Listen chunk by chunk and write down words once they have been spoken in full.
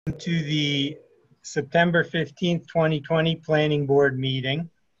To the September 15th, 2020 Planning Board meeting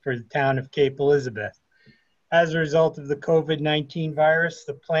for the town of Cape Elizabeth. As a result of the COVID-19 virus,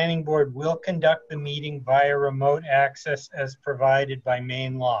 the Planning Board will conduct the meeting via remote access as provided by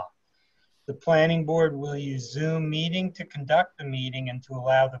Maine law. The Planning Board will use Zoom meeting to conduct the meeting and to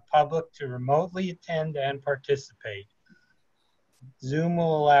allow the public to remotely attend and participate. Zoom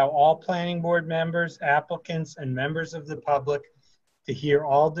will allow all Planning Board members, applicants, and members of the public to hear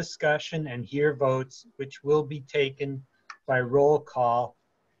all discussion and hear votes, which will be taken by roll call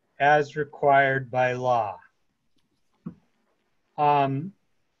as required by law.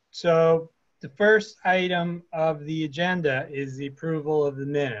 So the first item of the agenda is the approval of the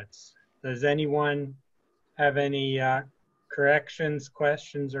minutes. Does anyone have any corrections,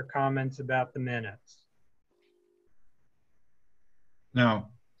 questions, or comments about the minutes? No.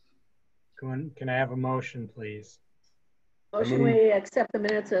 Can I have a motion, please? Motion we accept the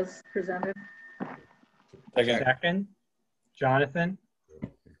minutes as presented. Second. Jonathan?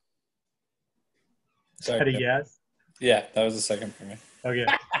 Is that a yes? Yeah, that was a second for me. Okay.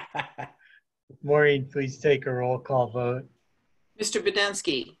 Maureen, please take a roll call vote. Mr.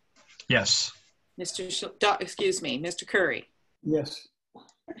 Budensky. Yes. Mr. Curry. Yes.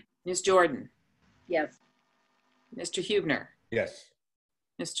 Ms. Jordan. Yes. Mr. Hubner. Yes.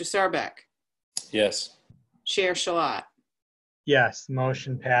 Mr. Sarbeck. Yes. Chair Shalat. Yes,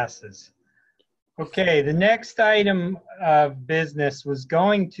 motion passes. Okay, the next item of business was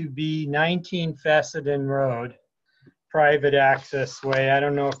going to be 19 Fessenden Road, private access way. I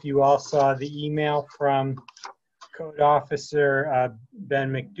don't know if you all saw the email from Code Officer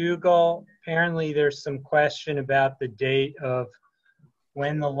Ben McDougall. Apparently there's some question about the date of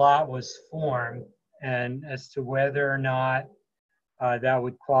when the lot was formed and as to whether or not that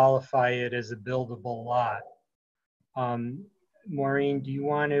would qualify it as a buildable lot. Maureen, do you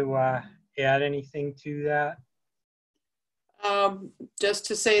want to add anything to that? Just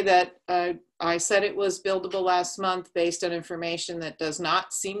to say that I said it was buildable last month based on information that does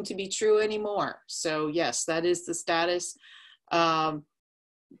not seem to be true anymore. So yes, that is the status.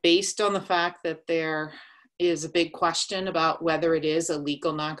 Based on the fact that there is a big question about whether it is a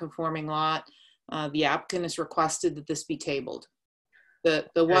legal non-conforming lot, the applicant has requested that this be tabled. The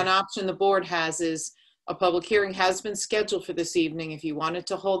one option the board has is a public hearing has been scheduled for this evening. If you wanted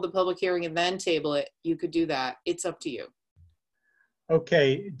to hold the public hearing and then table it, you could do that. It's up to you.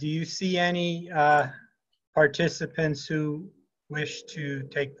 Okay, do you see any participants who wish to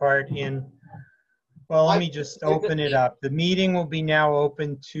take part in? Well, let me just open it up. The meeting will be now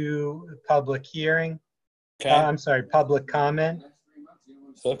open to public hearing. Okay. I'm sorry, public comment.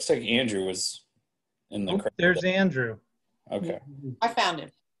 So it looks like Andrew was in the crowd. There's Andrew. Okay. I found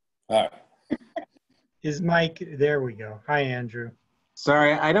him. All right. Is Mike, there we go. Hi, Andrew.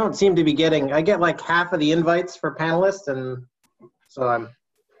 Sorry, I don't seem to be getting, I get like half of the invites for panelists, and so I'm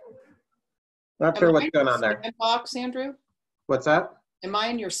not sure what's going on there. Spam box, Andrew? What's that? Am I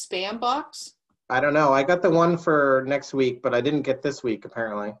in your spam box? I don't know. I got the one for next week, but I didn't get this week,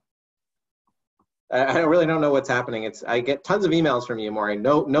 apparently. I really don't know what's happening. I get tons of emails from you, Maureen.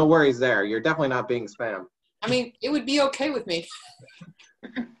 No worries there. You're definitely not being spam. I mean, it would be okay with me.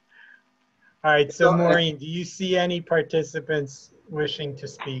 All right, so Maureen, do you see any participants wishing to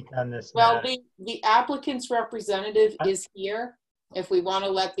speak on this matter? Well, the applicant's representative is here. If we want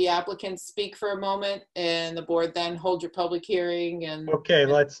to let the applicant speak for a moment and the board then hold your public hearing and. Okay,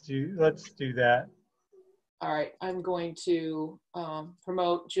 let's do that. All right, I'm going to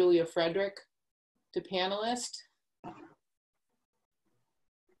promote Julia Frederick to panelist.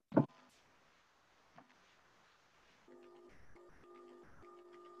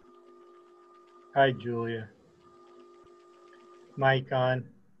 Hi, Julia. Mic on.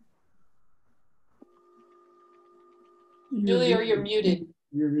 Julia, you're muted.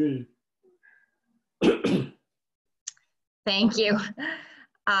 You're muted. Thank you.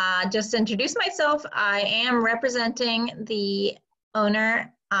 Just to introduce myself, I am representing the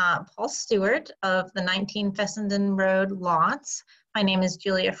owner, Paul Stewart, of the 19 Fessenden Road lots. My name is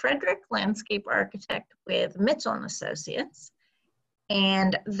Julia Frederick, landscape architect with Mitchell & Associates.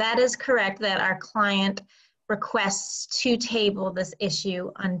 And that is correct that our client requests to table this issue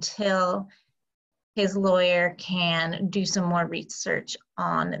until his lawyer can do some more research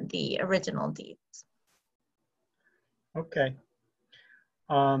on the original deeds. Okay.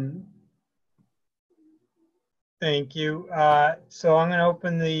 Thank you. So I'm going to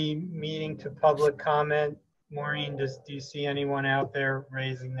open the meeting to public comment. Maureen, do you see anyone out there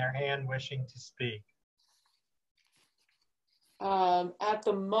raising their hand wishing to speak? At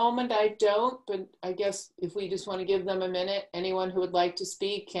the moment, I don't, but I guess if we just want to give them a minute, anyone who would like to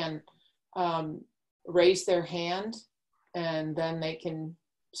speak can raise their hand and then they can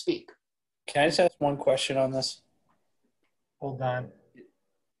speak. Can I just ask one question on this? Hold on.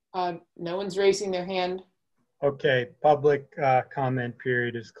 No one's raising their hand. Okay, public comment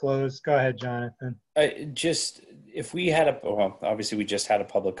period is closed. Go ahead, Jonathan. If we had well, obviously we just had a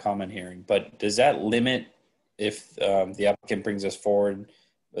public comment hearing, but does that limit if the applicant brings us forward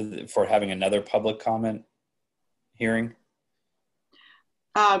for having another public comment hearing?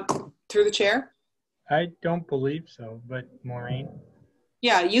 Through the chair? I don't believe so, but Maureen?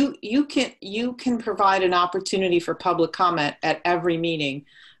 Yeah, you can provide an opportunity for public comment at every meeting,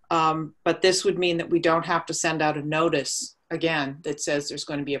 but this would mean that we don't have to send out a notice again that says there's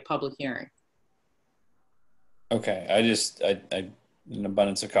going to be a public hearing. Okay, I in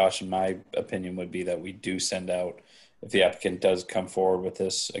abundance of caution, my opinion would be that we do send out, if the applicant does come forward with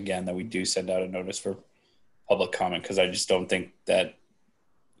this again, that we do send out a notice for public comment, because I just don't think that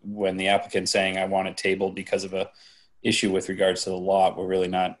when the applicant's saying I want it tabled because of a issue with regards to the lot, we're really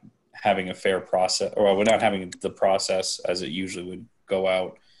not having a fair process, or we're not having the process as it usually would go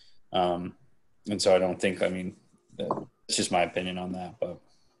out. And so I don't think, I mean, it's just my opinion on that, but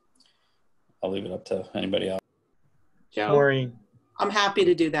I'll leave it up to anybody else. Joe, Maureen? I'm happy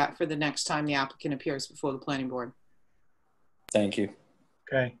to do that for the next time the applicant appears before the planning board. Thank you.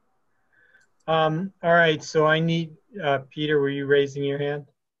 Okay. All right, so I need, Peter, were you raising your hand?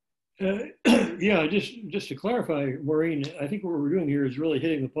 Yeah, just to clarify, Maureen, I think what we're doing here is really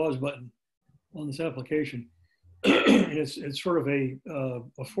hitting the pause button on this application. And it's sort of a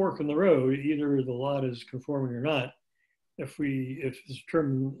fork in the road. Either the lot is conforming or not. If it's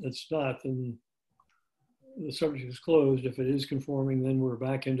determined it's not, then the subject is closed. If it is conforming, then we're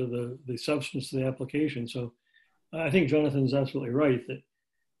back into the substance of the application. So I think Jonathan's absolutely right that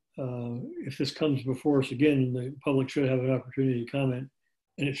if this comes before us again, the public should have an opportunity to comment,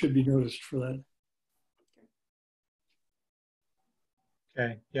 and it should be noticed for that.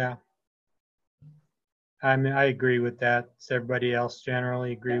 Okay, yeah. I mean, I agree with that. Does everybody else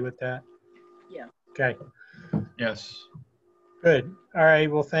generally agree with that? Yeah. Okay, Yes. good. All right,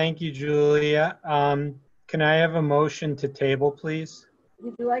 well, thank you, Julia. Can I have a motion to table, please?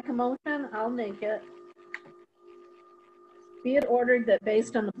 Would you like a motion? I'll make it. Be it ordered that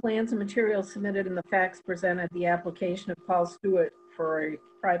based on the plans and materials submitted and the facts presented, the application of Paul Stewart for a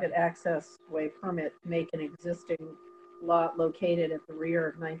private access way permit to make an existing lot located at the rear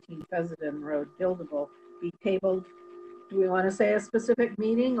of 19 Fessenden Road buildable be tabled. Do we want to say a specific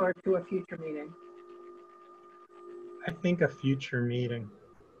meeting or to a future meeting? I think a future meeting.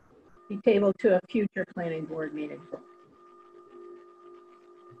 Be tabled to a future planning board meeting.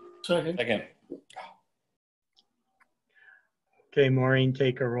 Second. Second. Okay, Maureen,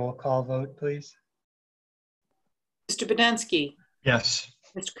 take a roll call vote, please. Mr. Budensky, Yes.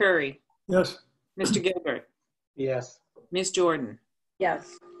 Mr. Curry, Yes. Mr. Gilbert, Yes. Ms. Jordan,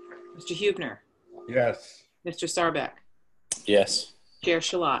 Yes. Mr. Hubner, Yes. Mr. Sarbeck, Yes. Chair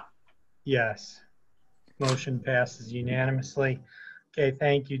Shalat. Yes. Motion passes unanimously. Okay,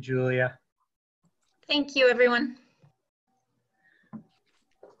 thank you, Julia. Thank you, everyone.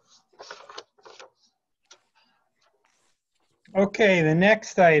 Okay, the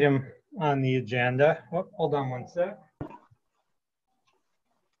next item on the agenda, oh, hold on one sec.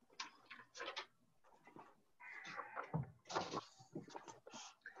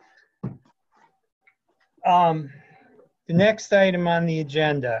 The next item on the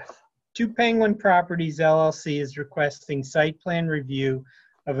agenda, Two Penguin Properties LLC is requesting site plan review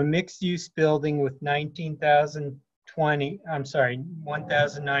of a mixed-use building with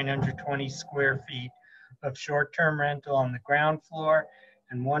 1,920 square feet of short-term rental on the ground floor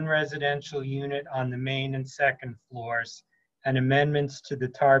and one residential unit on the main and second floors, and amendments to the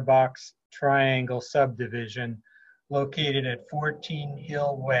Tarbox Triangle subdivision located at 14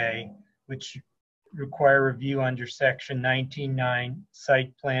 Hill Way, which require review under Section 19.9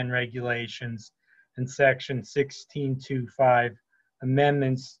 Site Plan Regulations and Section 16.25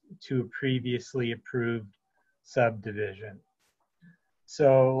 amendments to a previously approved subdivision.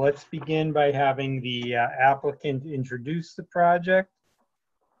 So let's begin by having the applicant introduce the project.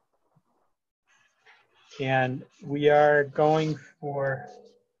 And we are going for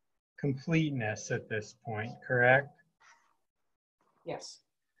completeness at this point, correct? Yes.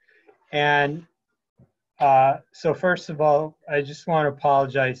 And so first of all, I just want to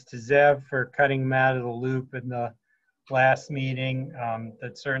apologize to Zev for cutting him out of the loop in the last meeting.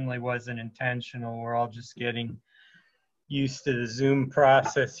 That certainly wasn't intentional. We're all just getting used to the Zoom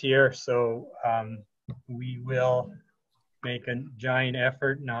process here. So we will make a giant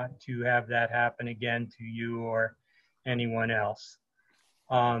effort not to have that happen again to you or anyone else.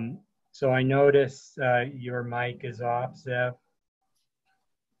 So I notice your mic is off, Zev.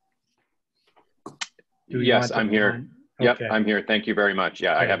 Yes, I'm here. Yep, Okay. I'm here. Thank you very much.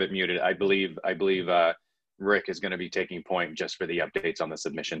 Yeah, I Okay. have it muted. I believe Rick is going to be taking point just for the updates on the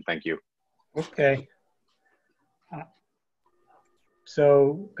submission. Thank you. Okay.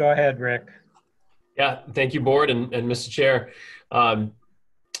 So go ahead, Rick. Yeah, thank you, board and Mr. Chair.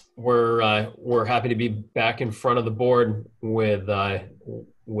 We're happy to be back in front of the board with a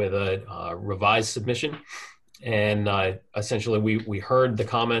revised submission, and essentially we heard the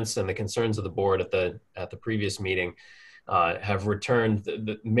comments and the concerns of the board at the previous meeting. Have returned,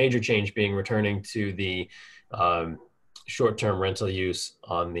 the major change being returning to the short-term rental use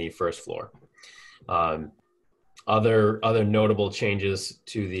on the first floor. Other notable changes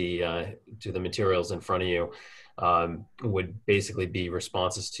to the materials in front of you would basically be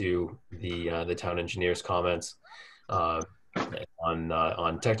responses to the town engineer's comments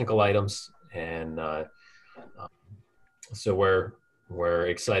on technical items, and so we're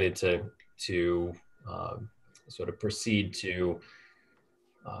excited to sort of proceed to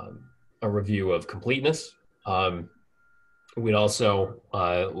a review of completeness. We'd also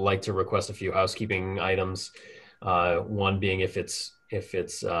like to request a few housekeeping items. One being if it's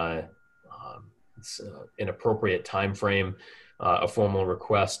an appropriate time frame, a formal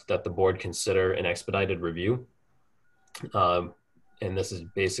request that the board consider an expedited review. And this is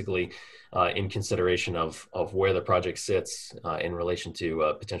basically in consideration of where the project sits in relation to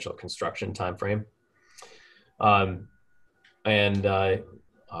a potential construction time frame. And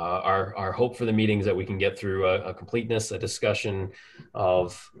our hope for the meeting is that we can get through a completeness, a discussion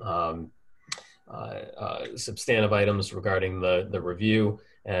of substantive items regarding the review,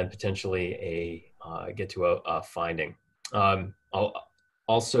 and potentially get to a finding. I'll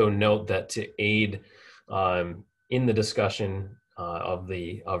also note that to aid in the discussion of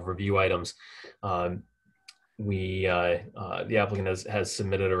review items, the applicant has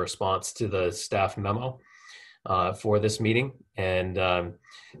submitted a response to the staff memo for this meeting, and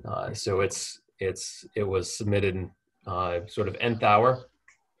so it was submitted sort of nth hour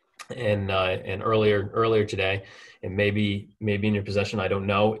and earlier today, and maybe in your possession. I don't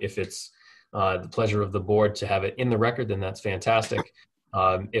know if it's the pleasure of the board to have it in the record, then that's fantastic.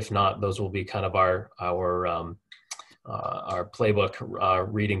 If not, those will be kind of our playbook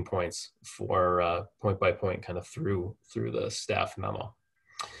reading points for point by point, kind of through the staff memo.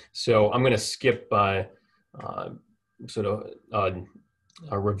 So I'm going to skip sort of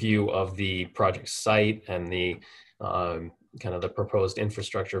a review of the project site and the kind of the proposed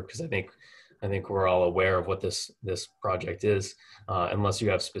infrastructure, because I think we're all aware of what this project is, unless you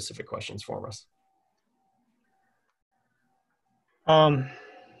have specific questions for us. All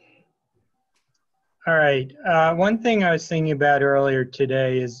right. One thing I was thinking about earlier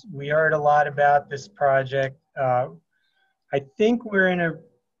today is we heard a lot about this project. I think we're in a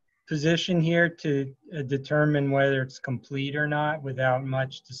position here to determine whether it's complete or not without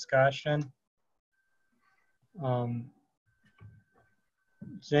much discussion.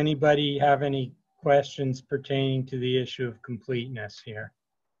 Does anybody have any questions pertaining to the issue of completeness here?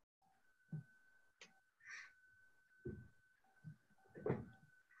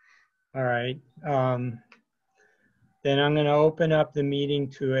 All right. Then I'm going to open up the meeting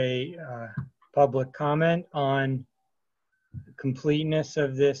to a public comment on the completeness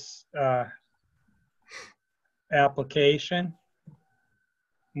of this application.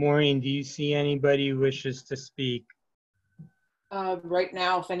 Maureen, do you see anybody who wishes to speak? Right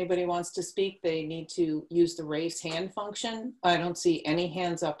now, if anybody wants to speak, they need to use the raise hand function. I don't see any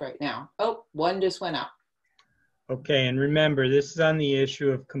hands up right now. Oh, one just went up. Okay, and remember, this is on the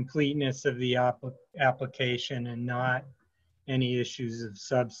issue of completeness of the application and not any issues of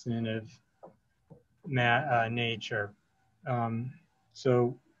substantive nature.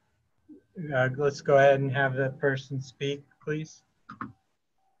 So let's go ahead and have the person speak, please.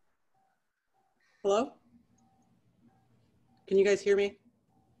 Hello? Can you guys hear me?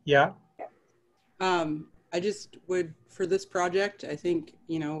 Yeah. I just would, for this project, I think,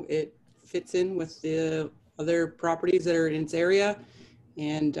 you know, it fits in with the other properties that are in its area.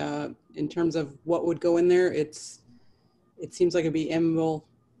 And in terms of what would go in there, it seems like it'd be amenable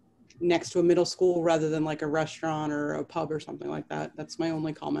next to a middle school rather than like a restaurant or a pub or something like that. That's my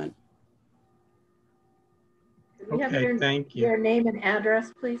only comment. Do we have Okay, thank you. your name and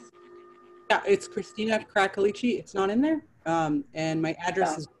address, please? Yeah, it's Christina Krakalici. It's not in there. And my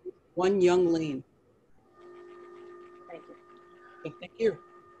address is 1 Young Lane. Thank you. Okay, thank you.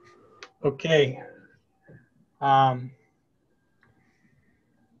 Okay.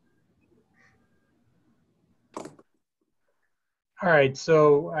 All right,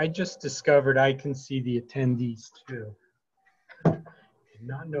 so I just discovered I can see the attendees too. Did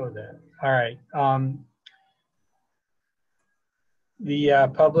not know that. All right.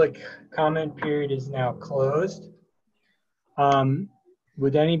 The public comment period is now closed.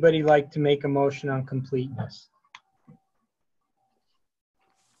 Would anybody like to make a motion on completeness?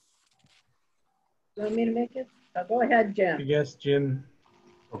 You want me to make it? Go ahead, I Jim. guess Jim.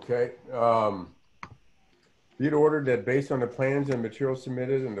 Okay. Be it ordered that based on the plans and materials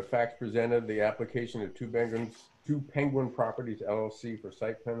submitted and the facts presented, the application of Two Penguin Properties LLC for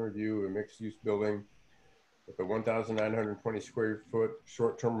site plan review of a mixed-use building with a 1,920 square foot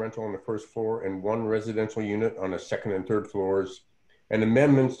short-term rental on the first floor and one residential unit on the second and third floors, and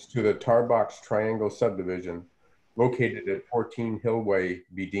amendments to the Tarbox Triangle subdivision located at 14 Hillway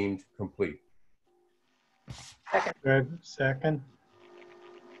be deemed complete. Good. Second.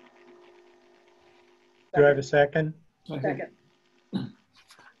 Do I have a second? Second.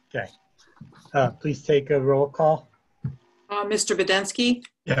 Okay. Please take a roll call. Mr. Budensky,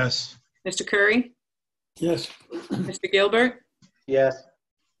 Yes. Mr. Curry, Yes. Mr. Gilbert, Yes.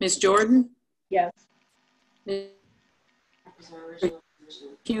 Ms. Jordan, Yes. Ms.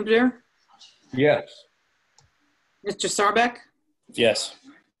 Huber, Yes. Mr. Sarbeck, Yes.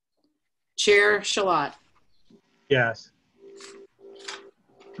 Chair Shalat. Yes.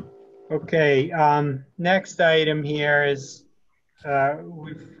 Okay, next item here is,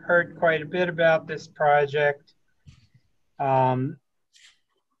 we've heard quite a bit about this project. I'd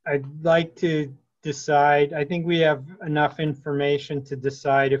like to decide, I think we have enough information to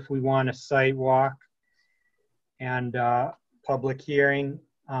decide if we want a site walk and public hearing.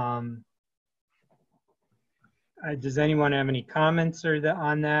 Does anyone have any comments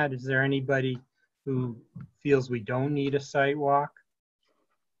on that? Is there anybody who feels we don't need a site walk?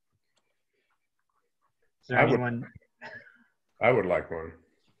 Is there anyone? I would like one.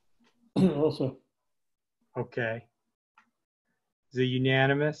 Also. Okay. Is it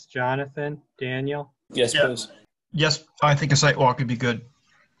unanimous? Jonathan, Daniel? Yes, Yeah. please. Yes, I think a site walk would be good.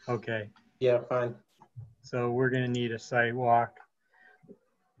 Okay, Yeah, fine. so we're gonna need a site walk.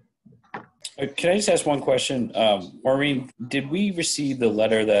 Can I just ask one question? Maureen, did we receive the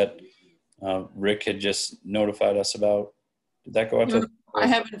letter that Rick had just notified us about? Did that go out to? I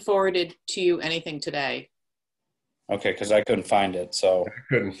haven't forwarded to you anything today. Okay, because I couldn't find it, so. I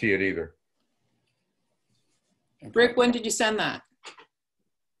couldn't see it either. Rick, when did you send that?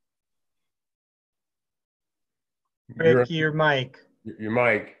 Rick, your mic, Your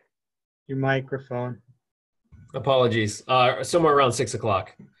mic. your microphone. Apologies. Somewhere around 6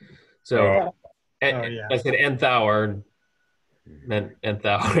 o'clock. So Oh, yeah. I said nth hour, meant nth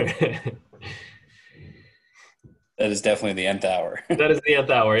hour. That is definitely the nth hour. That is the nth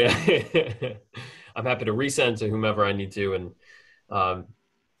hour, yeah. I'm happy to resend to whomever I need to, and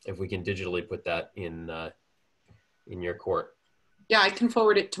if we can digitally put that in your court. Yeah, I can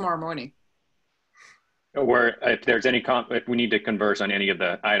forward it tomorrow morning. Or if there's any, if we need to converse on any of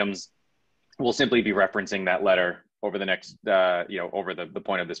the items, we'll simply be referencing that letter over the next, over the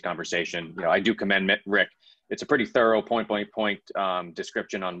point of this conversation. I do commend Rick. It's a pretty thorough point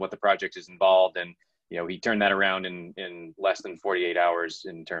description on what the project is involved. And, he turned that around in less than 48 hours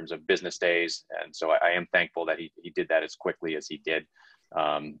in terms of business days. And so I am thankful that he did that as quickly as he did.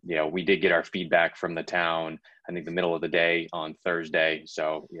 We did get our feedback from the town, I think the middle of the day on Thursday.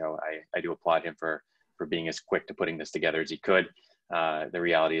 So, I do applaud him for being as quick to putting this together as he could. The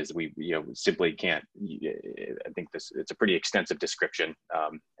reality is we simply can't. I think it's a pretty extensive description,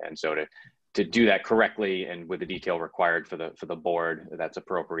 and so to do that correctly and with the detail required for the board that's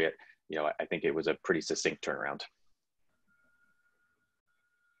appropriate. I think it was a pretty succinct turnaround.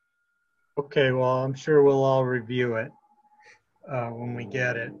 Okay, well, I'm sure we'll all review it when we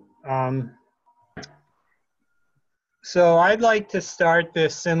get it. So I'd like to start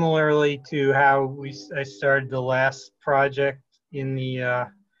this similarly to how I started the last project in the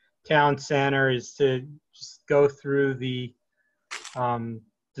town center, is to just go through the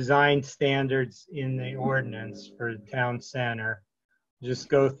design standards in the ordinance for the town center. Just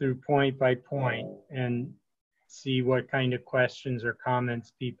go through point by point and see what kind of questions or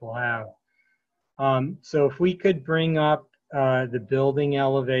comments people have. So if we could bring up the building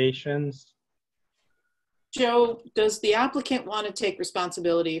elevations. Joe, does the applicant want to take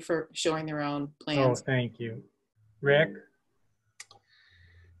responsibility for showing their own Oh, plans? thank you. Rick?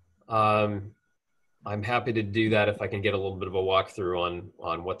 I'm happy to do that if I can get a little bit of a walkthrough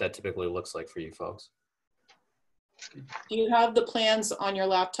on what that typically looks like for you folks. Do you have the plans on your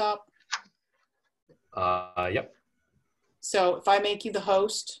laptop? Yep. So if I make you the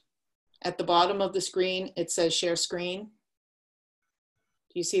host, at the bottom of the screen, it says share screen.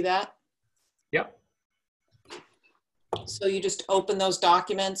 Do you see that? Yep. So you just open those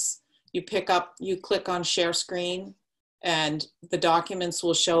documents, you click on share screen, and the documents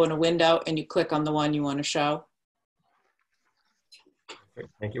will show in a window, and you click on the one you want to show.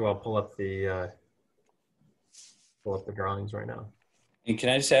 Thank you. I'll pull up the drawings right now. And can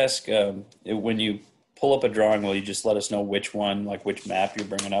I just ask, when you pull up a drawing, will you just let us know which one, like which map you're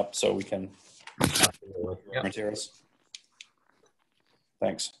bringing up so we can Yep. materials?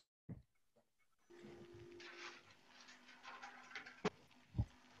 Thanks.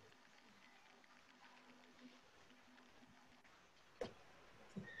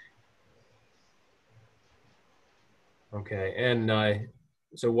 Okay, and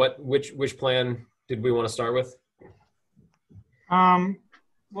so which plan did we want to start with?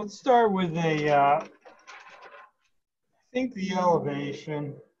 Let's start with I think the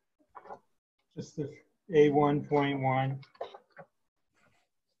elevation, just the A1.1.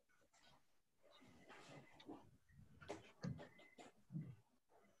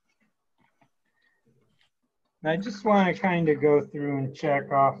 I just want to kind of go through and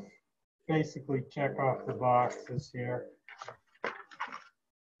basically check off the boxes here.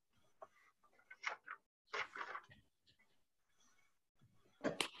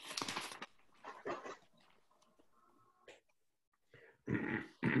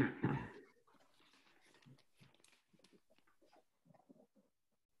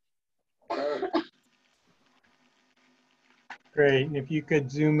 Great, and if you could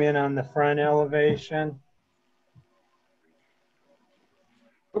zoom in on the front elevation.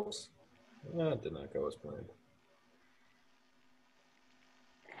 Oops, that did not go as planned.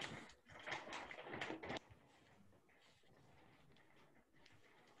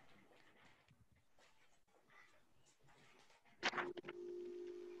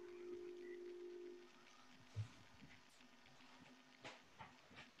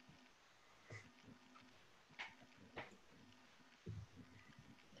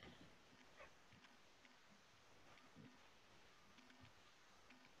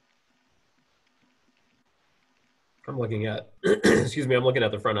 I'm looking at, excuse me, I'm looking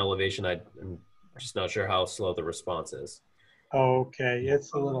at the front elevation. I'm just not sure how slow the response is. Okay,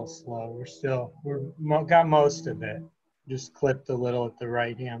 it's a little slow. We've got most of it. Just clipped a little at the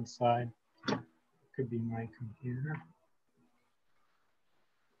right-hand side. Could be my computer.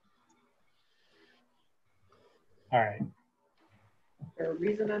 All right. Is there a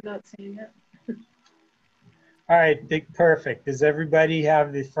reason I'm not seeing it? All right, perfect. Does everybody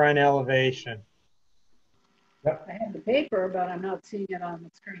have the front elevation? I have the paper, but I'm not seeing it on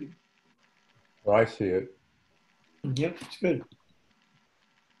the screen. Oh, I see it. Yep, it's good.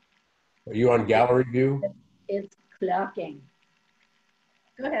 Are you on gallery view? It's clocking.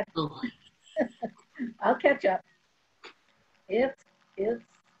 Go ahead. Oh. I'll catch up. It's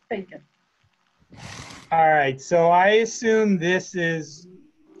thinking. All right, so I assume it's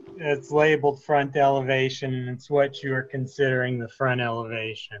labeled front elevation and it's what you are considering the front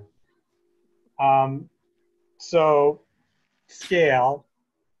elevation. So scale,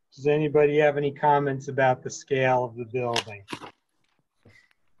 does anybody have any comments about the scale of the building?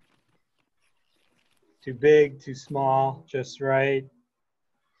 Too big, too small, just right?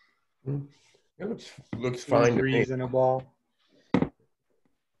 It looks fine to me. Reasonable.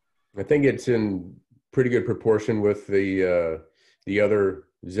 I think it's in pretty good proportion with the other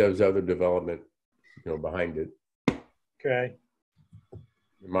Zev's other development, behind it. Okay.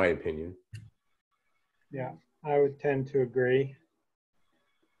 In my opinion. Yeah, I would tend to agree.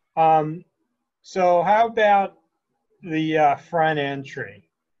 So how about the front entry?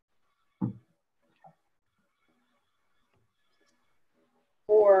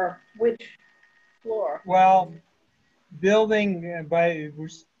 For which floor? Well, building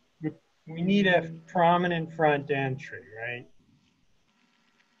we need a prominent front entry, right?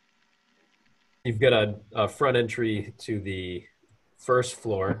 You've got a front entry to the first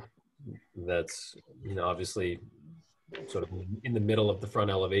floor that's, obviously sort of in the middle of the front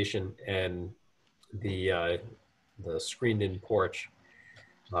elevation, and the screened-in porch.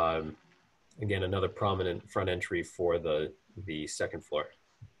 Again, another prominent front entry for the second floor.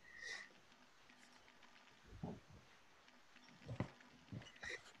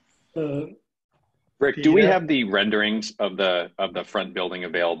 Rick, do we have the renderings of the front building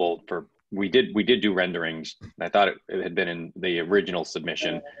available for? We did do renderings. I thought it had been in the original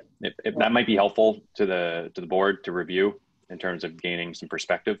submission. If that might be helpful to the board to review in terms of gaining some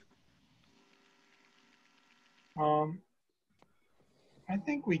perspective. I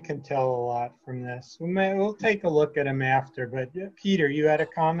think we can tell a lot from this. We'll take a look at them after, but Peter, you had a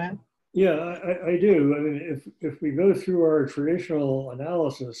comment? Yeah, I do. I mean, if we go through our traditional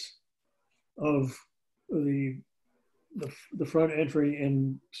analysis of the front entry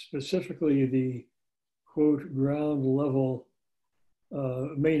and specifically the quote ground level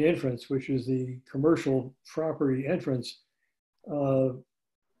main entrance, which is the commercial property entrance,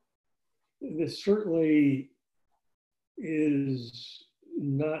 this certainly is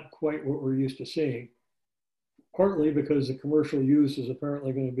not quite what we're used to seeing. Partly because the commercial use is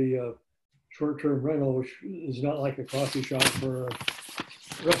apparently going to be a short-term rental, which is not like a coffee shop or a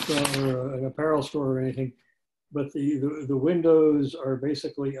restaurant or an apparel store or anything. But the windows are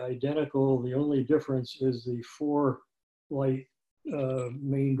basically identical. The only difference is the 4-light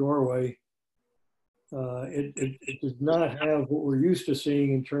main doorway. It does not have what we're used to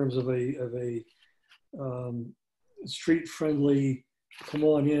seeing in terms of a street-friendly, come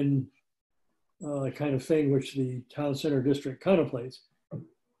on in kind of thing, which the town center district contemplates.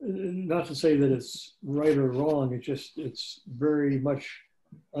 Not to say that it's right or wrong, it's very much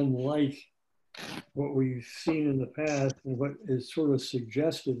unlike what we've seen in the past and what is sort of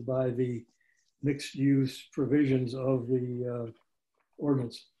suggested by the mixed use provisions of the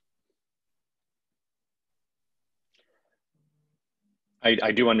ordinance.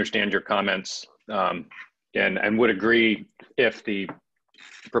 I do understand your comments and would agree if the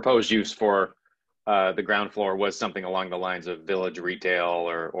proposed use for the ground floor was something along the lines of village retail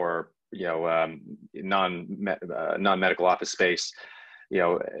or you know, non-medical office space. You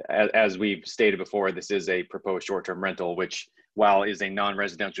know, as we've stated before, this is a proposed short-term rental, which, while is a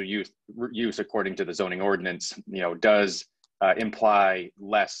non-residential use according to the zoning ordinance, you know, does imply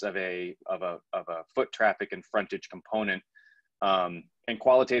less of a foot traffic and frontage component. And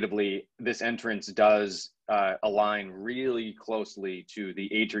qualitatively, this entrance does align really closely to the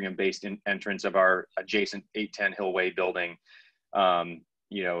atrium-based entrance of our adjacent 810 Hillway building.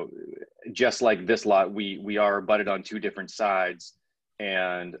 You know, just like this lot, we are butted on 2 different sides,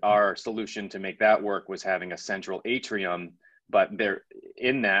 and our solution to make that work was having a central atrium, but there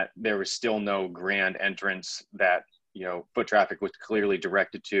was still no grand entrance that, you know, foot traffic was clearly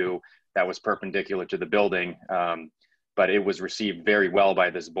directed to, that was perpendicular to the building. But it was received very well by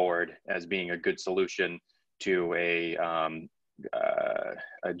this board as being a good solution to a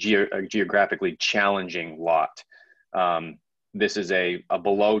geographically challenging lot. This is a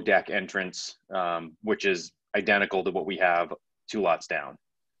below deck entrance, which is identical to what we have 2 lots down.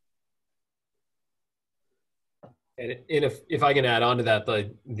 And if I can add on to that,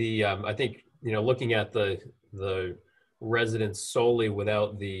 I think, you know, looking at the residence solely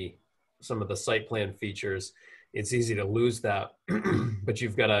without some of the site plan features, it's easy to lose that. But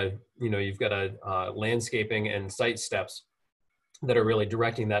you've got landscaping and site steps that are really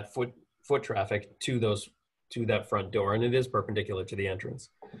directing that foot traffic to that front door, and it is perpendicular to the entrance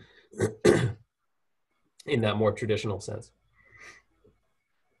in that more traditional sense.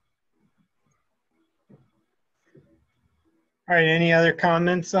 All right, any other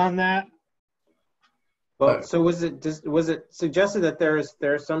comments on that? Well, so was it suggested that there's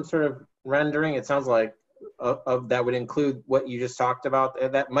some sort of rendering? It sounds like of that would include what you just talked about.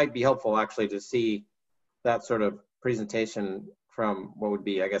 That might be helpful actually to see that sort of presentation from what would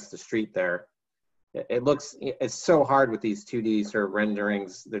be, I guess, the street there. It's so hard with these 2D sort of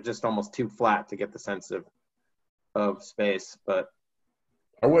renderings. They're just almost too flat to get the sense of space. But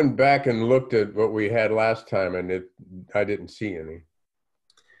I went back and looked at what we had last time, and I didn't see any.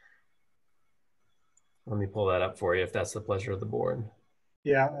 Let me pull that up for you if that's the pleasure of the board.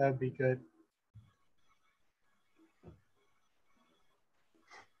 Yeah, that'd be good.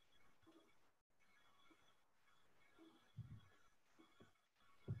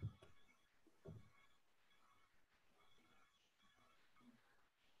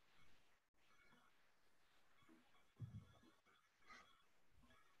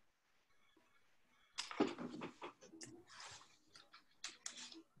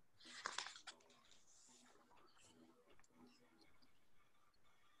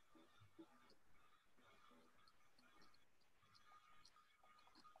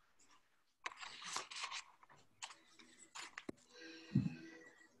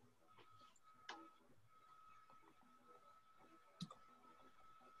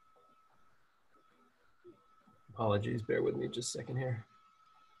 Apologies, bear with me just a second here.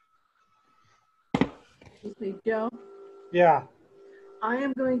 Excuse me, Joe. Yeah. I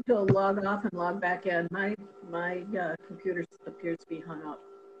am going to log off and log back in. My computer appears to be hung up,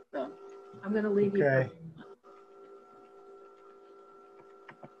 so I'm going to leave you. Okay.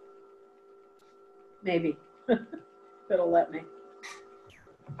 Maybe it'll let me.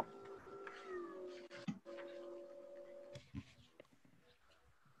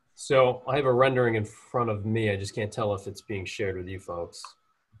 So I have a rendering in front of me. I just can't tell if it's being shared with you folks.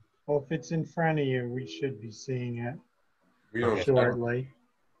 Well, if it's in front of you, we should be seeing it We don't. shortly.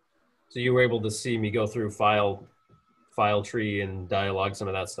 So you were able to see me go through file tree and dialogue, some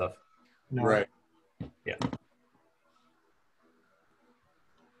of that stuff. No. Right. Yeah.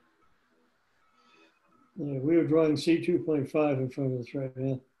 We are drawing C2.5 in front of us right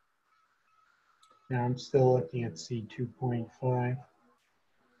now. Now I'm still looking at C2.5.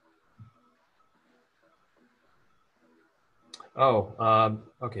 Oh,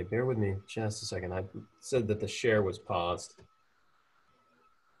 okay. Bear with me just a second. I said that the share was paused.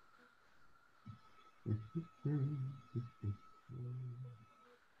 Zoom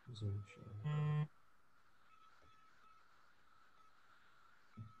share.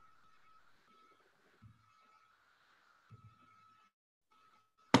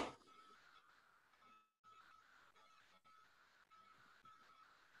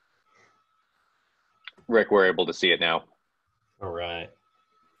 Rick, we're able to see it now. All right.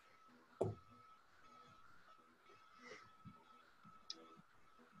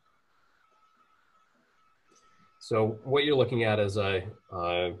 So what you're looking at is a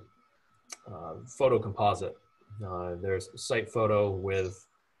photo composite. There's site photo with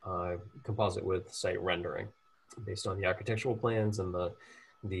composite with site rendering, based on the architectural plans and the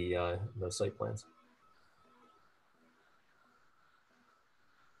site plans.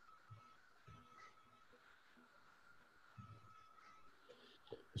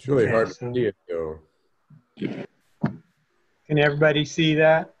 It's really hard to so- see it though. Can everybody see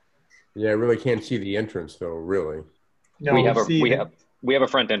that? Yeah, I really can't see the entrance though, really. No, we have see a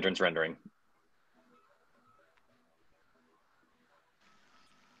front entrance rendering.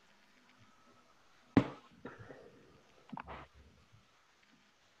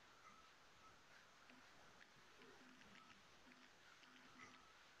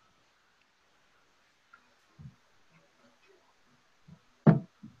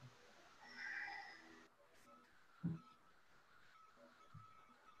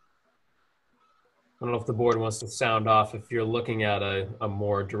 I don't know if the board wants to sound off if you're looking at a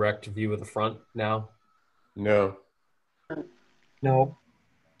more direct view of the front now. No. No,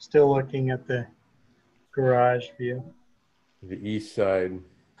 still looking at the garage view. The east side,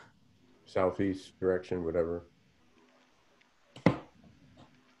 southeast direction, whatever.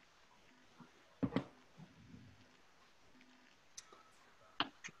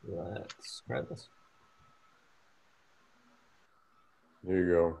 Let's try this. There you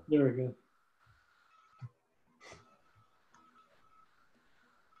go. There we go.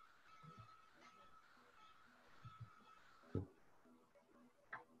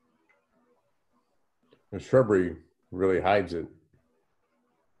 The shrubbery really hides it.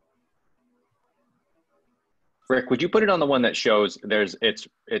 Rick, would you put it on the one that shows it's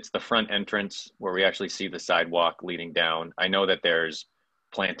the front entrance where we actually see the sidewalk leading down? I know that there's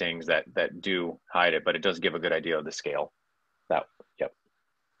plantings that do hide it, but it does give a good idea of the scale. Yep.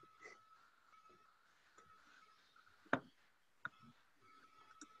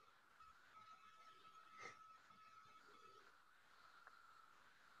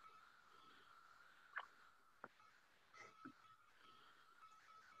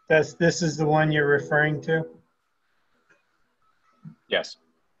 This is the one you're referring to? Yes.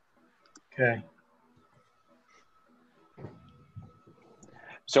 Okay.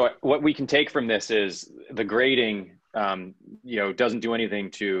 So what we can take from this is the grading, doesn't do anything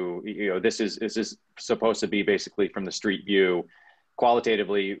to, this is supposed to be basically from the street view.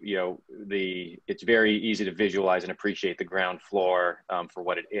 Qualitatively, it's very easy to visualize and appreciate the ground floor for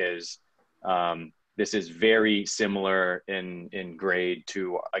what it is. This is very similar in grade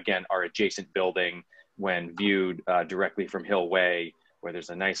to, again, our adjacent building when viewed directly from Hill Way, where there's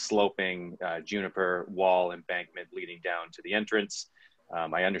a nice sloping juniper wall embankment leading down to the entrance.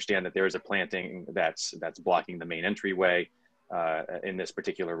 I understand that there is a planting that's blocking the main entryway in this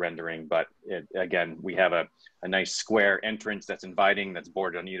particular rendering, but again, we have a nice square entrance that's inviting, that's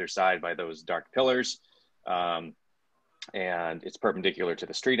bordered on either side by those dark pillars. And it's perpendicular to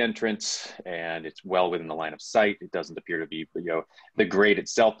the street entrance, and it's well within the line of sight. It doesn't appear to be, the grade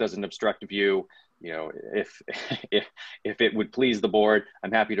itself doesn't obstruct view. If it would please the board,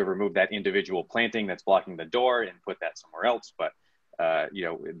 I'm happy to remove that individual planting that's blocking the door and put that somewhere else. But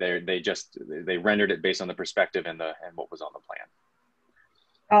they rendered it based on the perspective and what was on the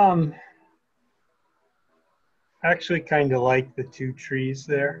plan. I actually kind of like the two trees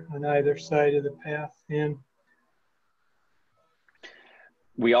there on either side of the path in.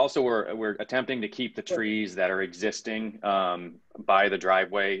 We also we're attempting to keep the trees that are existing by the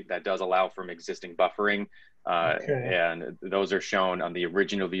driveway. That does allow from existing buffering. Okay. And those are shown on the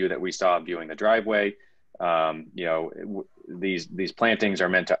original view that we saw viewing the driveway. You know, these plantings are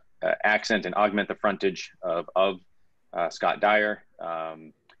meant to accent and augment the frontage of Scott Dyer.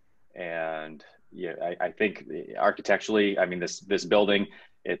 And yeah, I think architecturally, I mean, this building,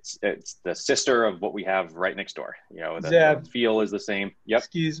 it's the sister of what we have right next door. You know, the feel is the same. Yep.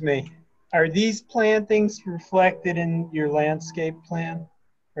 Excuse me. Are these plantings reflected in your landscape plan?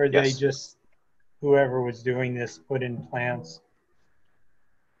 Or Yes. they just, whoever was doing this put in plants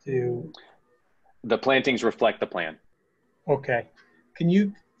to? The plantings reflect the plan. Okay.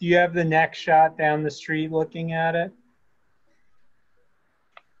 Do you have the next shot down the street looking at it?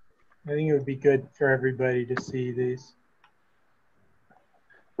 I think it would be good for everybody to see these.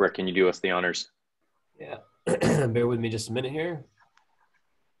 Rick, can you do us the honors? Yeah. Bear with me just a minute here.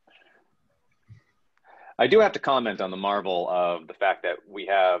 I do have to comment on the marvel of the fact that we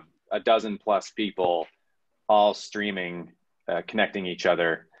have a dozen plus people all streaming, connecting each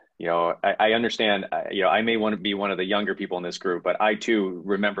other. You know, I understand, you know, I may want to be one of the younger people in this group, but I too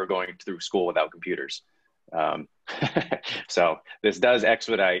remember going through school without computers. So this does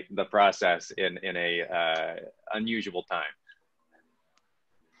expedite the process in a unusual time.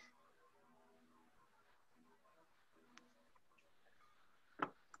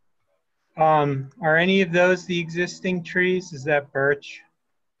 Are any of those the existing trees? Is that birch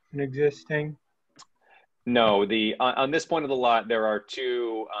an existing? No, on this point of the lot, there are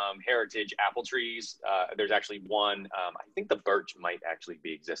two heritage apple trees. There's actually one. I think the birch might actually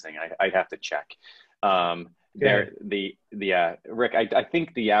be existing. I'd have to check. Rick, I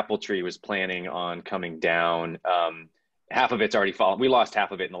think the apple tree was planning on coming down. Half of it's already fallen. We lost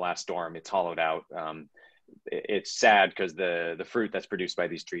half of it in the last storm. It's hollowed out. It's sad because the fruit that's produced by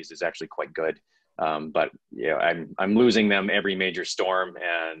these trees is actually quite good. But you know, I'm losing them every major storm,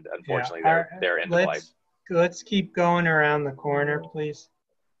 and unfortunately, they're end of life. Let's keep going around the corner, please.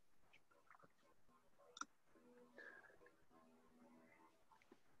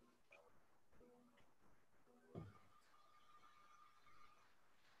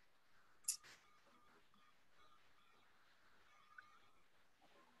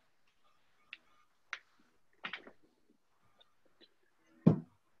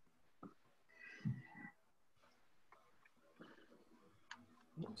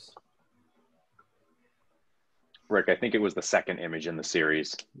 Oops. Rick, I think it was the second image in the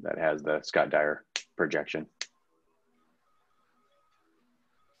series that has the Scott Dyer projection.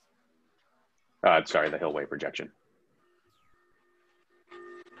 Sorry, the Hillway projection.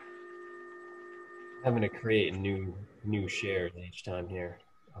 Having to create new shares each time here.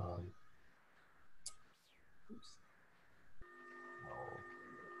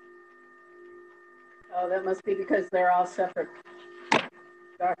 Oh, that must be because they're all separate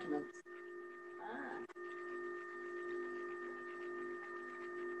documents.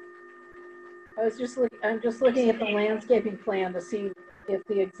 I'm just looking at the landscaping plan to see if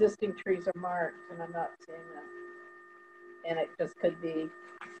the existing trees are marked, and I'm not seeing them. And it just could be,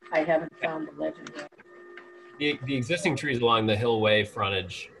 I haven't found the legend yet. The existing trees along the Hillway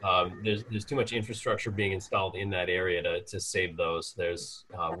frontage, there's too much infrastructure being installed in that area to save those. There's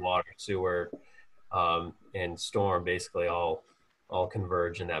water, sewer, and storm basically all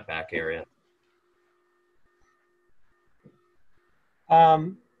converge in that back area.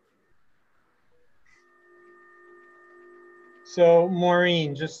 So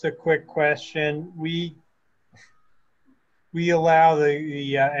Maureen, just a quick question. We allow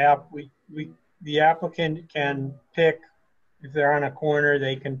the applicant can pick, if they're on a corner,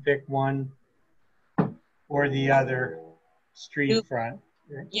 they can pick one or the other street front.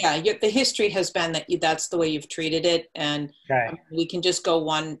 Yeah, the history has been that that's the way you've treated it, and we can just go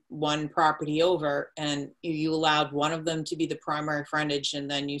one property over, and you allowed one of them to be the primary frontage,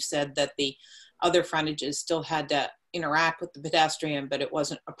 and then you said that the other frontages still had to interact with the pedestrian, but it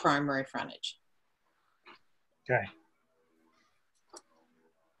wasn't a primary frontage. Okay.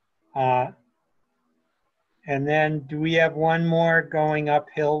 And then do we have one more going up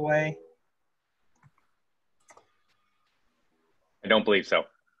Hillway? I don't believe so.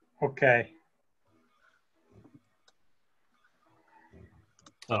 Okay.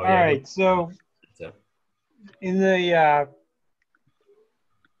 Oh, all yeah, right. So in the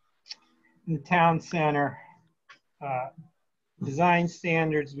town center design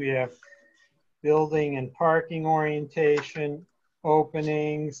standards, we have building and parking orientation,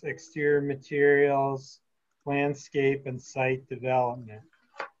 openings, exterior materials, landscape and site development,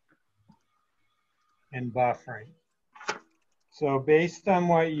 and buffering. So based on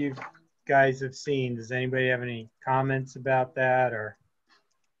what you guys have seen, does anybody have any comments about that? Or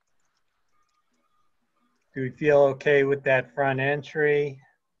Do we feel okay with that front entry?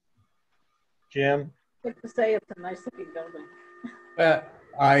 Jim? Like to say it's a nice looking building.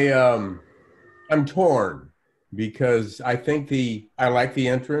 I'm torn because I think I like the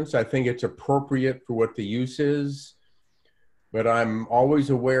entrance. I think it's appropriate for what the use is, but I'm always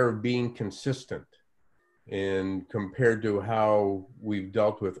aware of being consistent. And compared to how we've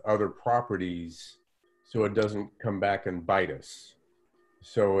dealt with other properties, so it doesn't come back and bite us.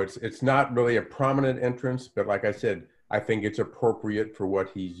 So it's not really a prominent entrance, but like I said, I think it's appropriate for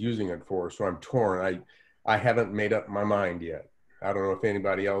what he's using it for. So I'm torn. I haven't made up my mind yet. I don't know if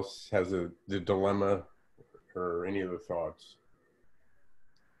anybody else has the dilemma or any other thoughts.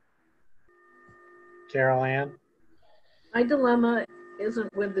 Carol Ann? My dilemma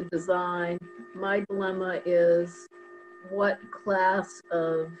isn't with the design. My dilemma is what class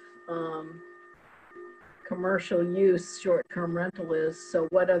of commercial use short-term rental is. So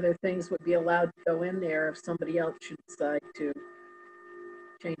what other things would be allowed to go in there if somebody else should decide to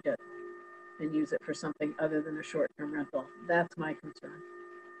change it and use it for something other than a short-term rental? That's my concern.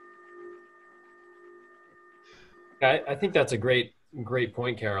 I think that's a great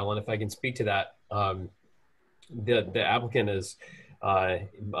point, Carol. And if I can speak to that, the applicant is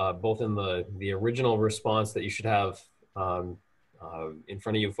both in the original response that you should have in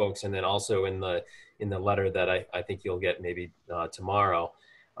front of you folks, and then also in the letter that I think you'll get maybe tomorrow.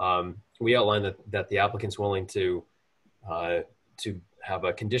 We outlined that the applicant's willing to have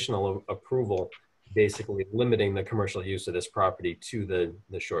a conditional approval, basically limiting the commercial use of this property to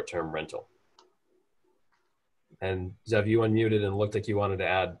the short-term rental. And Zev, you unmuted and looked like you wanted to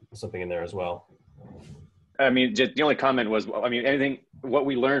add something in there as well. I mean, just the only comment was, I mean, what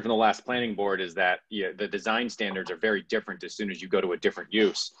we learned from the last planning board is that the design standards are very different as soon as you go to a different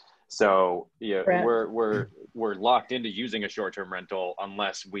use. So we're locked into using a short-term rental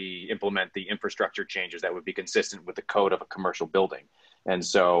unless we implement the infrastructure changes that would be consistent with the code of a commercial building. And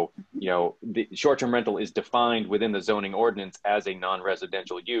so, the short-term rental is defined within the zoning ordinance as a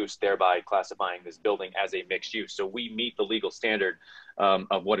non-residential use, thereby classifying this building as a mixed use. So we meet the legal standard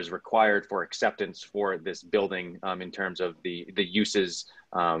of what is required for acceptance for this building in terms of the uses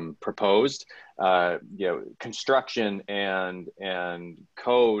proposed. Construction and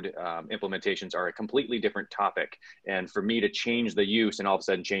code implementations are a completely different topic. And for me to change the use and all of a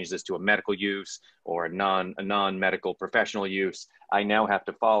sudden change this to a medical use or a non-medical professional use, I now have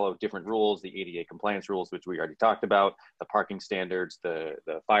to follow different rules, the ADA compliance rules, which we already talked about, the parking standards, the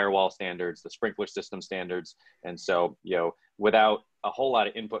firewall standards, the sprinkler system standards. And so, without a whole lot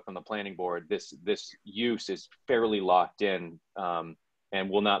of input from the planning board, this use is fairly locked in and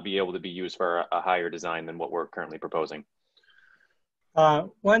will not be able to be used for a higher design than what we're currently proposing.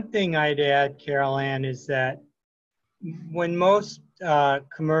 One thing I'd add, Carol Ann, is that when most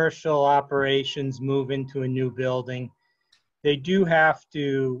commercial operations move into a new building, they do have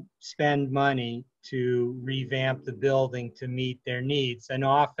to spend money to revamp the building to meet their needs. And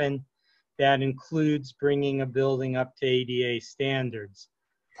often that includes bringing a building up to ADA standards.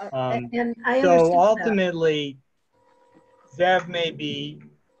 And I so ultimately, Zev may be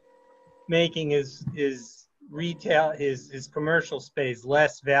making his retail, his commercial space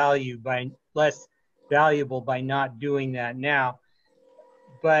less valuable by not doing that now.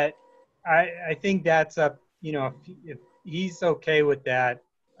 But I think that's up, if he's okay with that,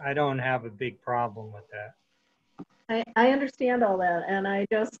 I don't have a big problem with that. I understand all that, and I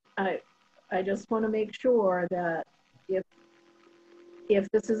just want to make sure that if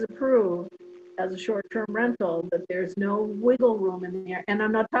this is approved as a short-term rental, that there's no wiggle room in there. And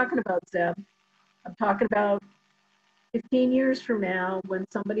I'm not talking about Zev. I'm talking about 15 years from now when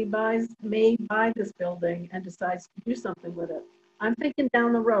somebody may buy this building and decides to do something with it. I'm thinking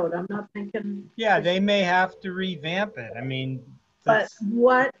down the road. I'm not thinking. Yeah, they may have to revamp it. I mean, but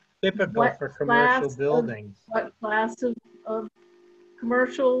what typical for commercial buildings? What class of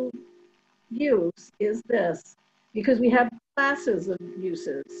commercial use is this? Because we have classes of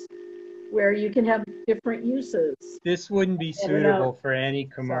uses where you can have different uses. This wouldn't be suitable for any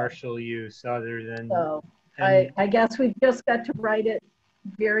commercial use other than. So I guess we've just got to write it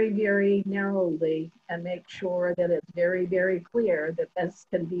very, very narrowly and make sure that it's very, very clear that this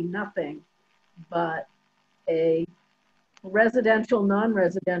can be nothing but a residential,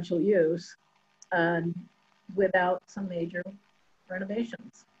 non-residential use without some major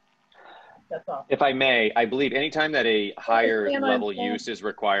renovations. That's all. If I may, I believe anytime that a higher level use is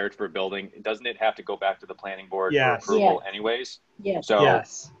required for a building, doesn't it have to go back to the planning board for approval anyways? Yes. So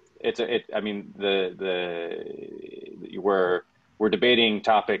I mean, we're debating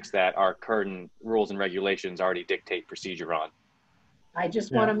topics that our current rules and regulations already dictate procedure on. I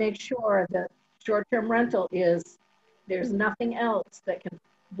just want to make sure that short-term rental is, there's nothing else that can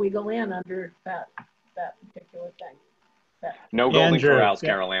wiggle in under that particular thing. No golden Andrew, corrals, yeah.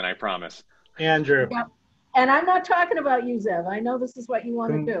 Carol Ann, I promise. Andrew, Yeah. And I'm not talking about you, Zev. I know this is what you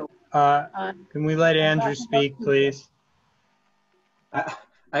want to do. can we let Andrew speak, please? I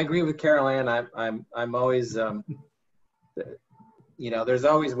agree with Carol Ann. I'm always, you know, there's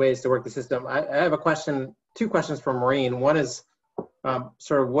always ways to work the system. I have a question, two questions for Maureen. One is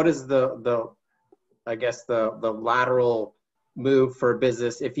sort of what is the I guess the lateral move for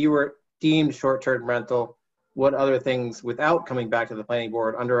business? If you were deemed short-term rental, what other things without coming back to the planning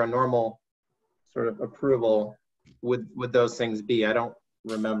board under a normal sort of approval would those things be? I don't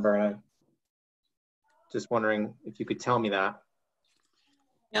remember. I'm just wondering if you could tell me that.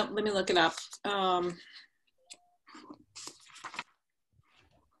 Yep, let me look it up.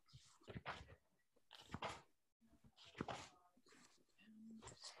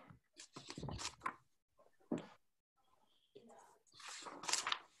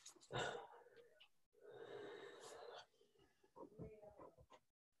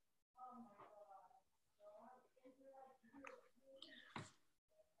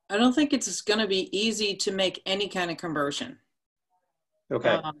 I don't think it's going to be easy to make any kind of conversion.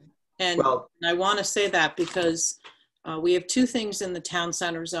 Okay. And I want to say that because we have two things in the town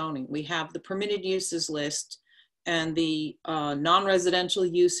center zoning. We have the permitted uses list, and the non-residential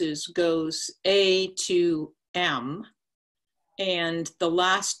uses goes A to M. And the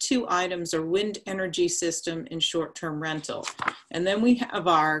last two items are wind energy system and short-term rental. And then we have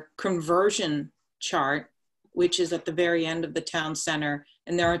our conversion chart, which is at the very end of the town center.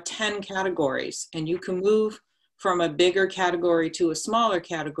 And there are 10 categories, and you can move from a bigger category to a smaller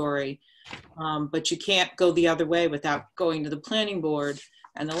category, but you can't go the other way without going to the planning board.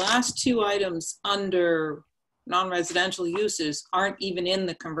 And the last two items under non-residential uses aren't even in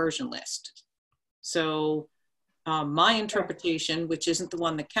the conversion list. So my interpretation, which isn't the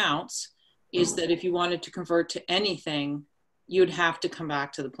one that counts, is that if you wanted to convert to anything, you'd have to come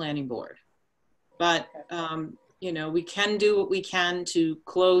back to the planning board. But you know, we can do what we can to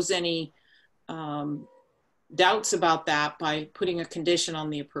close any doubts about that by putting a condition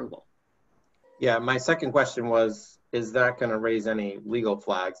on the approval. Yeah, my second question was, is that going to raise any legal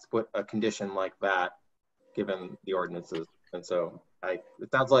flags to put a condition like that, given the ordinances? And so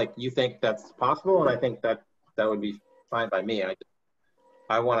it sounds like you think that's possible, and I think that would be fine by me.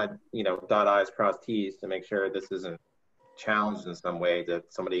 I want to, you know, dot I's, cross T's to make sure this isn't challenged in some way,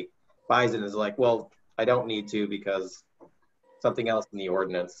 that somebody buys it and is like, well, I don't need to because something else in the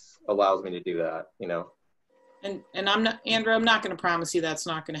ordinance allows me to do that, you know? And I'm not, Andrew, I'm not going to promise you that's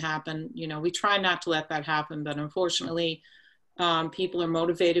not going to happen. You know, we try not to let that happen, but unfortunately, people are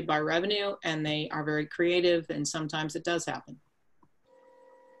motivated by revenue and they are very creative, and sometimes it does happen.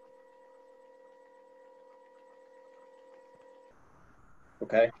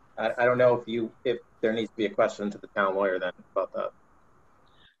 Okay. I don't know if there needs to be a question to the town lawyer then about that.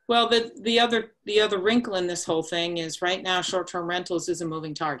 Well, the other wrinkle in this whole thing is right now short-term rentals is a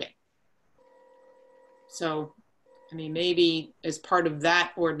moving target. So, I mean, maybe as part of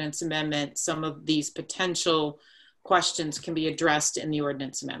that ordinance amendment, some of these potential questions can be addressed in the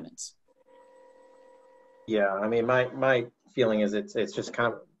ordinance amendments. Yeah, I mean, my feeling is it's just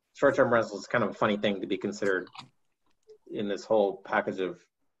kind of, short-term rentals is kind of a funny thing to be considered in this whole package of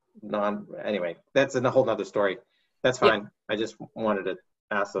anyway, that's a whole nother story. That's fine. Yeah. I just wanted to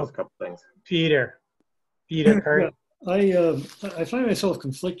ask those couple things. Peter Kurt. Yeah, I find myself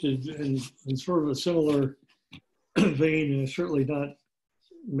conflicted in sort of a similar vein, and certainly not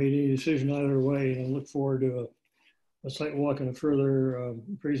made any decision either way. And I look forward to a site walk and a further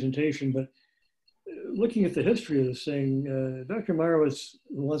presentation. But looking at the history of this thing, Dr. Meyerowitz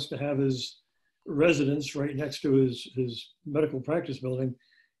wants to have his residence right next to his medical practice building,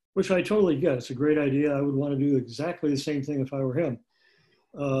 which I totally get. It's a great idea. I would want to do exactly the same thing if I were him.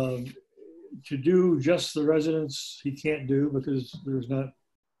 To do just the residence, he can't do because there's not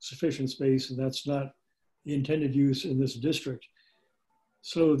sufficient space, and that's not the intended use in this district.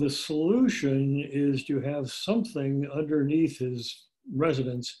 So the solution is to have something underneath his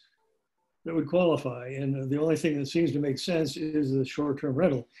residence that would qualify. And the only thing that seems to make sense is the short-term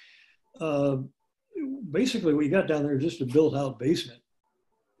rental. Basically what you got down there is just a built-out basement.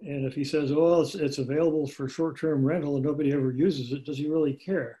 And if he says, oh, it's available for short-term rental and nobody ever uses it, does he really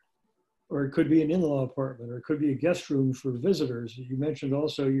care? Or it could be an in-law apartment, or it could be a guest room for visitors. You mentioned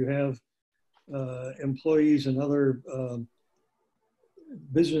also you have employees and other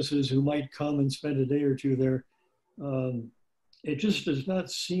businesses who might come and spend a day or two there. It just does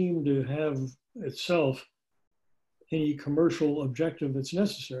not seem to have itself any commercial objective that's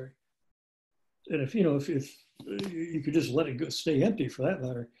necessary. if you know, if you could just let it go, stay empty for that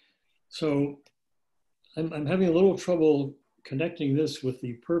matter. So I'm having a little trouble connecting this with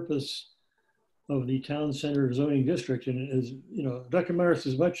the purpose of the town center zoning district. And as you know, Dr. Maris,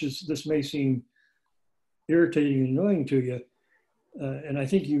 as much as this may seem irritating and annoying to you, and I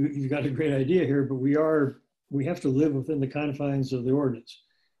think you've got a great idea here, but we have to live within the confines of the ordinance.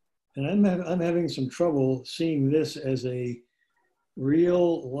 And I'm having some trouble seeing this as a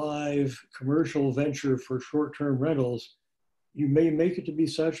real live commercial venture for short-term rentals. You may make it to be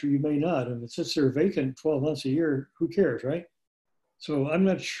such or you may not. And if it sits there vacant 12 months a year, who cares, right? So I'm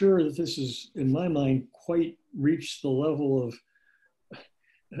not sure that this is, in my mind, quite reached the level of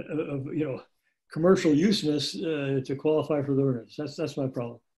you know, commercial useness to qualify for the ordinance. That's my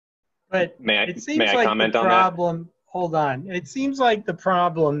problem. But it seems like the problem, hold on. It seems like the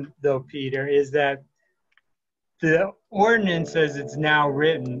problem, though, Peter, is that the ordinance as it's now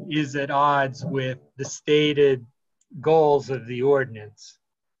written is at odds with the stated goals of the ordinance,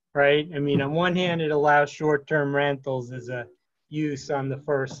 right? I mean, on one hand, it allows short-term rentals as a use on the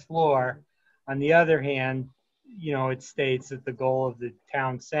first floor. On the other hand, you know, it states that the goal of the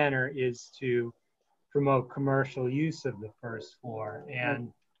town center is to promote commercial use of the first floor.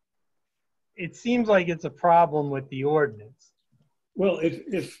 And it seems like it's a problem with the ordinance. Well,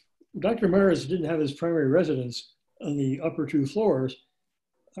 if Dr. Maris didn't have his primary residence on the upper two floors,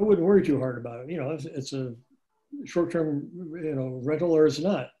 I wouldn't worry too hard about it. You know, it's a short-term, you know, rental or it's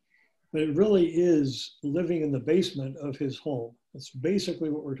not. But it really is living in the basement of his home. That's basically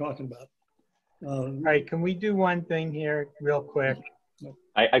what we're talking about. All right, can we do one thing here real quick?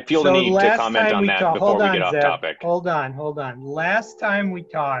 I feel the need to comment on that before we get off topic. Hold on. Last time we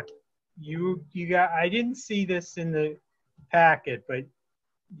talked, you got, I didn't see this in the packet, but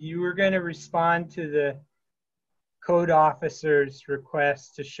you were going to respond to the code officer's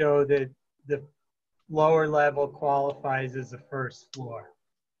request to show that the lower level qualifies as a first floor.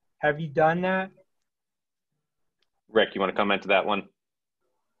 Have you done that? Rick, you want to comment to that one?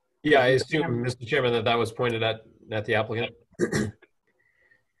 Yeah, I assume, Mr. Chairman, that was pointed at the applicant.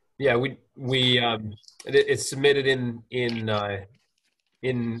 Yeah, it's submitted in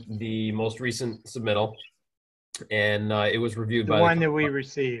the most recent submittal, and it was reviewed by the one that we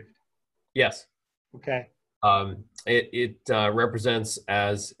received. Yes. Okay. It represents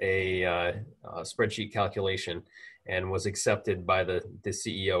as a spreadsheet calculation and was accepted by the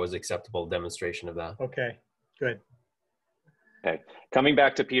CEO as acceptable demonstration of that. Okay, good. Okay, coming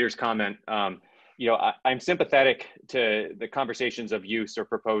back to Peter's comment, you know, I'm sympathetic to the conversations of use or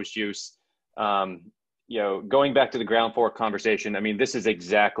proposed use. You know, going back to the ground floor conversation, I mean, this is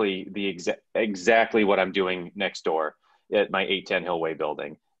exactly exactly what I'm doing next door at my 810 Hillway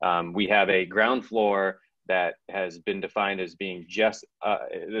building. We have a ground floor that has been defined as being just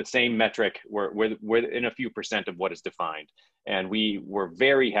the same metric. We're in a few percent of what is defined. And we were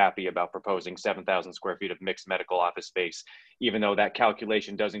very happy about proposing 7,000 square feet of mixed medical office space, even though that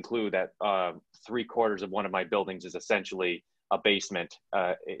calculation does include that 3/4 of one of my buildings is essentially a basement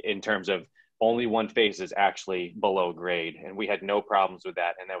in terms of only one phase is actually below grade. And we had no problems with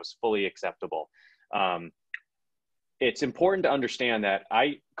that. And that was fully acceptable. It's important to understand that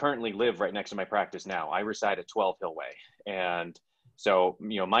I currently live right next to my practice now. I reside at 12 Hillway. And so,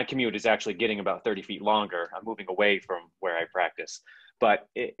 you know, my commute is actually getting about 30 feet longer. I'm moving away from where I practice. But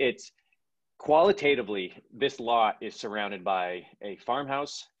it's qualitatively, this lot is surrounded by a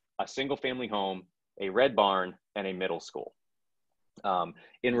farmhouse, a single family home, a red barn, and a middle school.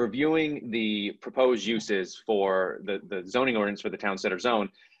 In reviewing the proposed uses for the zoning ordinance for the town center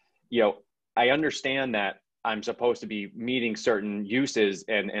zone, you know, I understand that I'm supposed to be meeting certain uses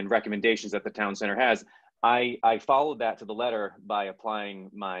and recommendations that the town center has. I followed that to the letter by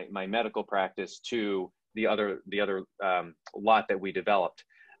applying my medical practice to the other lot that we developed.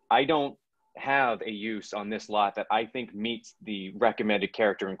 I don't have a use on this lot that I think meets the recommended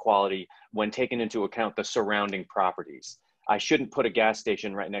character and quality when taken into account the surrounding properties. I shouldn't put a gas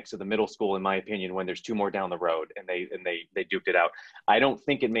station right next to the middle school, in my opinion, when there's two more down the road and they duked it out. I don't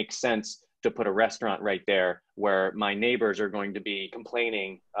think it makes sense to put a restaurant right there where my neighbors are going to be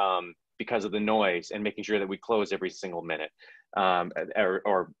complaining because of the noise and making sure that we close every single minute,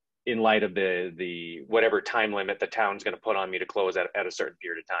 or in light of the whatever time limit the town's going to put on me to close at a certain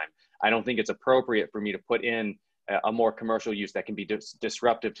period of time. I don't think it's appropriate for me to put in a more commercial use that can be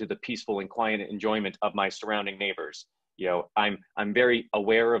disruptive to the peaceful and quiet enjoyment of my surrounding neighbors. You know, I'm very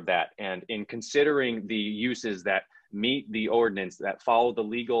aware of that, and in considering the uses that meet the ordinance, that follow the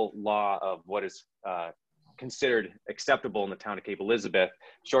legal law of what is considered acceptable in the town of Cape Elizabeth,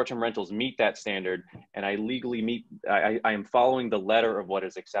 short-term rentals meet that standard, and I legally meet, I am following the letter of what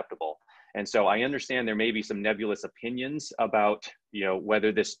is acceptable. And so I understand there may be some nebulous opinions about,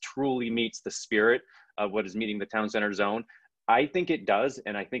 whether this truly meets the spirit of what is meeting the town center zone. I think it does,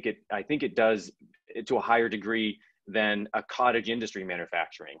 and I think it does to a higher degree than a cottage industry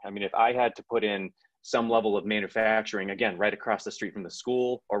manufacturing. I mean, if I had to put in some level of manufacturing, again, right across the street from the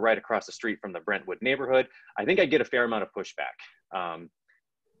school or right across the street from the Brentwood neighborhood, I think I'd get a fair amount of pushback.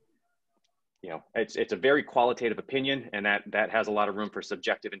 It's a very qualitative opinion, and that has a lot of room for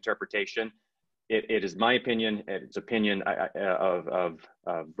subjective interpretation. It is my opinion, it's opinion of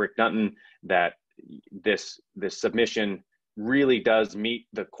Rick Dunton, that this submission really does meet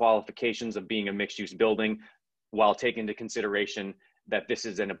the qualifications of being a mixed-use building, while taking into consideration that this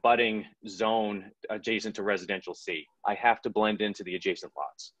is an abutting zone adjacent to residential C. I have to blend into the adjacent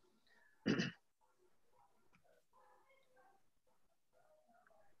lots.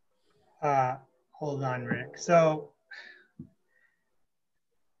 Hold on, Rick. So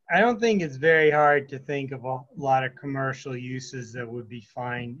I don't think it's very hard to think of a lot of commercial uses that would be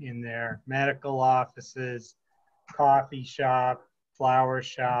fine in there. Medical offices, coffee shop, flower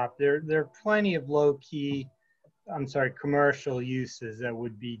shop. There are plenty of commercial uses that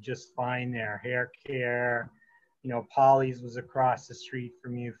would be just fine there. Hair care, Polly's was across the street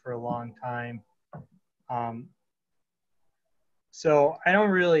from you for a long time. So I don't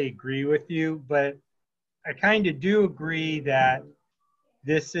really agree with you, but I kind of do agree that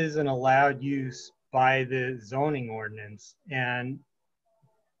this is an allowed use by the zoning ordinance. And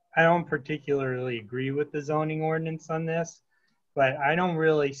I don't particularly agree with the zoning ordinance on this, but I don't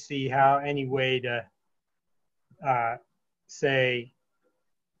really see how any way to say,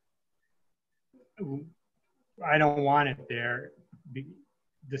 I don't want it there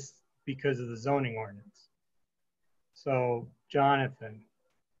just because of the zoning ordinance. So, Jonathan.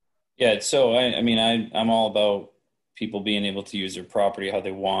 Yeah, so I'm all about people being able to use their property how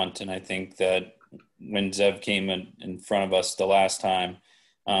they want, and I think that when Zev came in front of us the last time,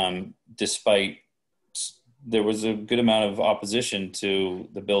 despite there was a good amount of opposition to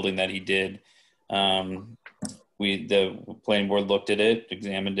the building that he did, the planning board looked at it,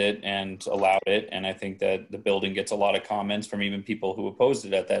 examined it, and allowed it, and I think that the building gets a lot of comments from even people who opposed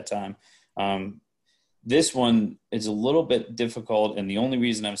it at that time. This one is a little bit difficult, and the only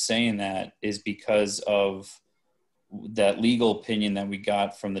reason I'm saying that is because of that legal opinion that we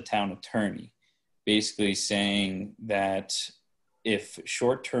got from the town attorney, basically saying that if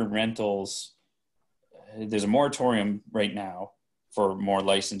short-term rentals, there's a moratorium right now for more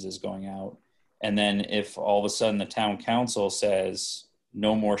licenses going out, and then if all of a sudden the town council says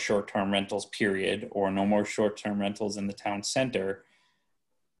no more short-term rentals, period, or no more short-term rentals in the town center,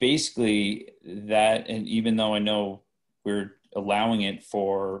 basically that, and even though I know we're allowing it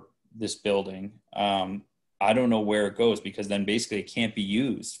for this building, I don't know where it goes, because then basically it can't be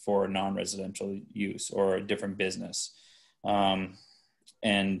used for a non-residential use or a different business.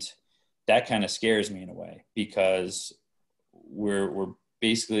 And that kind of scares me in a way, because we're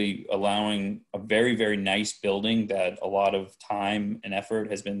basically allowing a very, very nice building that a lot of time and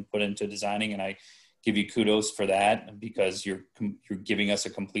effort has been put into designing. And I give you kudos for that, because you're giving us a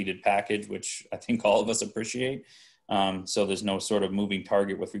completed package, which I think all of us appreciate. So there's no sort of moving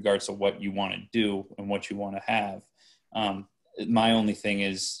target with regards to what you want to do and what you want to have. My only thing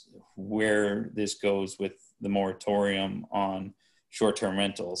is where this goes with the moratorium on short-term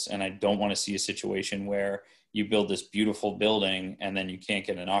rentals. And I don't want to see a situation where you build this beautiful building and then you can't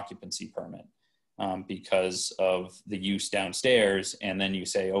get an occupancy permit because of the use downstairs. And then you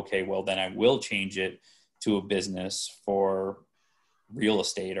say, okay, well, then I will change it to a business for real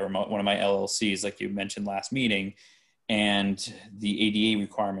estate or one of my LLCs, like you mentioned last meeting, and the ADA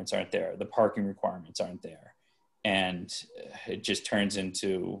requirements aren't there, the parking requirements aren't there, and it just turns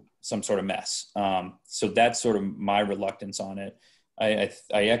into some sort of mess. So that's sort of my reluctance on it. I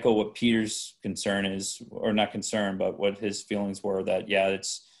echo what Peter's concern is, or not concern, but what his feelings were, that, yeah,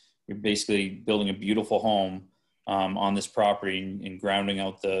 you're basically building a beautiful home on this property and grounding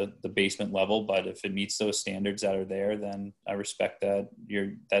out the basement level. But if it meets those standards that are there, then I respect that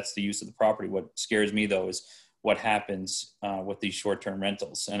that's the use of the property. What scares me though is what happens with these short-term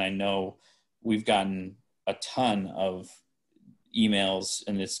rentals. And I know we've gotten a ton of emails,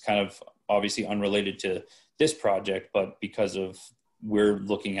 and it's kind of obviously unrelated to this project, but because of we're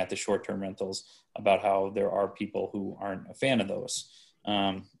looking at the short-term rentals, about how there are people who aren't a fan of those.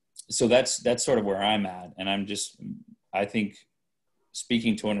 So that's sort of where I'm at. And I think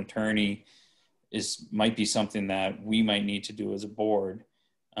speaking to an attorney might be something that we might need to do as a board,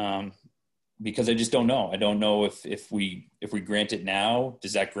 because I just don't know. I don't know if we grant it now,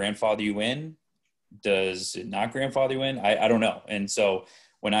 does that grandfather you in? Does it not grandfather you in? I don't know. And so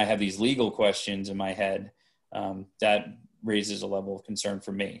when I have these legal questions in my head, that raises a level of concern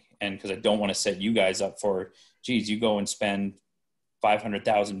for me. And because I don't want to set you guys up for, geez, you go and spend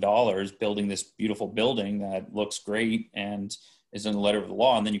 $500,000 building this beautiful building that looks great and is in the letter of the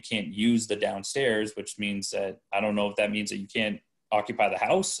law, and then you can't use the downstairs, which means that, I don't know if that means that you can't occupy the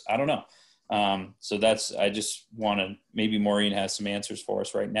house. I don't know. So I just want to, maybe Maureen has some answers for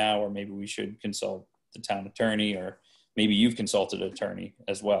us right now, or maybe we should consult the town attorney, or maybe you've consulted an attorney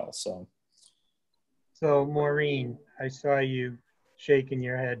as well. So Maureen, I saw you shaking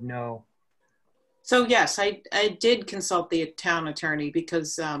your head no. So yes, I did consult the town attorney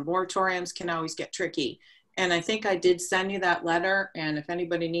because moratoriums can always get tricky. And I think I did send you that letter, and if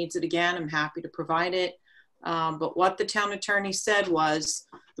anybody needs it again, I'm happy to provide it. But what the town attorney said was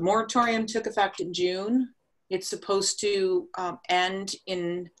the moratorium took effect in June. It's supposed to end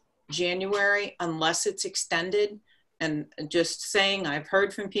in January unless it's extended. And just saying, I've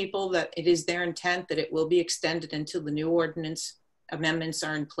heard from people that it is their intent that it will be extended until the new ordinance amendments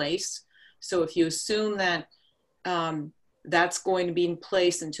are in place. So if you assume that that's going to be in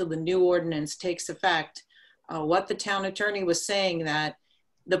place until the new ordinance takes effect, what the town attorney was saying that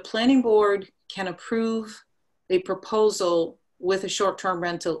the planning board can approve a proposal with a short-term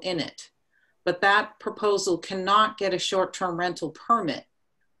rental in it, but that proposal cannot get a short-term rental permit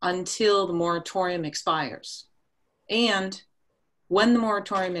until the moratorium expires. And when the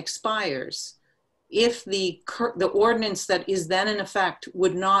moratorium expires, if the ordinance that is then in effect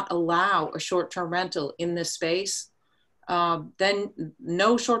would not allow a short-term rental in this space, then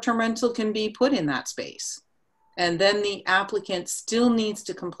no short-term rental can be put in that space. And then the applicant still needs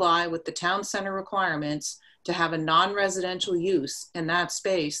to comply with the town center requirements to have a non-residential use in that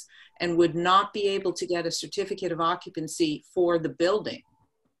space, and would not be able to get a certificate of occupancy for the building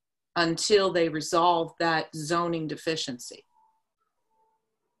until they resolve that zoning deficiency.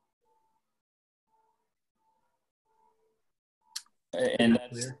 And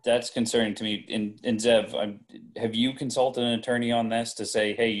that's concerning to me. And Zev, have you consulted an attorney on this to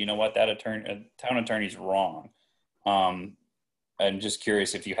say, hey, you know what, that town attorney's wrong? I'm just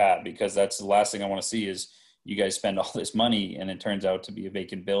curious if you have, because that's the last thing I want to see is you guys spend all this money and it turns out to be a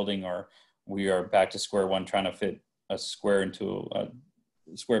vacant building, or we are back to square one trying to fit a square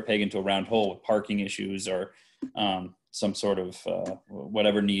peg into a round hole with parking issues, or some sort of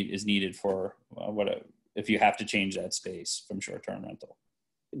whatever is needed for if you have to change that space from short-term rental.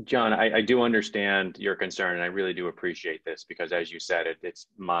 John, I do understand your concern, and I really do appreciate this because, as you said, it's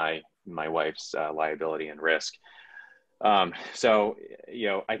my wife's liability and risk. So,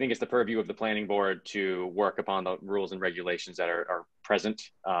 I think it's the purview of the planning board to work upon the rules and regulations that are present.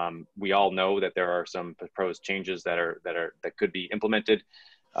 We all know that there are some proposed changes that could be implemented,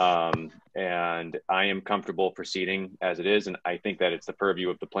 and I am comfortable proceeding as it is. And I think that it's the purview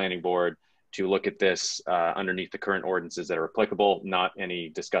of the planning board to look at this underneath the current ordinances that are applicable, not any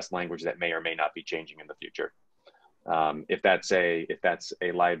discussed language that may or may not be changing in the future. If that's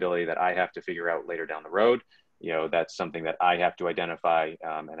a liability that I have to figure out later down the road, that's something that I have to identify.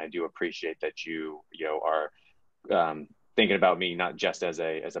 And I do appreciate that you are thinking about me, not just as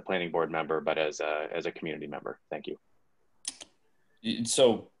a planning board member, but as a community member. Thank you.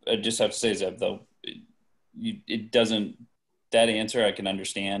 So I just have to say, Zeb, though, that answer I can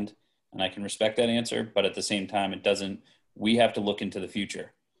understand and I can respect that answer, but at the same time, we have to look into the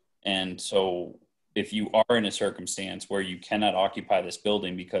future. And so if you are in a circumstance where you cannot occupy this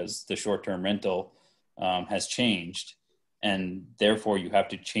building because the short-term rental has changed, and therefore you have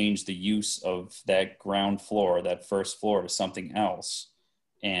to change the use of that ground floor, that first floor, to something else,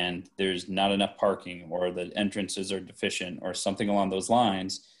 and there's not enough parking, or the entrances are deficient, or something along those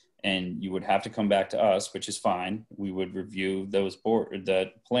lines, and you would have to come back to us, which is fine. We would review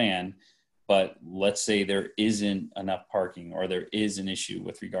that plan, but let's say there isn't enough parking, or there is an issue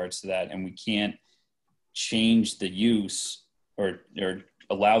with regards to that, and we can't change the use or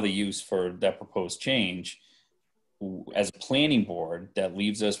allow the use for that proposed change. As a planning board, that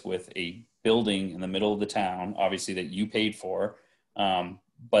leaves us with a building in the middle of the town, obviously that you paid for,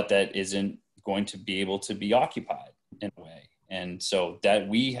 but that isn't going to be able to be occupied in a way. And so that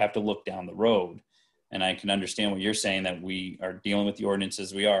we have to look down the road. And I can understand what you're saying, that we are dealing with the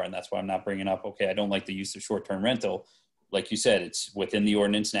ordinances we are. And that's why I'm not bringing up, okay, I don't like the use of short-term rental. Like you said, it's within the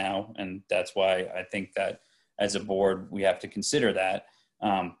ordinance now. And that's why I think that as a board, we have to consider that.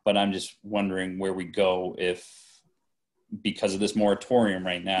 But I'm just wondering where we go because of this moratorium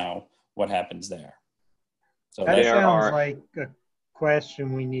right now, what happens there? So that sounds like a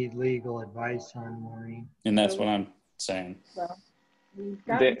question we need legal advice on, Maureen. And that's what I'm saying. We've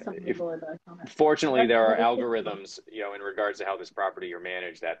gotten some legal advice on it. Fortunately, there are algorithms, in regards to how this property are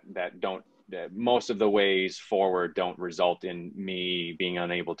managed that most of the ways forward don't result in me being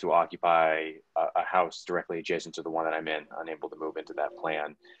unable to occupy a house directly adjacent to the one that I'm in, unable to move into that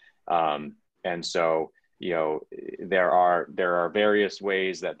plan. And so, there are various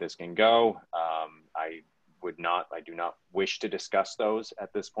ways that this can go. I do not wish to discuss those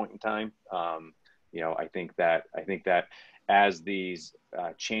at this point in time. I think that as these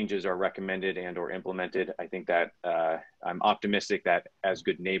changes are recommended and or implemented, I think that I'm optimistic that as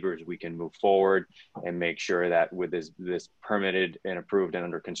good neighbors, we can move forward and make sure that with this permitted and approved and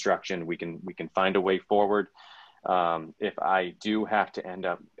under construction, we can find a way forward. If I do have to end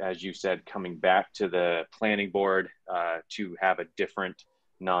up, as you said, coming back to the planning board to have a different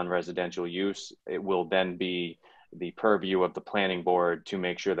non-residential use, it will then be the purview of the planning board to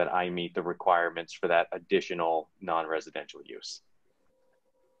make sure that I meet the requirements for that additional non-residential use.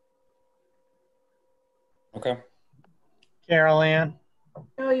 Okay. Carol Ann?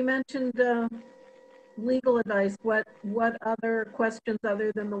 Oh, you mentioned legal advice. What other questions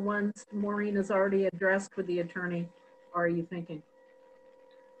other than the ones Maureen has already addressed with the attorney are you thinking?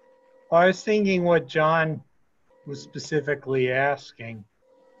 Well, I was thinking what John was specifically asking.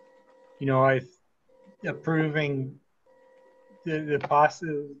 Approving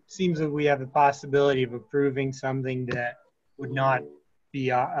seems that we have the possibility of approving something that would not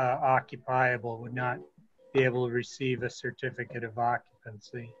be occupiable, would not be able to receive a certificate of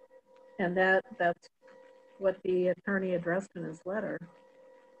occupancy. And that's what the attorney addressed in his letter.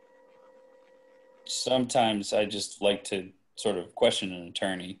 Sometimes I just like to sort of question an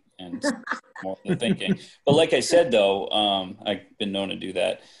attorney and more the thinking. But like I said, though, I've been known to do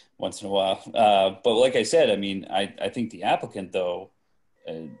that once in a while. But like I said, I mean, I think the applicant, though,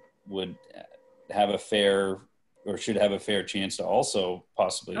 would have a fair or should have a fair chance to also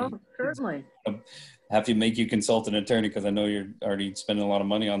possibly certainly have to make you consult an attorney, because I know you're already spending a lot of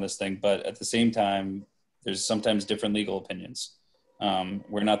money on this thing. But at the same time, there's sometimes different legal opinions.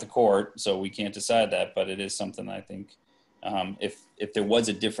 We're not the court, so we can't decide that. But it is something I think if there was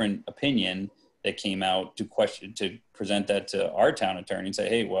a different opinion that came out to present that to our town attorney and say,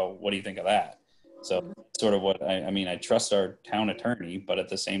 hey, well, what do you think of that? So sort of what I trust our town attorney, but at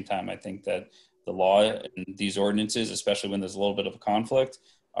the same time, I think that the law and these ordinances, especially when there's a little bit of a conflict,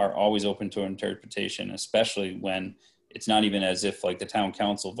 are always open to interpretation, especially when it's not even as if like the town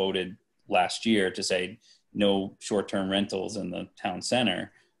council voted last year to say no short-term rentals in the town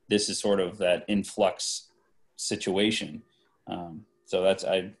center. This is sort of that influx situation. So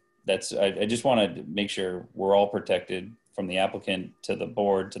I just want to make sure we're all protected, from the applicant to the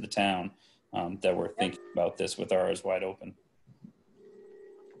board to the town, that we're thinking about this with our eyes wide open.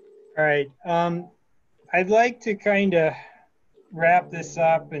 All right. I'd like to kind of wrap this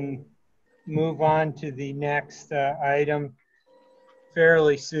up and move on to the next item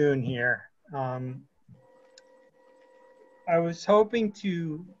fairly soon here. I was hoping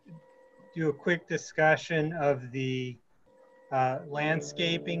to do a quick discussion of the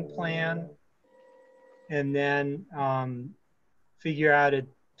landscaping plan, and then figure out a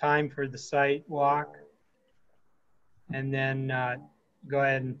time for the site walk, and then go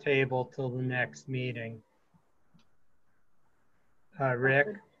ahead and table till the next meeting.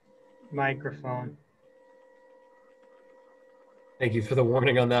 Rick, microphone. Thank you for the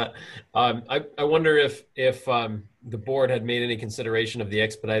warning on that. I wonder if the board had made any consideration of the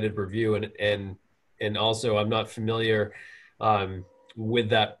expedited review, and also I'm not familiar with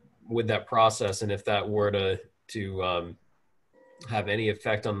that process, and if that were to have any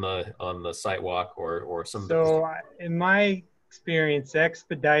effect on the site walk or some. So in my experience,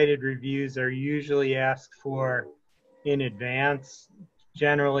 expedited reviews are usually asked for in advance,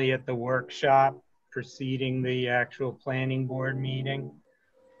 generally at the workshop preceding the actual planning board meeting.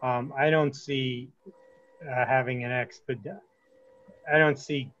 I don't see having an I don't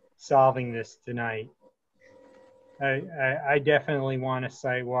see solving this tonight. I definitely want a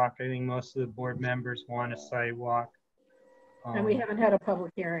site walk. I think most of the board members want a site walk. And we haven't had a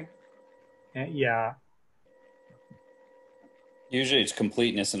public hearing. Yeah. Usually it's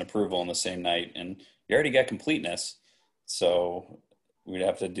completeness and approval on the same night, and you already got completeness. So we'd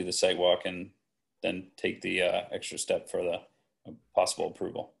have to do the site walk and then take the extra step for the possible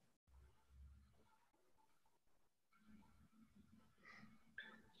approval.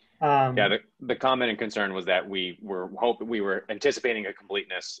 Yeah, the comment and concern was that we were anticipating a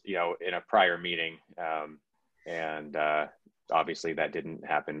completeness, in a prior meeting, and obviously that didn't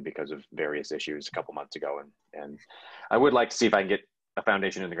happen because of various issues a couple months ago. And I would like to see if I can get a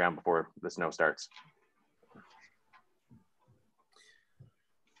foundation in the ground before the snow starts.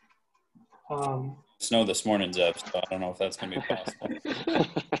 Snow this morning, Zeb, so I don't know if that's going to be possible.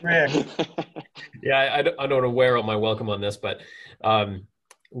 Rick. Yeah, I don't aware of my welcome on this, but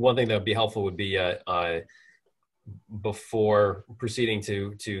one thing that would be helpful would be before proceeding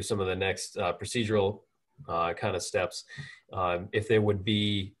to some of the next procedural kind of steps, if there would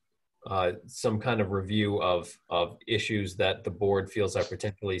be some kind of review of issues that the board feels are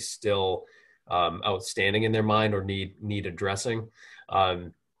potentially still outstanding in their mind or need addressing.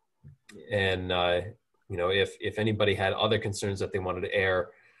 You know, if anybody had other concerns that they wanted to air,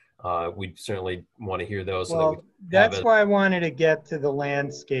 we'd certainly want to hear those. Well, so that's why I wanted to get to the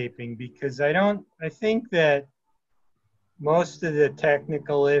landscaping, because I think that most of the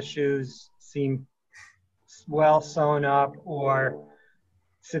technical issues seem well sewn up or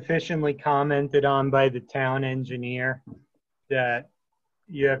sufficiently commented on by the town engineer that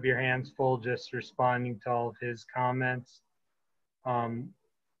you have your hands full just responding to all of his comments.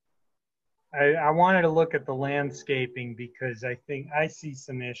 I wanted to look at the landscaping because I think I see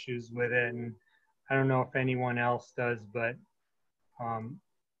some issues with it, and I don't know if anyone else does, but I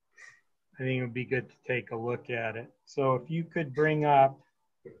think it would be good to take a look at it. So if you could bring up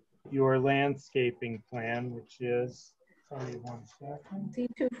your landscaping plan, which is, sorry, 1 second.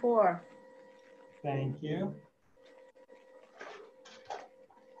 C24. Thank you.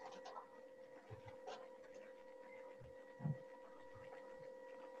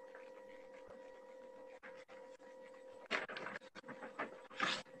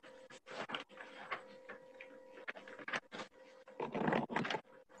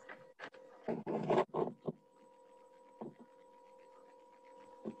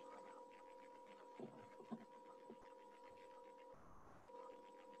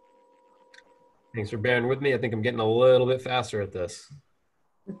 Thanks for bearing with me. I think I'm getting a little bit faster at this.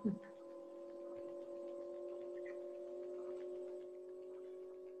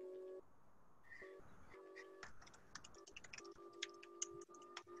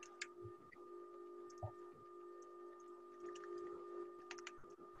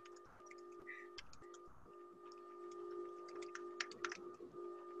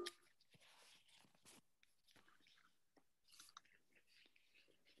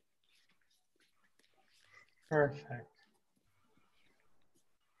 Perfect.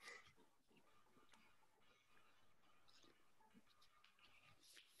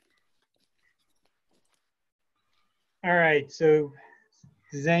 All right, so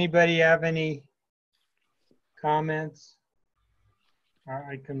does anybody have any comments?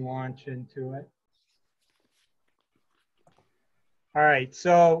 I can launch into it. All right,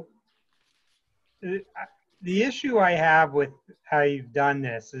 so the issue I have with how you've done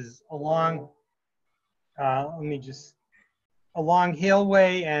this is along, along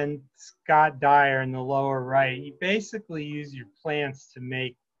Hillway and Scott Dyer in the lower right, you basically use your plants to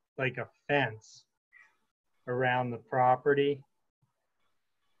make like a fence around the property.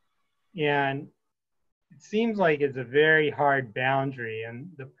 And it seems like it's a very hard boundary, and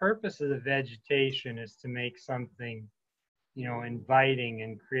the purpose of the vegetation is to make something, you know, inviting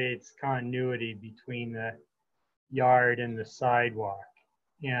and creates continuity between the yard and the sidewalk.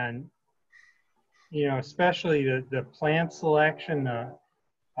 And, you know, especially the plant selection, the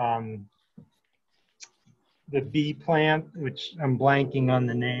bee plant, which I'm blanking on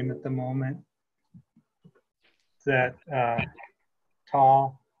the name at the moment, that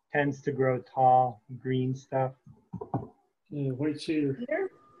tall, tends to grow tall, green stuff. White cedar. Cedar?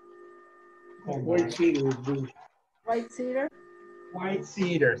 White cedar is blue. White cedar? White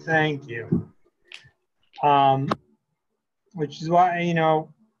cedar, thank you. Which is why, you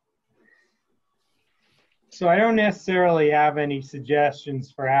know, so I don't necessarily have any suggestions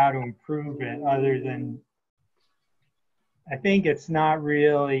for how to improve it other than I think it's not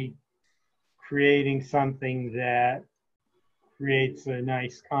really creating something that creates a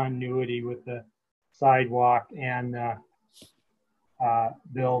nice continuity with the sidewalk and the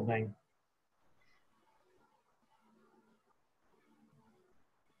building.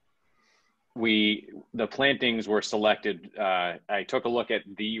 The plantings were selected. I took a look at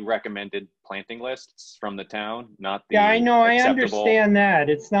the recommended planting lists from the town, not the Yeah, I know, I acceptable. understand that.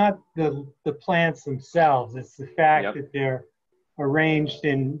 It's not the plants themselves. It's the fact that they're arranged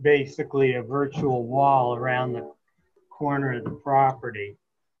in basically a virtual wall around the corner of the property.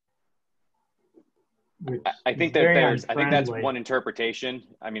 I think that I think that's one interpretation.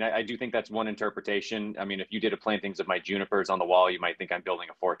 I mean, I do think that's one interpretation. I mean, if you did a plantings of my junipers on the wall, you might think I'm building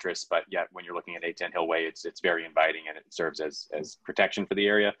a fortress, but yet when you're looking at 810 Hillway, it's very inviting and it serves as protection for the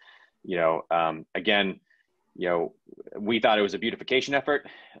area. You know, again, you know, we thought it was a beautification effort.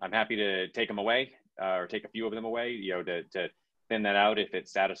 I'm happy to take them away or take a few of them away, you know, to thin that out if it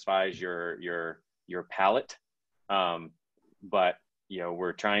satisfies your palate. But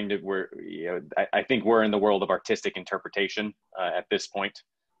we're trying to, I think we're in the world of artistic interpretation at this point.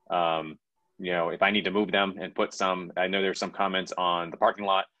 If I need to move them and put some, I know there's some comments on the parking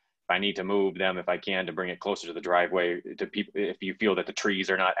lot. If I need to move them, if I can, to bring it closer to the driveway to people, if you feel that the trees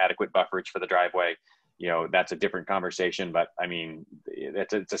are not adequate bufferage for the driveway, that's a different conversation. But I mean,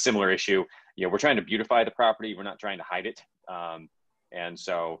 it's a similar issue. We're trying to beautify the property. We're not trying to hide it. And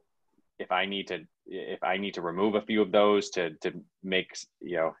so if I need to remove a few of those to make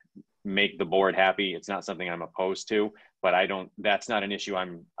the board happy, it's not something I'm opposed to, but that's not an issue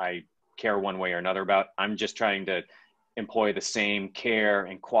I care one way or another about. I'm just trying to employ the same care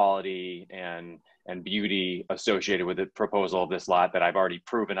and quality and beauty associated with the proposal of this lot that I've already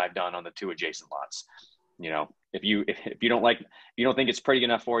proven I've done on the 2 adjacent lots. If you don't think it's pretty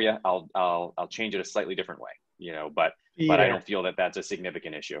enough for you, I'll change it a slightly different way, but I don't feel that that's a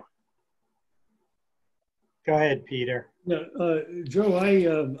significant issue. Go ahead, Peter. Yeah, Joe,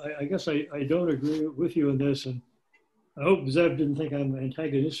 I guess I don't agree with you on this, and I hope Zev didn't think I'm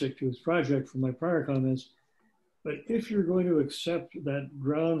antagonistic to his project from my prior comments. But if you're going to accept that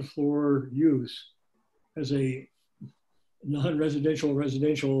ground floor use as a non-residential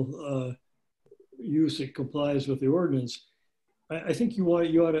residential use that complies with the ordinance, I think you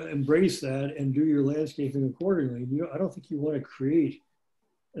ought to embrace that and do your landscaping accordingly. I don't think you want to create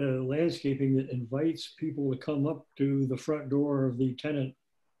landscaping that invites people to come up to the front door of the tenant,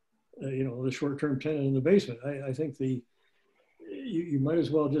 the short-term tenant in the basement. I think you might as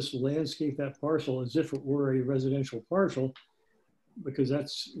well just landscape that parcel as if it were a residential parcel, because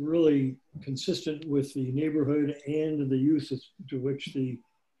that's really consistent with the neighborhood and the uses to which the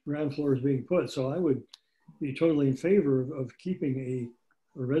ground floor is being put. So I would be totally in favor of keeping a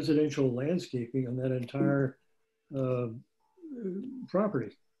residential landscaping on that entire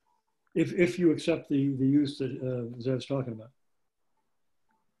property, if you accept the use that Zev's talking about.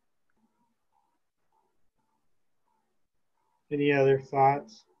 Any other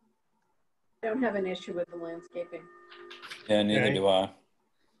thoughts? I don't have an issue with the landscaping. Yeah, neither do I.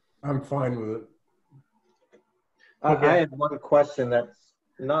 I'm fine with it. I had one question that's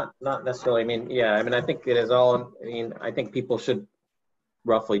not necessarily, I think it is all, I think people should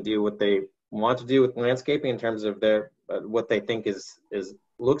roughly do what they want to do with landscaping in terms of their, what they think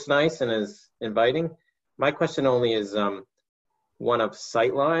looks nice and is inviting. My question only is one of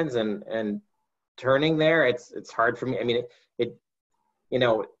sight lines and turning there. It's hard for me.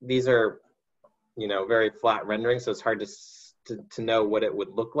 These are, very flat renderings, so it's hard to know what it would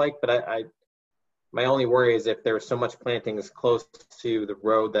look like. But my only worry is if there's so much plantings close to the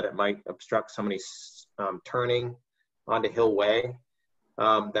road that it might obstruct somebody turning onto Hill Way,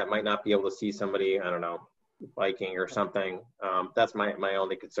 that might not be able to see somebody, I don't know, biking or something. That's my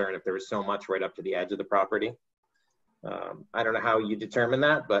only concern, if there was so much right up to the edge of the property. I don't know how you determine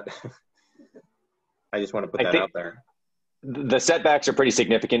that, but I just want to put that out there. The setbacks are pretty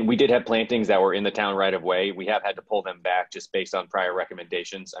significant. We did have plantings that were in the town right of way. We have had to pull them back just based on prior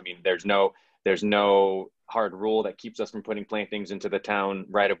recommendations. There's no hard rule that keeps us from putting plantings into the town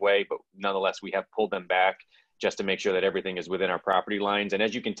right of way, but nonetheless, we have pulled them back just to make sure that everything is within our property lines. And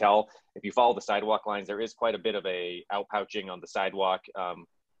as you can tell, if you follow the sidewalk lines, there is quite a bit of a outpouching on the sidewalk.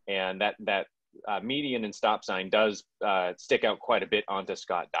 And that median and stop sign does stick out quite a bit onto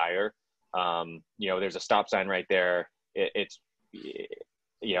Scott Dyer. There's a stop sign right there. I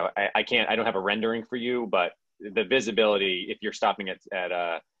don't have a rendering for you, but the visibility, if you're stopping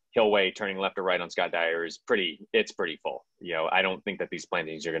at Hillway, turning left or right on Scott Dyer, it's pretty full. I don't think that these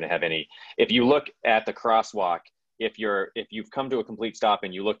plantings are going to have any. If you look at the crosswalk, if you've come to a complete stop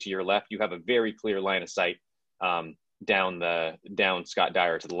and you look to your left, you have a very clear line of sight down Scott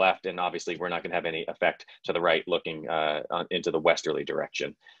Dyer to the left, and obviously we're not going to have any effect to the right, looking into the westerly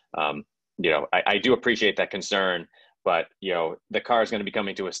direction. I do appreciate that concern, but the car is going to be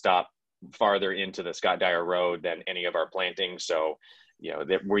coming to a stop farther into the Scott Dyer Road than any of our plantings, so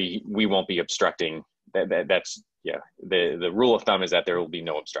that we won't be obstructing. That's the rule of thumb is that there will be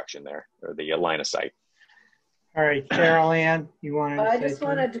no obstruction there, or the line of sight. All right, Carol Ann, you wanted to I say just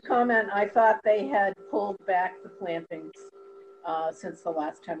something? wanted to comment. I thought they had pulled back the plantings since the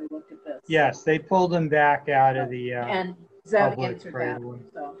last time we looked at this. Yes, they pulled them back out of the and Zev public answered that. right-of-way.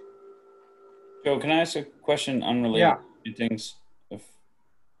 So. Joe, can I ask a question unrelated to things?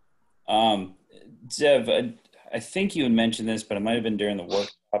 Zev, I think you had mentioned this, but it might have been during the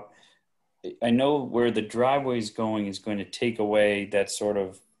workshop. I know where the driveway is going to take away that sort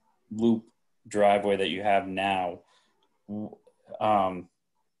of loop driveway that you have now.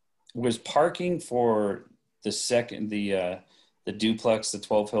 Was parking for the the duplex, the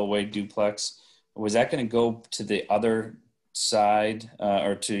 12 Hillway duplex, was that going to go to the other side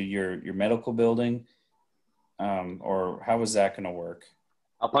or to your medical building? Or how was that going to work?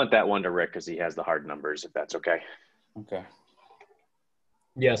 I'll punt that one to Rick because he has the hard numbers, if that's okay. Okay.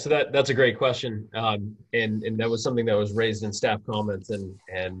 Yeah, so that's a great question, and that was something that was raised in staff comments and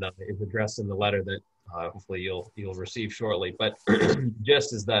is addressed in the letter that hopefully you'll receive shortly. But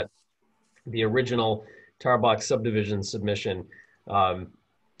just is that the original Tarbox subdivision submission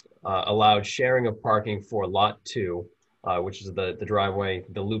allowed sharing of parking for Lot 2, which is the driveway,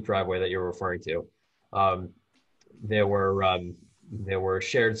 the loop driveway that you're referring to. There were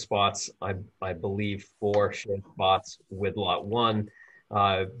shared spots, I believe 4 shared spots with Lot 1.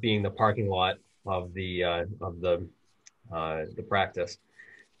 Being the parking lot of the practice,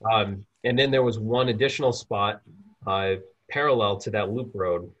 and then there was one additional spot parallel to that loop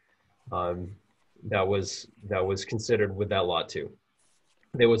road that was considered with that lot 2.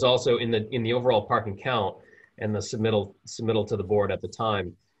 There was also in the overall parking count and the submittal to the board at the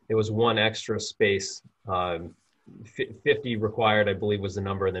time, there was one extra space. 50 required, I believe, was the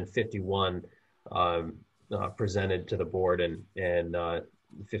number, and then 51. Presented to the board and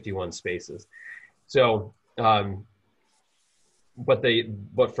 51 spaces. So, but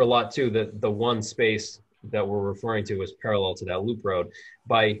for lot 2, the one space that we're referring to is parallel to that loop road.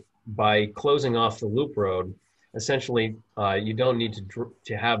 By closing off the loop road, essentially, you don't need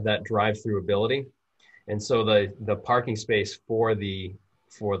to have that drive-through ability, and so the parking space for the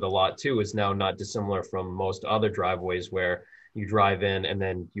lot 2 is now not dissimilar from most other driveways where you drive in and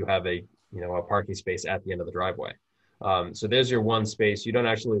then you have a parking space at the end of the driveway. So there's your one space. You don't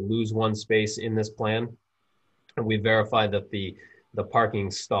actually lose one space in this plan. And we verified that the parking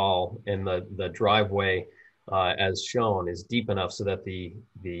stall and the driveway as shown is deep enough so that the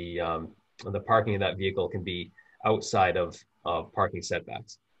parking of that vehicle can be outside of parking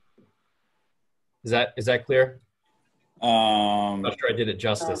setbacks. Is that clear? I'm not sure I did it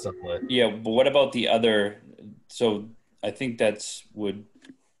justice. Yeah, but what about the other? So I think that's would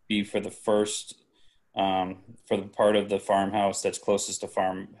be for the first, for the part of the farmhouse that's closest to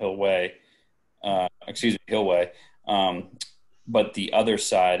Farm Hillway, Hillway. But the other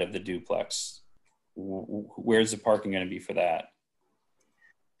side of the duplex, where's the parking going to be for that?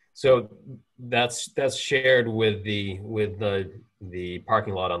 So that's shared with the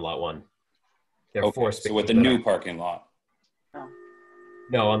parking lot on lot 1. There are 4 spaces. So with the new parking lot.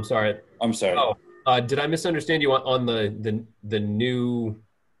 No, I'm sorry. Oh, did I misunderstand you on the new?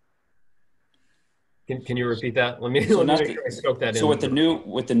 Can you repeat that? Let me make sure I spoke that in. So with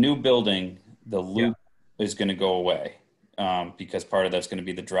the new building, the loop is going to go away because part of that's going to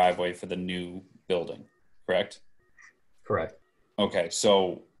be the driveway for the new building, correct? Correct. Okay,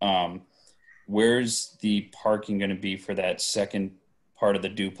 so where's the parking going to be for that second part of the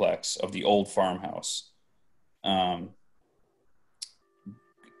duplex of the old farmhouse?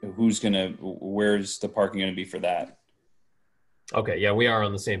 Where's the parking going to be for that? Okay, yeah, we are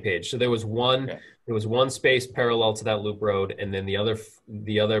on the same page. So there was one space parallel to that loop road, and then the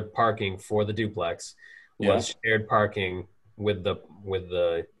other parking for the duplex was shared parking with the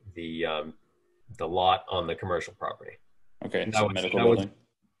lot on the commercial property. Okay, and so medical building.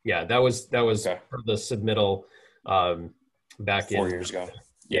 That was okay. For the submittal back 4 years ago.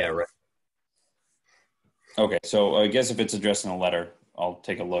 Yeah, right. Okay, so I guess if it's addressed in a letter, I'll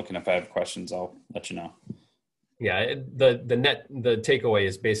take a look, and if I have questions, I'll let you know. Yeah, the takeaway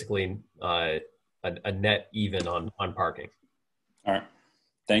is basically a net even on parking. All right,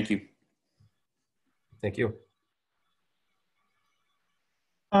 thank you. Thank you.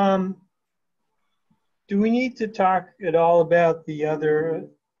 Do we need to talk at all about the other?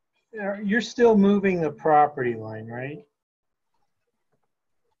 You're still moving the property line, right?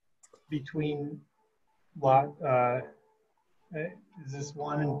 Between lot. Is this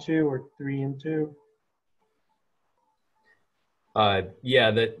 1 and 2 or 3 and 2?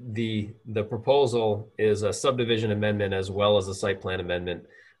 Yeah, the proposal is a subdivision amendment as well as a site plan amendment.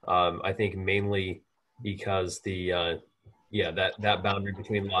 I think mainly because that boundary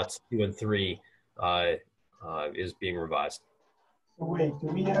between lots 2 and 3 is being revised. So wait, do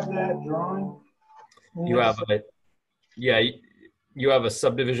we have that drawing? You have a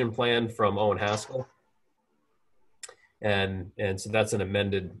subdivision plan from Owen Haskell. And so that's an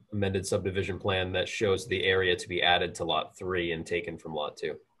amended subdivision plan that shows the area to be added to lot 3 and taken from lot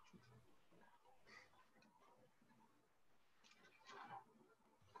 2.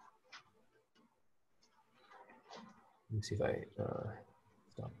 Let me see if I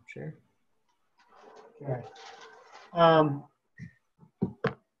stop share. Okay.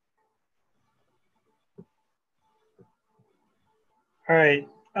 All right.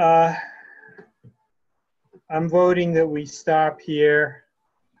 I'm voting that we stop here,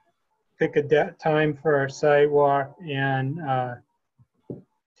 pick a time for our sidewalk, and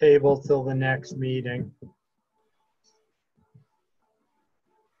table till the next meeting.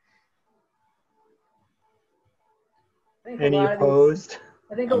 Any opposed?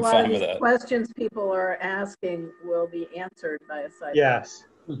 I think a I'm lot fine of with these that. questions people are asking will be answered by a site. Yes.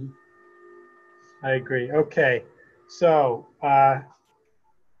 I agree. Okay. So,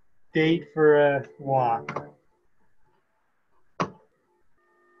 date for a walk.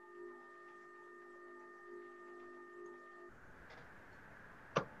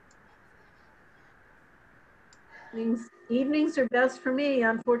 Evenings are best for me.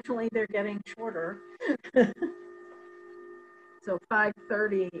 Unfortunately, they're getting shorter. So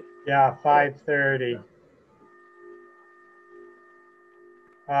 5:30. Yeah, 5:30.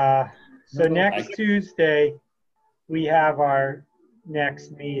 So next Tuesday, we have our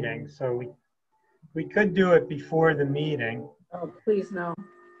next meeting. So we could do it before the meeting. Oh, please no.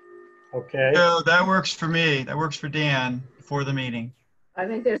 Okay. So that works for me. That works for Dan for the meeting. I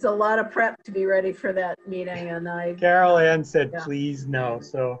think there's a lot of prep to be ready for that meeting, and Carol Ann said, Yeah. please no.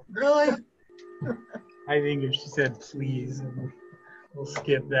 So Really? I think if she said please, we'll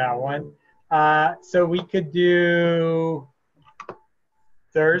skip that one. So we could do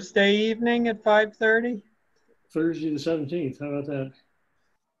Thursday evening at 5:30? Thursday the 17th. How about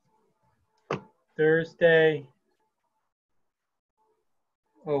that? Thursday.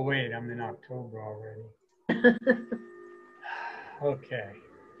 Oh, wait, I'm in October already. Okay.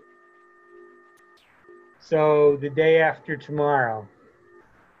 So the day after tomorrow.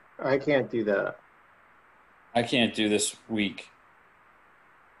 I can't do that. I can't do this week.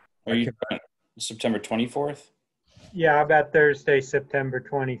 Are you September 24th? Yeah, how about Thursday, September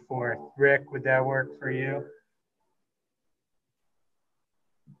 24th? Rick, would that work for you?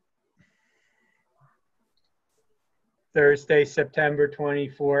 Thursday, September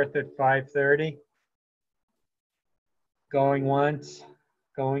 24th at 5:30? Going once,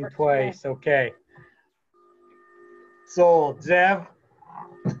 going twice, okay. Sold. Zev?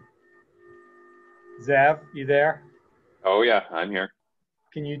 Zev, you there? Oh yeah, I'm here.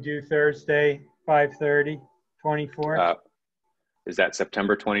 Can you do Thursday, 5:30, 24th? Is that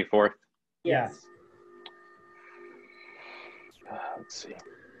September 24th? Yes. Let's see.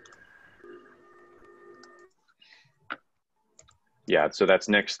 Yeah, so that's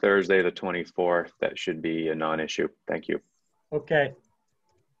next Thursday, the 24th. That should be a non-issue. Thank you. Okay.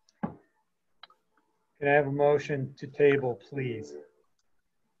 Can I have a motion to table, please?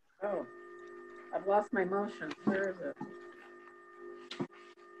 Oh, I've lost my motion. Where is it?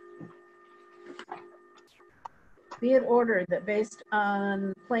 Be it ordered that based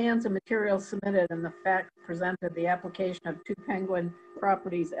on plans and materials submitted and the facts presented, the application of Two Penguin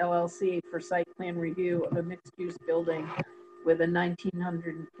Properties LLC for site plan review of a mixed-use building with a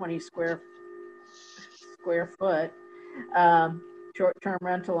 1,920 square foot short-term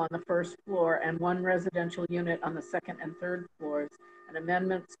rental on the first floor and one residential unit on the second and third floors, and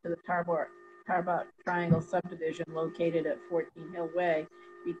amendments to the Tarbot Triangle subdivision located at 14 Hill Way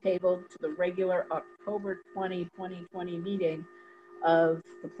be tabled to the regular October 20, 2020 meeting of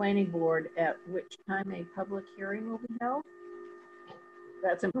the planning board, at which time a public hearing will be held.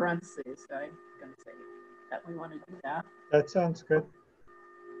 That's in parentheses, so I'm going to say that we want to do that. That sounds good.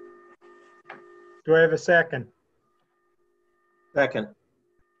 Do I have a second? Second.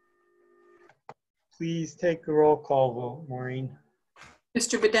 Please take the roll call vote, Maureen.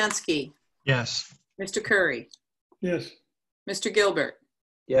 Mr. Budensky, Yes. Mr. Curry, Yes. Mr. Gilbert,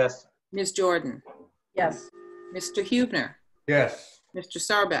 Yes. Ms. Jordan, Yes. Mr. Hubner, Yes. Mr.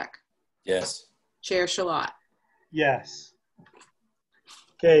 Sarbeck, Yes. Chair Shalat. Yes.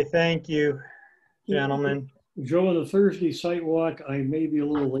 Okay, thank you, gentlemen. Joe, on the Thursday site walk, I may be a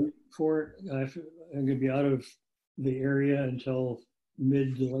little late for it. I'm going to be out of the area until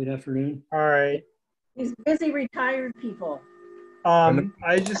mid to late afternoon. All right. These busy retired people.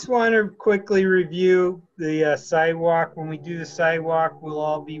 I just want to quickly review the sidewalk. When we do the sidewalk, we'll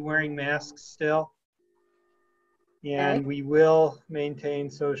all be wearing masks still. And Okay. we will maintain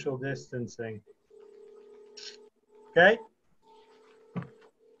social distancing. Okay?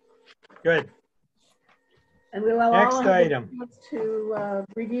 Good. And we will all Next have a item. chance to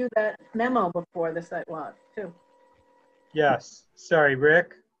review that memo before the site walk too. Yes. Sorry,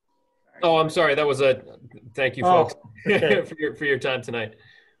 Rick. Oh, I'm sorry. That was a thank you, Oh, folks, okay. for your time tonight.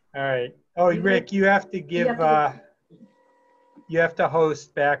 All right. Oh, Rick, you have to give, you have to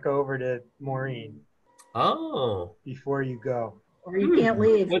host back over to Maureen Oh. before you go. Or you can't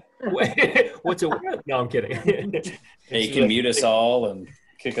leave. What's it? No, I'm kidding. Yeah, you can mute us all and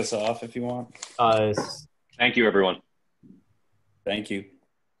kick us off if you want. Thank you, everyone. Thank you.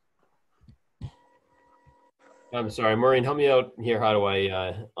 I'm sorry, Maureen, help me out here. How do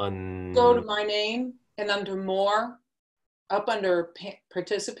I Go to my name and under more, up under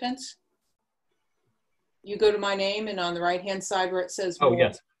participants. You go to my name and on the right-hand side where it says more. Oh,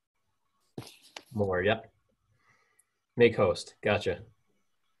 yes. More, yep. Make host. Gotcha.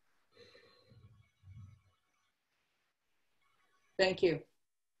 Thank you.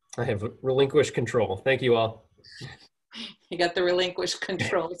 I have relinquished control. Thank you all. You got the relinquished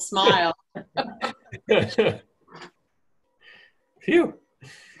control. Smile. Phew.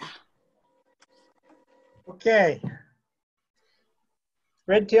 Okay.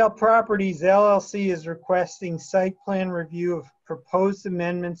 Redtail Properties LLC is requesting site plan review of proposed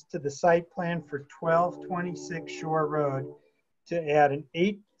amendments to the site plan for 1226 Shore Road to add an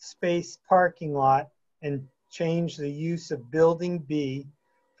 8-space parking lot and change the use of Building B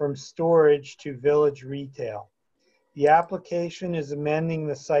from storage to village retail. The application is amending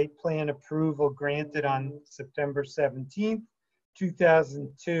the site plan approval granted on September 17th,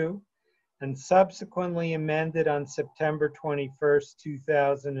 2002, and subsequently amended on September 21st,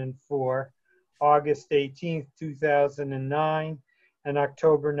 2004, August 18th, 2009, and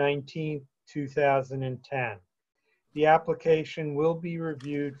October 19th, 2010. The application will be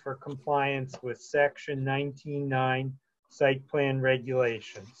reviewed for compliance with Section 19.9 site plan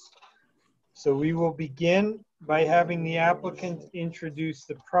regulations. So we will begin by having the applicant introduce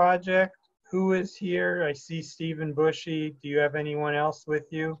the project. Who is here? I see Stephen Bushy. Do you have anyone else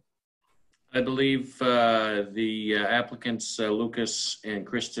with you? I believe the applicants, Lucas and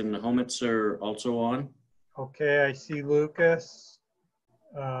Kristen Homitz, are also on. Okay, I see Lucas.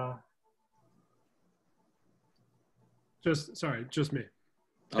 Just me.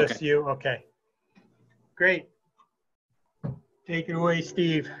 Just Okay. you, okay. Great. Take it away,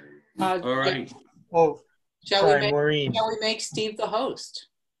 Steve. All right. Oh, Shall sorry, we Maureen. make Steve the host?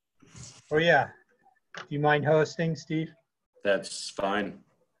 Oh, yeah. Do you mind hosting, Steve? That's fine.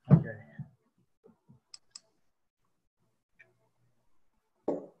 Okay.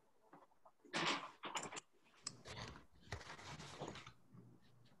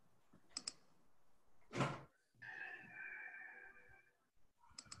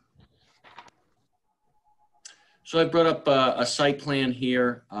 So I brought up a site plan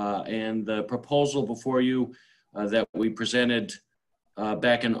here and the proposal before you that we presented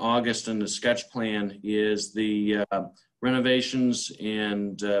back in August in the sketch plan is the renovations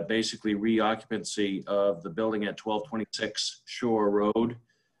and basically reoccupancy of the building at 1226 Shore Road.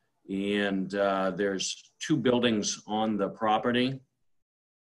 And there's 2 buildings on the property.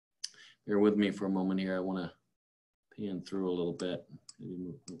 Bear with me for a moment here. I want to pan through a little bit.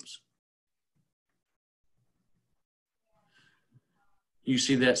 Oops. You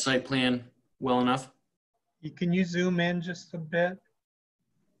see that site plan well enough? Can you zoom in just a bit?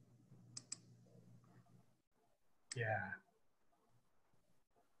 Yeah.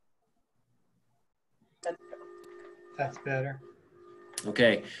 That's better.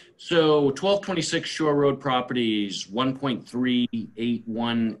 Okay, so 1226 Shore Road properties,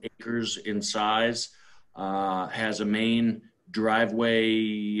 1.381 acres in size, has a main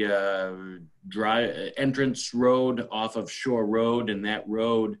driveway, entrance road off of Shore Road, and that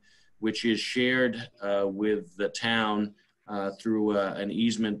road, which is shared with the town through an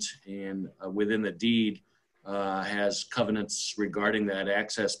easement and within the deed, has covenants regarding that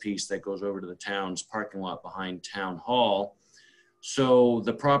access piece that goes over to the town's parking lot behind Town Hall. So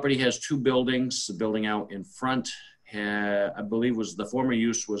the property has 2 buildings. The building out in front, I believe the former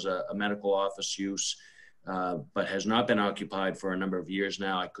use was a medical office use, but has not been occupied for a number of years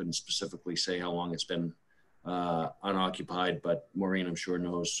now. I couldn't specifically say how long it's been unoccupied, but Maureen, I'm sure,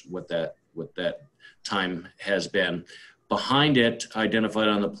 knows what that time has been. Behind it, identified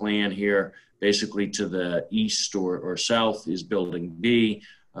on the plan here, basically to the east or south, is Building B,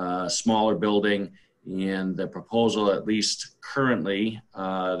 smaller building. And the proposal, at least currently,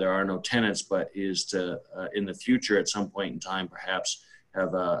 there are no tenants, but is to, in the future, at some point in time, perhaps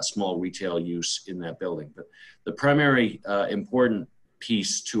have a small retail use in that building. But the primary important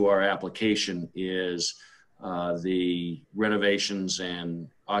piece to our application is the renovations and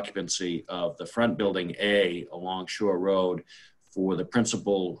occupancy of the front building A along Shore Road for the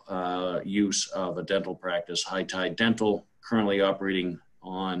principal use of a dental practice, High Tide Dental, currently operating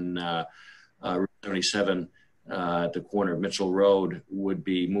on Route 77 at the corner of Mitchell Road, would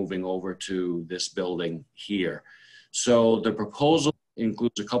be moving over to this building here. So the proposal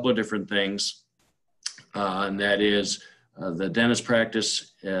includes a couple of different things, and that is the dentist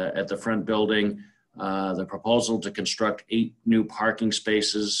practice at the front building, the proposal to construct 8 new parking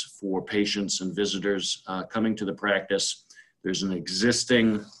spaces for patients and visitors coming to the practice. There's an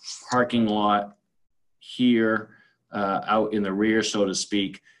existing parking lot here out in the rear, so to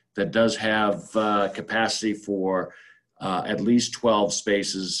speak, that does have capacity for at least 12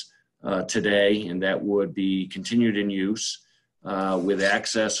 spaces today, and that would be continued in use with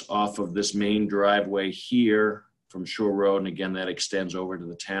access off of this main driveway here from Shore Road, and again, that extends over to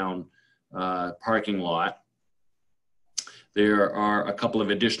the town parking lot. There are a couple of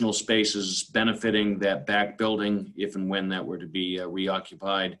additional spaces benefiting that back building if and when that were to be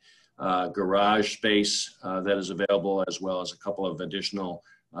reoccupied. Garage space that is available, as well as a couple of additional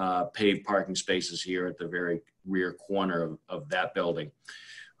paved parking spaces here at the very rear corner of that building.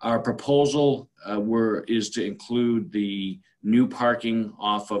 Our proposal is to include the new parking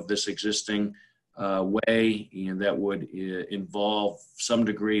off of this existing way, and that would involve some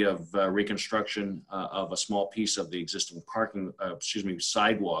degree of reconstruction of a small piece of the existing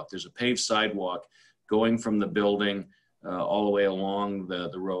sidewalk. There's a paved sidewalk going from the building all the way along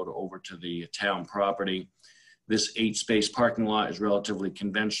the road over to the town property. This 8-space parking lot is relatively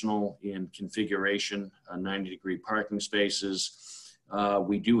conventional in configuration, 90-degree parking spaces.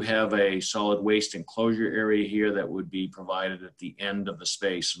 We do have a solid waste enclosure area here that would be provided at the end of the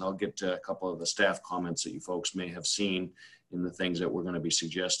space. And I'll get to a couple of the staff comments that you folks may have seen in the things that we're going to be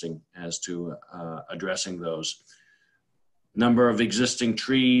suggesting as to addressing those. Number of existing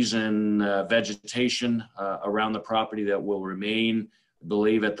trees and vegetation around the property that will remain. I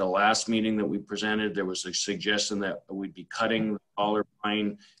believe at the last meeting that we presented, there was a suggestion that we'd be cutting the taller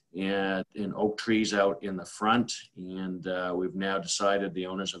pine and oak trees out in the front. And we've now decided, the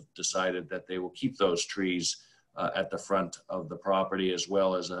owners have decided that they will keep those trees at the front of the property, as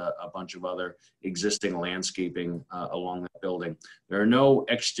well as a bunch of other existing landscaping along that building. There are no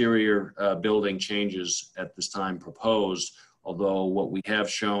exterior building changes at this time proposed, although what we have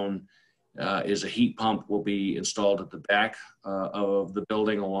shown is a heat pump will be installed at the back of the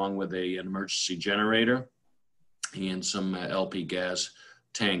building, along with an emergency generator and some LP gas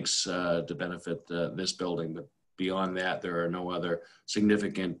tanks to benefit this building. But beyond that, there are no other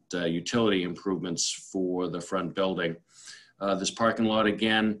significant utility improvements for the front building. This parking lot,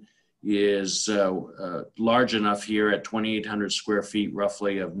 again, is large enough here at 2,800 square feet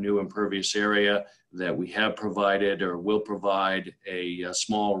roughly of new impervious area that we have provided or will provide a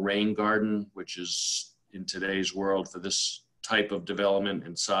small rain garden, which is in today's world for this type of development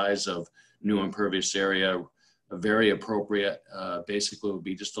and size of new impervious area, very appropriate. Basically, it would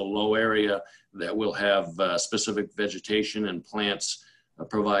be just a low area that will have specific vegetation and plants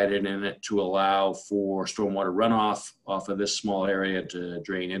provided in it to allow for stormwater runoff off of this small area to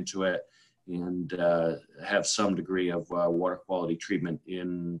drain into it, and have some degree of water quality treatment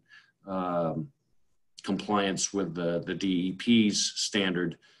in compliance with the DEP's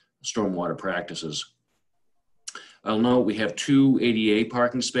standard stormwater practices. I'll note we have 2 ADA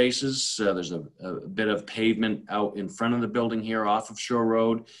parking spaces. There's a bit of pavement out in front of the building here off of Shore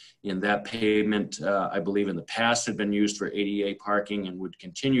Road. And that pavement, I believe in the past, had been used for ADA parking and would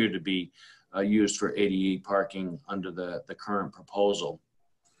continue to be used for ADA parking under the current proposal.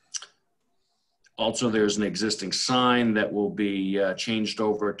 Also, there's an existing sign that will be changed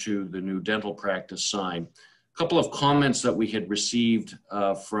over to the new dental practice sign. A couple of comments that we had received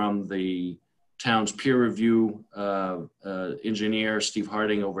from the town's peer review engineer, Steve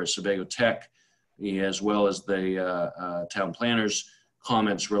Harding over at Sebago Tech, as well as the town planner's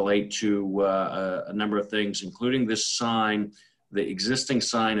comments relate to a number of things, including this sign. The existing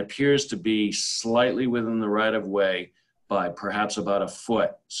sign appears to be slightly within the right-of-way by perhaps about a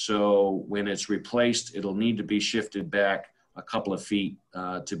foot. So when it's replaced, it'll need to be shifted back a couple of feet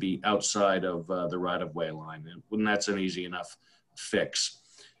to be outside of the right-of-way line. And that's an easy enough fix.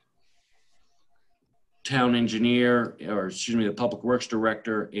 Town engineer, or excuse me, the public works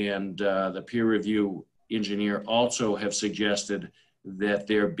director and the peer review engineer also have suggested that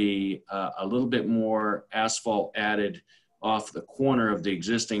there be a little bit more asphalt added off the corner of the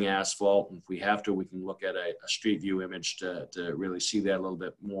existing asphalt. And if we have to, we can look at a street view image to really see that a little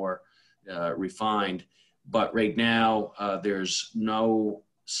bit more refined. But right now, there's no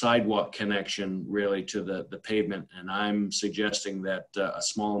sidewalk connection really to the pavement. And I'm suggesting that a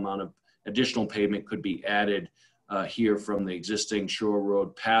small amount of additional pavement could be added here from the existing Shore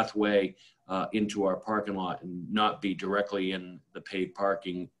Road pathway into our parking lot and not be directly in the paved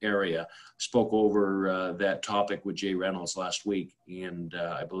parking area. Spoke over that topic with Jay Reynolds last week, and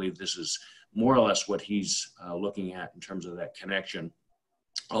I believe this is more or less what he's looking at in terms of that connection.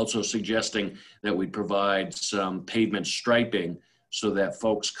 Also suggesting that we provide some pavement striping so that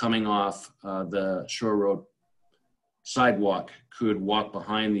folks coming off the Shore Road sidewalk could walk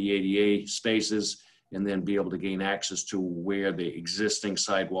behind the ADA spaces and then be able to gain access to where the existing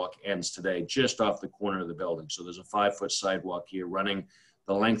sidewalk ends today, just off the corner of the building. So there's a 5-foot sidewalk here running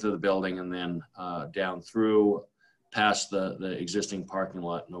the length of the building and then down through past the existing parking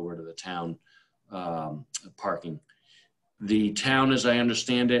lot and over to the town parking. The town, as I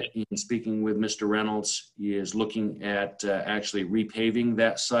understand it, in speaking with Mr. Reynolds, is looking at actually repaving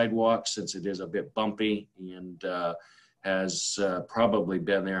that sidewalk since it is a bit bumpy and has probably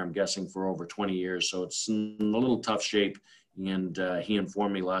been there, I'm guessing, for over 20 years. So it's in a little tough shape. And he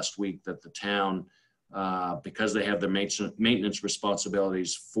informed me last week that the town, because they have the maintenance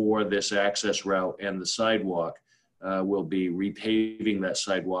responsibilities for this access route and the sidewalk, will be repaving that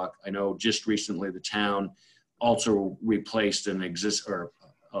sidewalk. I know just recently the town also replaced a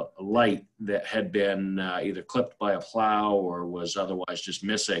light that had been either clipped by a plow or was otherwise just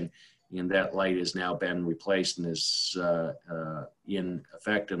missing. And that light has now been replaced and is in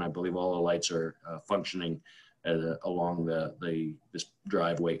effect. And I believe all the lights are functioning along this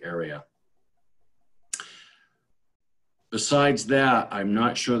driveway area. Besides that, I'm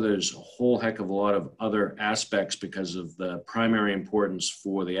not sure there's a whole heck of a lot of other aspects because of the primary importance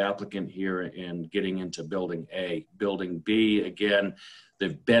for the applicant here in getting into building A. Building B, again,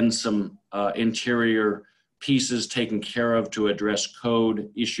 there've been some interior pieces taken care of to address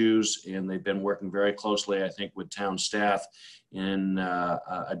code issues, and they've been working very closely, I think, with town staff in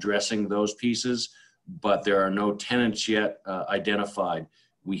addressing those pieces, but there are no tenants yet identified.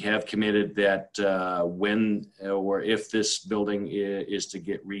 We have committed that when or if this building is to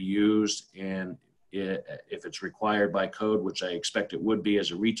get reused and if it's required by code, which I expect it would be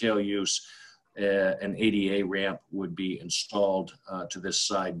as a retail use, an ADA ramp would be installed to this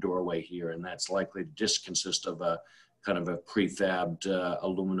side doorway here. And that's likely to just consist of a kind of a prefabbed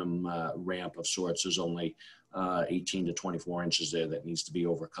aluminum ramp of sorts. There's only 18 to 24 inches there that needs to be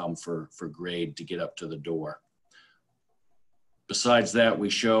overcome for grade to get up to the door. Besides that, we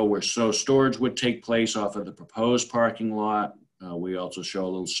show where snow storage would take place off of the proposed parking lot. We also show a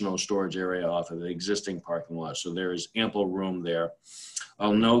little snow storage area off of the existing parking lot. So there is ample room there.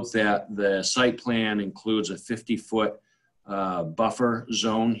 I'll note that the site plan includes a 50-foot buffer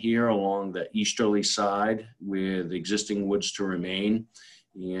zone here along the easterly side with existing woods to remain.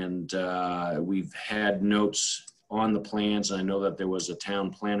 And we've had notes on the plans. I know that there was a town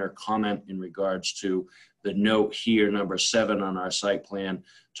planner comment in regards to the note here, number 7 on our site plan,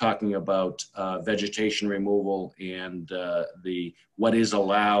 talking about vegetation removal and what is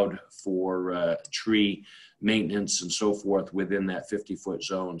allowed for tree maintenance and so forth within that 50-foot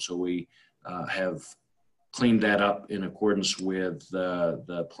zone. So we have cleaned that up in accordance with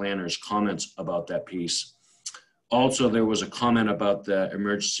the planner's comments about that piece. Also, there was a comment about the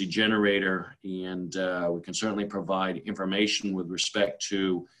emergency generator, and we can certainly provide information with respect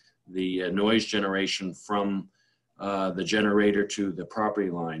to the noise generation from the generator to the property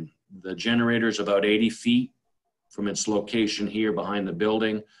line. The generator is about 80 feet from its location here behind the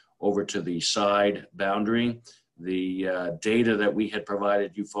building over to the side boundary. The data that we had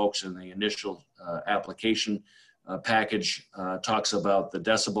provided you folks in the initial application package talks about the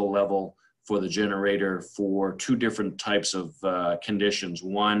decibel level for the generator for 2 different types of conditions.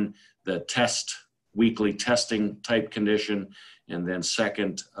 One, the weekly testing type condition, and then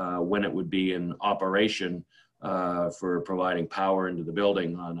second, when it would be in operation for providing power into the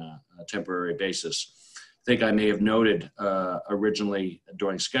building on a temporary basis. I think I may have noted originally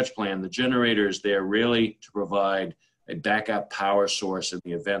during sketch plan, the generator is there really to provide a backup power source in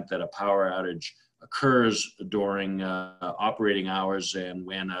the event that a power outage occurs during operating hours and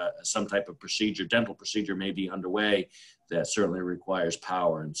when some type of procedure, dental procedure may be underway that certainly requires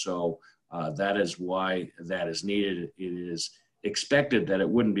power. And so that is why that is needed. It is expected that it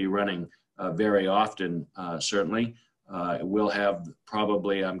wouldn't be running very often, certainly. It will have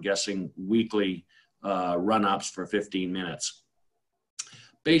probably, I'm guessing, weekly run-ups for 15 minutes.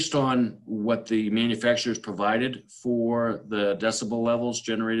 Based on what the manufacturers provided for the decibel levels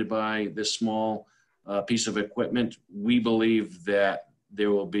generated by this small piece of equipment, we believe that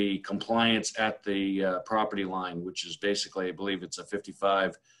there will be compliance at the property line, which is basically, I believe it's a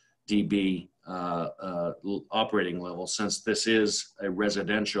 55 dB operating level, since this is a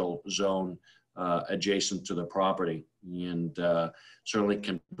residential zone adjacent to the property, and certainly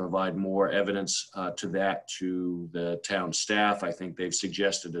can provide more evidence to the town staff. I think they've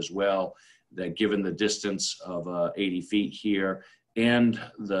suggested as well that given the distance of 80 feet here and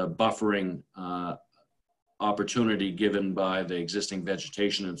the buffering opportunity given by the existing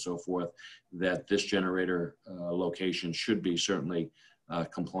vegetation and so forth, that this generator location should be certainly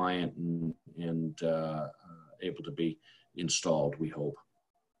compliant and able to be installed, we hope.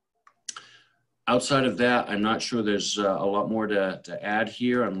 Outside of that, I'm not sure there's a lot more to add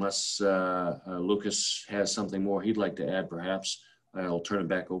here, unless Lucas has something more he'd like to add. Perhaps I'll turn it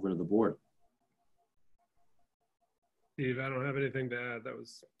back over to the board. Steve, I don't have anything to add. That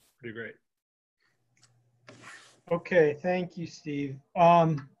was pretty great. Okay, thank you, Steve.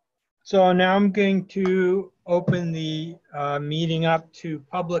 So now I'm going to open the meeting up to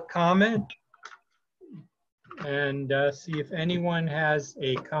public comment and see if anyone has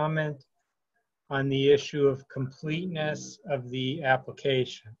a comment on the issue of completeness of the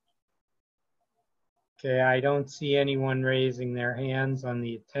application. Okay, I don't see anyone raising their hands on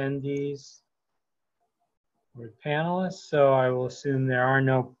the attendees or panelists, so I will assume there are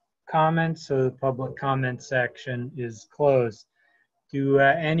no comments, so the public comment section is closed. Do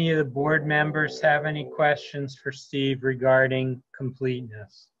any of the board members have any questions for Steve regarding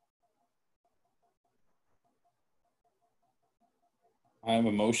completeness? I have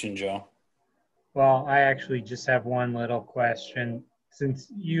a motion, Joe. Well, I actually just have one little question. Since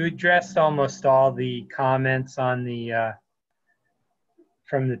you addressed almost all the comments on the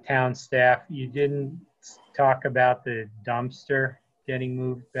from the town staff, you didn't talk about the dumpster getting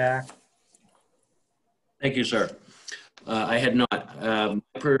moved back. Thank you, sir. I had not.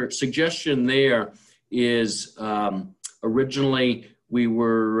 Per suggestion there is originally we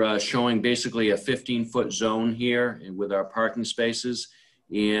were showing basically a 15-foot zone here with our parking spaces,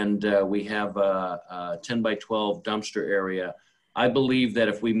 and we have a 10 by 12 dumpster area. I believe that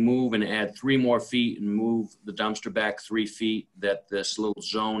if we move and add 3 more feet and move the dumpster back 3 feet, that this little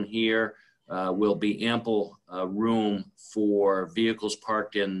zone here will be ample room for vehicles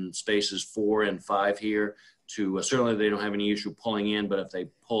parked in spaces 4 and 5 here to, certainly they don't have any issue pulling in, but if they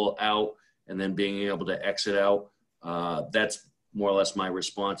pull out and then being able to exit out, that's more or less my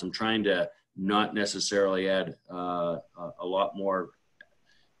response. I'm trying to not necessarily add a lot more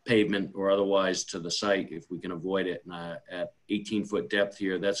pavement or otherwise to the site if we can avoid it. And at 18-foot depth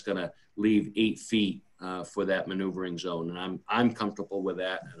here, that's going to leave 8 feet for that maneuvering zone, and I'm comfortable with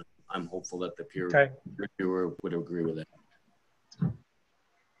that, and I'm hopeful that the peer reviewer would agree with it.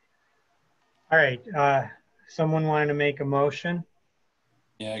 All right, someone wanted to make a motion?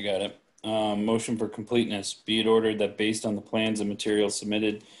 Yeah, I got it. Motion for completeness. Be it ordered that based on the plans and materials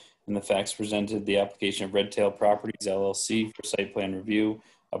submitted and the facts presented, the application of Red Tail Properties LLC for site plan review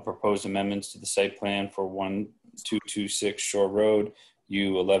of proposed amendments to the site plan for 1226 Shore Road,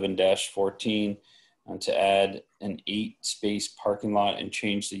 U11-14, to add an 8-space parking lot and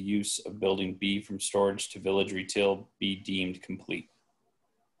change the use of building B from storage to village retail be deemed complete.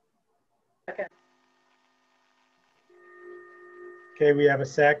 Second. Okay, we have a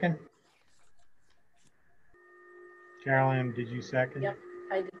second. Carolyn, did you second? Yep,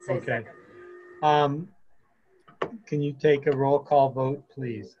 I did say Okay. second. Can you take a roll call vote,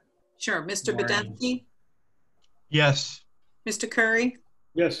 please? Sure. Mr. Maureen. Badensky, Yes. Mr. Curry,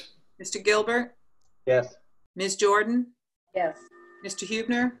 Yes. Mr. Gilbert, Yes. Ms. Jordan, Yes. Mr.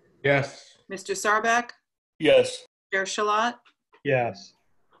 Hubner, Yes. Mr. Sarback, Yes. Chair Shalat. Yes.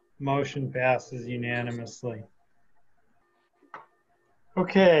 Motion passes unanimously.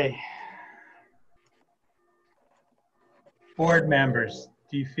 Okay. Board members,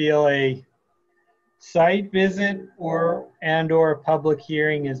 do you feel a site visit or a public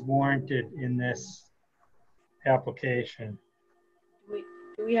hearing is warranted in this application?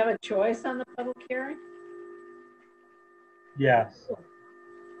 Do we have a choice on the public hearing? Yes.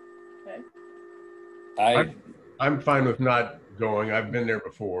 Okay. I'm fine with not going. I've been there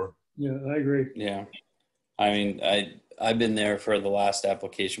before. Yeah, I agree. Yeah. I mean, I've been there for the last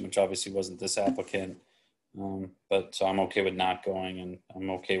application, which obviously wasn't this applicant. But so I'm okay with not going, and I'm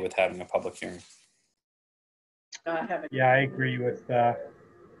okay with having a public hearing. Yeah, I agree with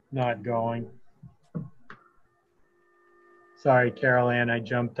not going. Sorry, Carol Ann, I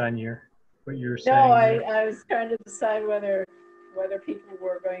jumped on what you were saying. No, there. I was trying to decide whether people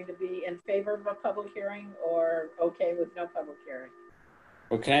were going to be in favor of a public hearing or okay with no public hearing.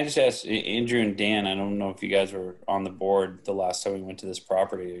 Well, can I just ask Andrew and Dan, I don't know if you guys were on the board the last time we went to this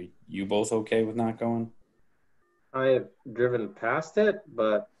property. Are you both okay with not going? I have driven past it,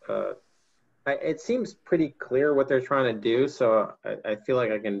 but it seems pretty clear what they're trying to do. So I feel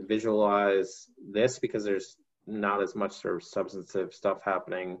like I can visualize this because there's not as much sort of substantive stuff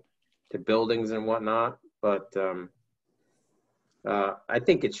happening to buildings and whatnot. But I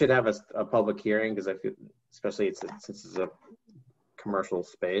think it should have a public hearing because I feel, especially since it's a commercial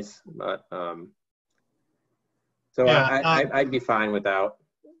space. But So Yeah, I'd be fine without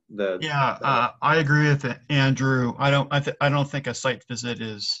the. I agree with Andrew. I don't think a site visit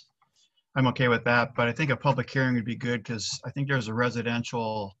is. I'm okay with that, but I think a public hearing would be good because I think there's a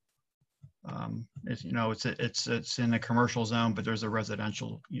residential. It's it's in a commercial zone, but there's a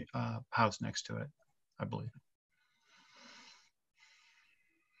residential house next to it, I believe.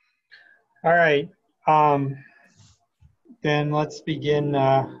 All right. Then let's begin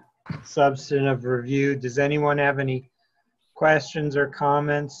substantive review. Does anyone have any questions or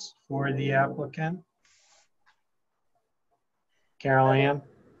comments for the applicant? Carol Ann?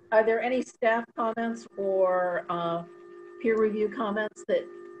 Are there any staff comments or peer review comments that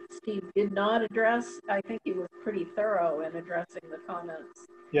Steve did not address? I think he was pretty thorough in addressing the comments.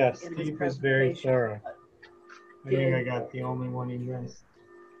 Yes, in his Steve was very presentation. thorough. I think I got the only one he missed.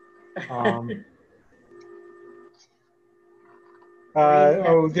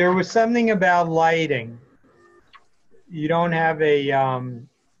 There was something about lighting. You don't have a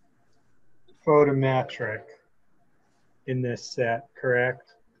photometric in this set,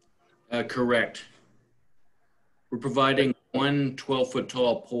 correct? Correct. We're providing one 12-foot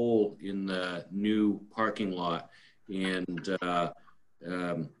tall pole in the new parking lot, and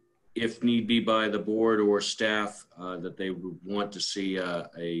if need be by the board or staff that they would want to see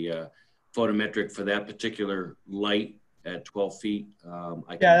a photometric for that particular light at 12 feet.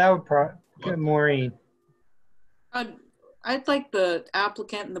 That would probably, Maureen. I'd like the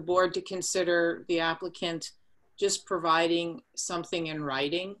applicant and the board to consider the applicant just providing something in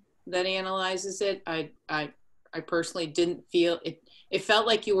writing that analyzes it. I personally didn't feel it. It felt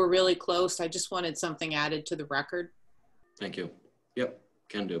like you were really close. I just wanted something added to the record. Thank you. Yep,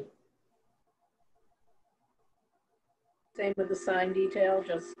 can do. Same with the sign detail,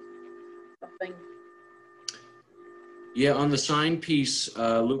 just something. Yeah, on the sign piece,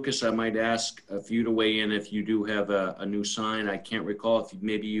 Lucas, I might ask for you to weigh in if you do have a new sign. I can't recall if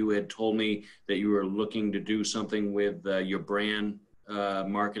maybe you had told me that you were looking to do something with your brand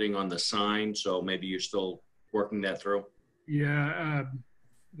marketing on the sign. So maybe you're still working that through. Yeah,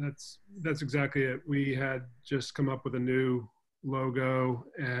 that's exactly it. We had just come up with a new logo,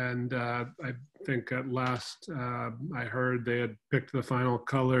 and I think at last I heard they had picked the final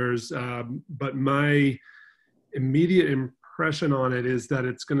colors, but my immediate impression on it is that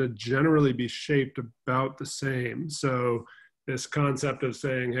it's going to generally be shaped about the same. So this concept of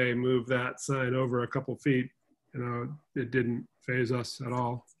saying, hey, move that sign over a couple feet, it didn't faze us at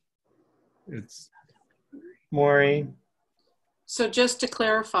all. It's Maureen. So just to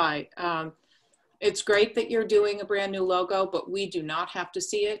clarify, it's great that you're doing a brand new logo, but we do not have to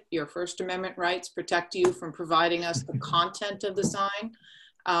see it. Your First Amendment rights protect you from providing us the content of the sign.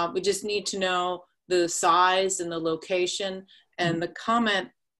 We just need to know the size and the location. And the comment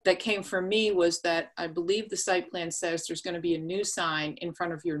that came from me was that I believe the site plan says there's going to be a new sign in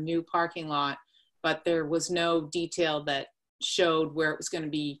front of your new parking lot, but there was no detail that showed where it was going to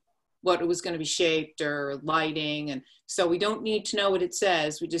be, what it was going to be shaped or lighting. And so we don't need to know what it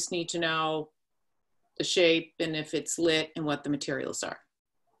says. We just need to know the shape and if it's lit and what the materials are.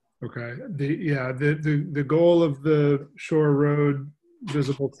 okay. The goal of the Shore Road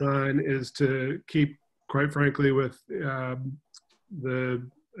visible sign is to keep, quite frankly, with the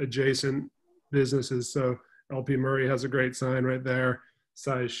adjacent businesses. So LP Murray has a great sign right there,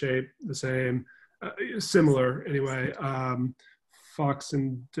 size, shape, the same, similar anyway. Fox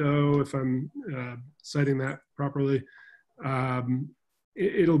and Doe, if I'm citing that properly,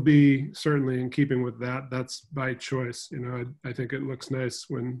 it'll be certainly in keeping with that. That's by choice. I think it looks nice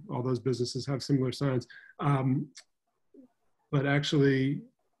when all those businesses have similar signs. But actually,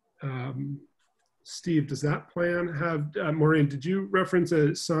 Steve, does that plan have, Maureen, did you reference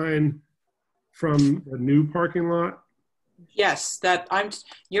a sign from the new parking lot? Yes,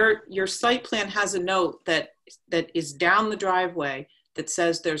 your site plan has a note that is down the driveway that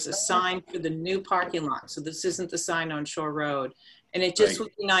says there's a sign for the new parking lot. So this isn't the sign on Shore Road. And it just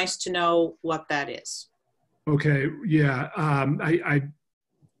would be nice to know what that is. Okay, yeah.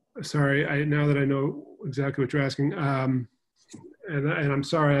 Sorry, now that I know exactly what you're asking, and I'm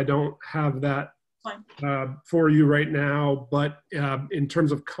sorry I don't have that for you right now, but in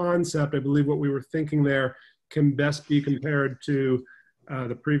terms of concept, I believe what we were thinking there can best be compared to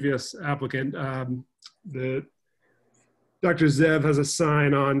the previous applicant. Dr. Zev has a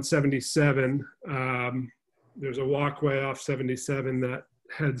sign on 77. There's a walkway off 77 that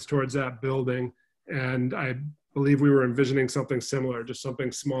heads towards that building. And I believe we were envisioning something similar, just something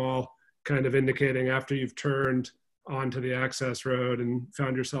small, kind of indicating after you've turned onto the access road and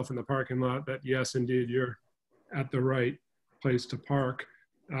found yourself in the parking lot that yes, indeed, you're at the right place to park.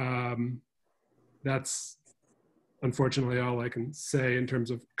 That's unfortunately all I can say in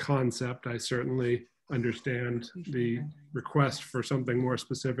terms of concept. I certainly understand the request for something more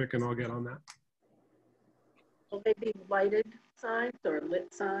specific, and I'll get on that. Will they be lighted signs or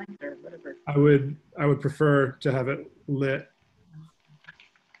lit signs or whatever? I would prefer to have it lit.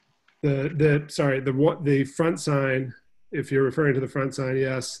 The front sign, if you're referring to the front sign,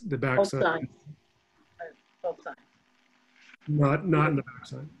 yes. The back Both sign, signs. Both signs. not in the back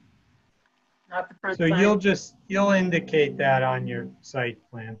sign. Not the front So sign. you'll indicate that on your site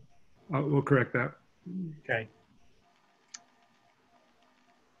plan. We'll correct that. Okay.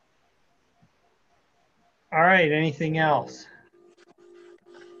 All right, anything else?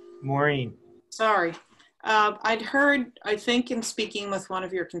 Maureen? Sorry. I'd heard, I think in speaking with one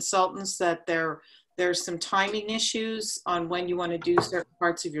of your consultants, that there's some timing issues on when you want to do certain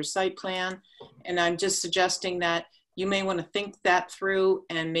parts of your site plan. And I'm just suggesting that you may want to think that through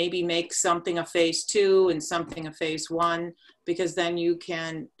and maybe make something a phase 2 and something a phase 1, because then you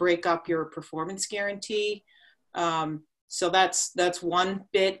can break up your performance guarantee. So that's one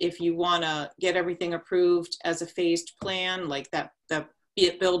bit. If you want to get everything approved as a phased plan, like that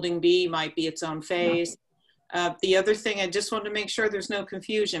building B might be its own phase. The other thing, I just want to make sure there's no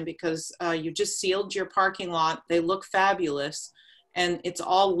confusion, because you just sealed your parking lot. They look fabulous, and it's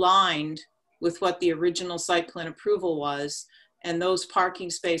all lined with what the original site plan approval was. And those parking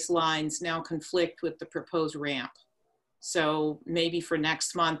space lines now conflict with the proposed ramp. So maybe for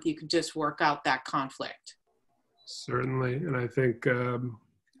next month, you could just work out that conflict. Certainly, and I think the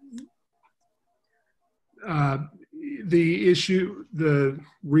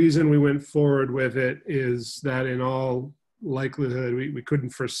reason we went forward with it is that in all likelihood, we couldn't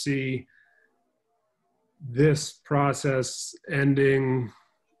foresee this process ending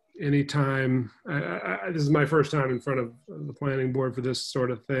anytime. This is my first time in front of the planning board for this sort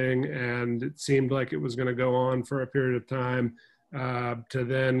of thing, and it seemed like it was going to go on for a period of time to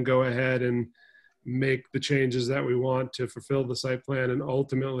then go ahead and make the changes that we want to fulfill the site plan and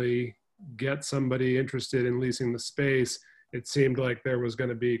ultimately get somebody interested in leasing the space. It seemed like there was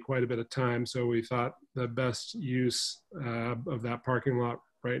going to be quite a bit of time. So we thought the best use of that parking lot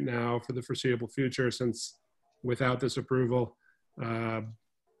right now for the foreseeable future, since without this approval,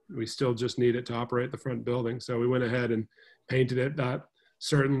 we still just need it to operate the front building. So we went ahead and painted it. That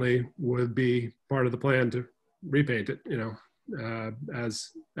certainly would be part of the plan to repaint it,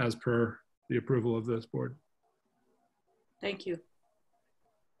 as per the approval of this board. Thank you.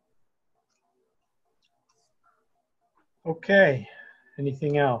 Okay,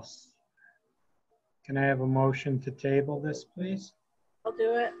 anything else? Can I have a motion to table this, please? I'll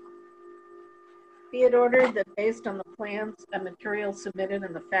do it. Be it ordered that based on the plans and materials submitted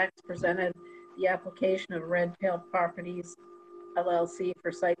and the facts presented, the application of Red Tail Properties LLC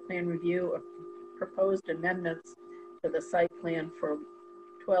for site plan review of proposed amendments to the site plan for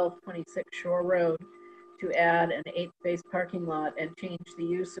 1226 Shore Road to add an 8-space parking lot and change the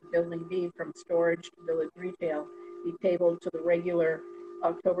use of Building B from storage to village retail be tabled to the regular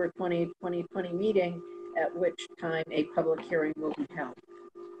October 20, 2020 meeting, at which time a public hearing will be held.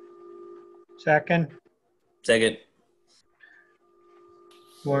 Second. Second.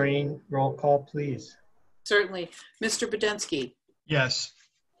 Maureen, roll call, please. Certainly. Mr. Budensky. Yes.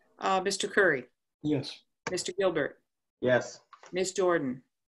 Mr. Curry. Yes. Mr. Gilbert. Yes. Ms. Jordan.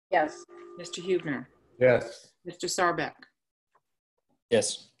 Yes. Mr. Hubner. Yes. Mr. Sarbeck.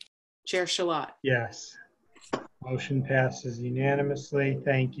 Yes. Chair Shalat. Yes. Motion passes unanimously.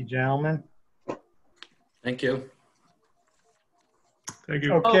 Thank you, gentlemen. Thank you. Thank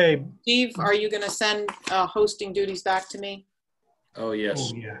you. Okay. Oh, Steve, are you going to send hosting duties back to me? Oh,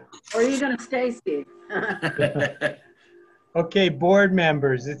 yes. Oh, yeah. Or are you going to stay, Steve? Okay, board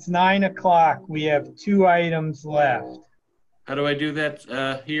members, it's 9 o'clock. We have 2 items left. How do I do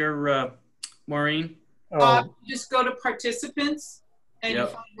that here, Maureen? Just go to participants and Yep.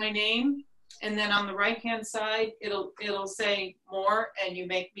 you find my name. And then on the right-hand side, it'll say more, and you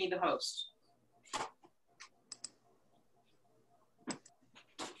make me the host.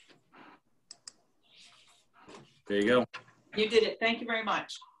 There you go. You did it. Thank you very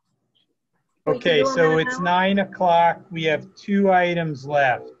much. Okay, so it's 9 o'clock. We have 2 items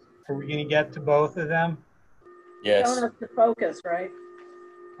left. Are we going to get to both of them? You don't have to focus, right?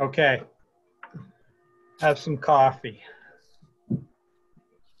 Okay. Have some coffee.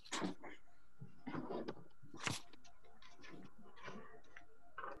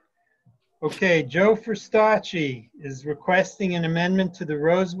 Okay, Joe Fristacci is requesting an amendment to the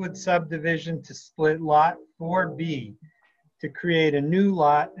Rosewood subdivision to split Lot 4B to create a new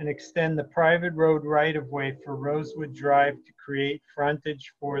lot and extend the private road right-of-way for Rosewood Drive to create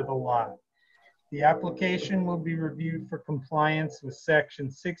frontage for the lot. The application will be reviewed for compliance with section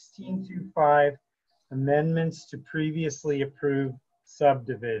 1625, amendments to previously approved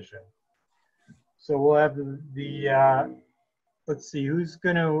subdivision. So we'll have let's see, who's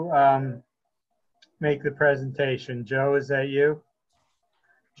going to make the presentation? Joe, is that you?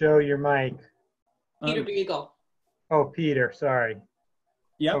 Joe, your mic. Peter Beagle. Oh, Peter, sorry.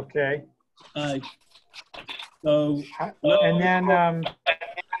 Yep. Okay. So, and then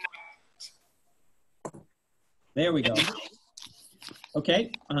there we go.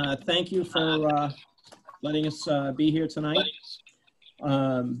 Okay, thank you for letting us be here tonight.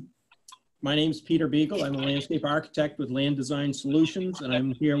 My name is Peter Beagle. I'm a landscape architect with Land Design Solutions, and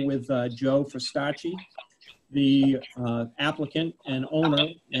I'm here with Joe Frastacci, the applicant and owner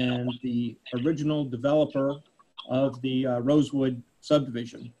and the original developer of the Rosewood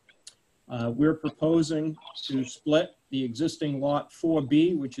subdivision. We're proposing to split the existing lot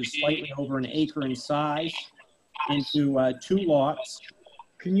 4B, which is slightly over an acre in size, into 2 lots.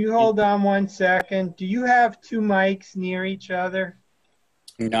 Can you hold on 1 second? Do you have 2 mics near each other?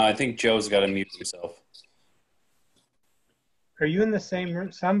 No, I think Joe's got to mute himself. Are you in the same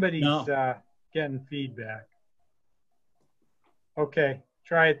room? Somebody's No. Getting feedback. Okay,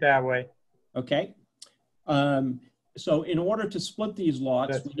 try it that way. Okay. So in order to split these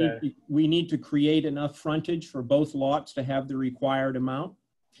lots, That's we need to create enough frontage for both lots to have the required amount.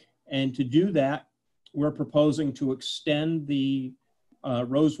 And to do that, we're proposing to extend the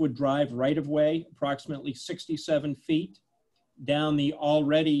Rosewood Drive right-of-way approximately 67 feet down the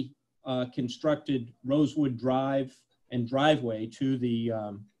already constructed Rosewood Drive and driveway to the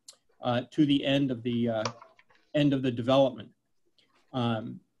end of the development.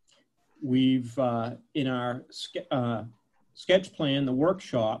 We've in our sketch plan, the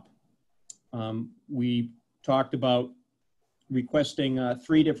workshop, we talked about requesting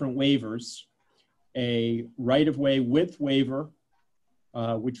 3 different waivers: a right-of-way width waiver,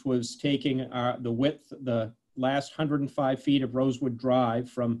 which was taking the width, the last 105 feet of Rosewood Drive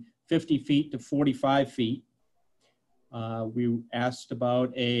from 50 feet to 45 feet. We asked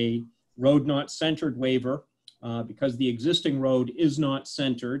about a road not centered waiver because the existing road is not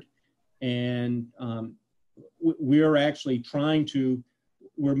centered, and we're actually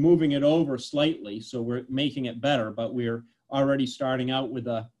we're moving it over slightly, so we're making it better, but we're already starting out with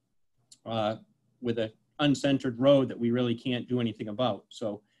a uncentered road that we really can't do anything about.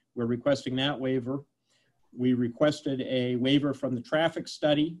 So we're requesting that waiver. We requested a waiver from the traffic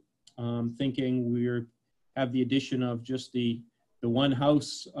study, thinking we have the addition of just the one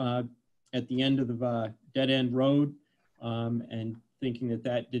house at the end of the dead-end road, and thinking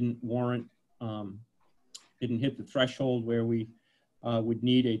that didn't warrant, didn't hit the threshold where we would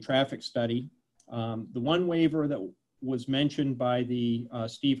need a traffic study. The one waiver that was mentioned by the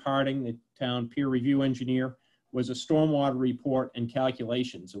Steve Harding, the town peer review engineer, was a stormwater report and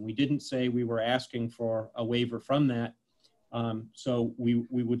calculations. And we didn't say we were asking for a waiver from that. So we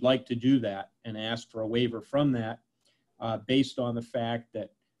would like to do that and ask for a waiver from that based on the fact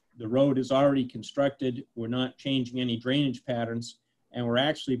that the road is already constructed. We're not changing any drainage patterns. And we're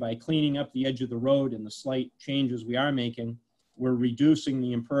actually, by cleaning up the edge of the road and the slight changes we are making, we're reducing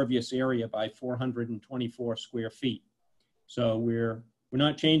the impervious area by 424 square feet. So we're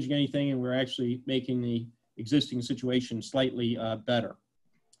not changing anything, and we're actually making the existing situation slightly better.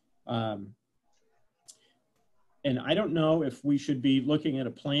 And I don't know if we should be looking at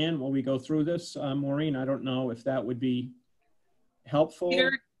a plan while we go through this, Maureen. I don't know if that would be helpful.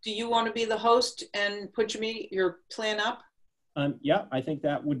 Peter, do you want to be the host and put your plan up? Yeah, I think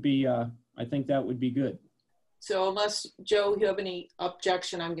that would be good. So unless, Joe, you have any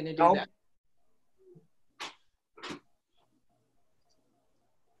objection, I'm going to do that.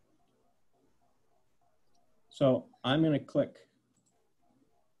 So I'm going to click.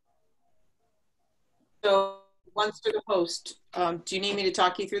 So once you're the host, do you need me to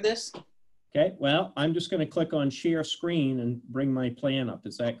talk you through this? Okay, well, I'm just going to click on share screen and bring my plan up.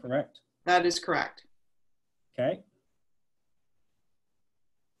 Is that correct? That is correct. Okay.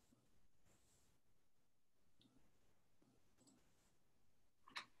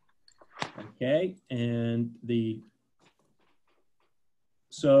 Okay, and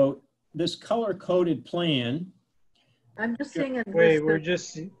so this color-coded plan. I'm just seeing a Wait, we're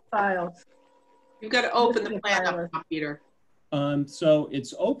just files. You've got to open the plan up, Peter. So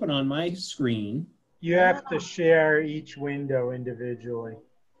it's open on my screen. You have to share each window individually.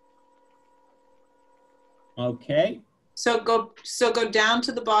 Okay. So go down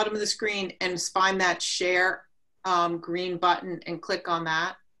to the bottom of the screen and find that share green button and click on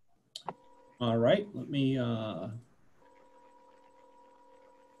that. All right, let me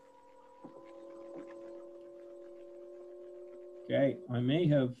Okay, I may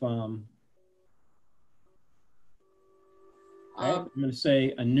have, okay, I'm going to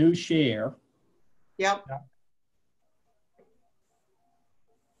say a new share. Yep.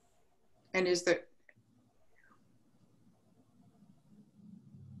 And is there,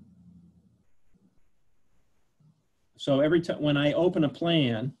 So every time when I open a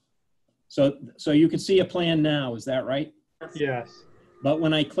plan, so you can see a plan now, is that right? Yes. But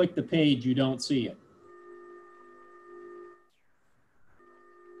when I click the page, you don't see it.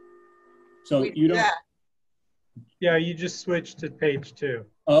 So you don't. Yeah, you just switch to page 2.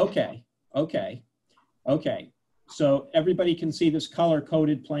 Okay, okay, okay. So everybody can see this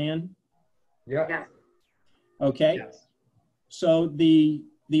color-coded plan? Yeah. Okay. Yes. So the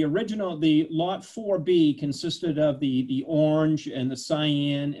original, the lot 4B consisted of the orange and the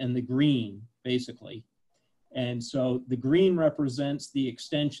cyan and the green, basically. And so the green represents the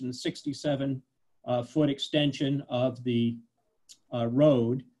extension, the 67-foot extension of the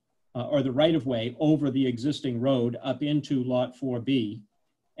road, or the right-of-way over the existing road up into lot 4B.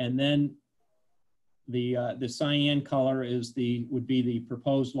 And then the cyan color is would be the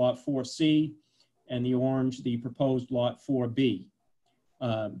proposed lot 4C, and the orange, the proposed lot 4B.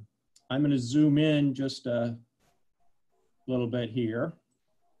 I'm going to zoom in just a little bit here.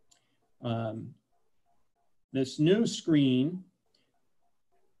 This new screen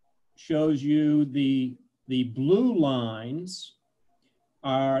shows you the blue lines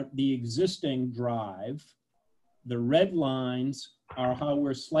are the existing drive. The red lines are how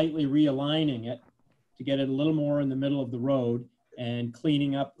we're slightly realigning it to get it a little more in the middle of the road and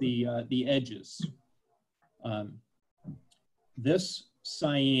cleaning up the edges. This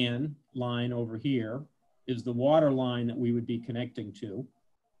cyan line over here is the water line that we would be connecting to.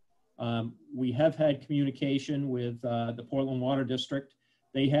 We have had communication with the Portland Water District.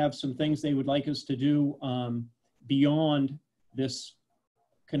 They have some things they would like us to do beyond this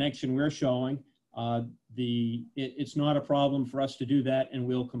connection we're showing. It's not a problem for us to do that, and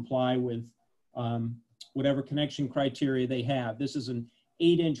we'll comply with whatever connection criteria they have. This is an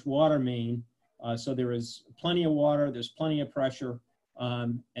 8-inch water main, so there is plenty of water, there's plenty of pressure,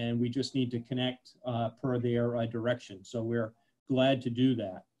 and we just need to connect per their direction. So we're glad to do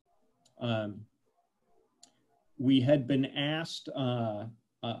that. We had been asked,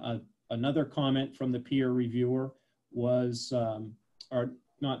 another comment from the peer reviewer was, or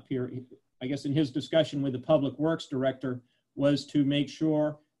not peer, I guess in his discussion with the Public Works Director, was to make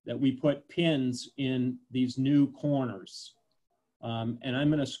sure that we put pins in these new corners. And I'm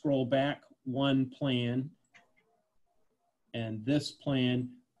going to scroll back one plan, and this plan,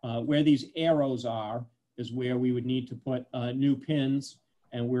 where these arrows are, is where we would need to put new pins,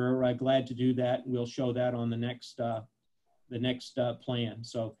 and we're glad to do that. We'll show that on the next plan.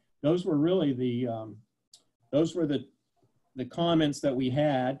 So those were really the comments that we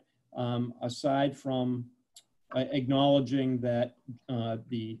had, aside from acknowledging that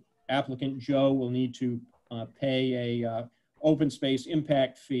the applicant, Joe, will need to pay a open space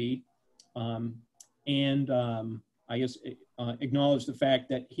impact fee, and I guess acknowledge the fact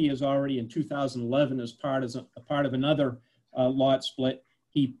that he has already in 2011, as part of another lot split,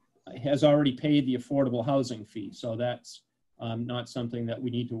 he has already paid the affordable housing fee. So that's not something that we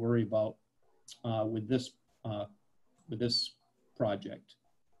need to worry about with this project.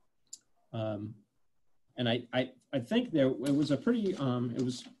 And I think it was a pretty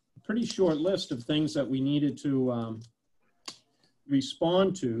short list of things that we needed to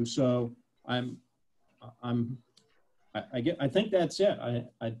respond to. So I think that's it.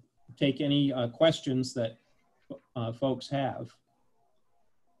 I take any questions that folks have.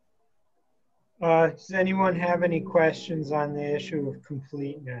 Does anyone have any questions on the issue of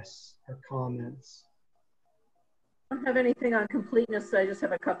completeness or comments? I don't have anything on completeness, so I just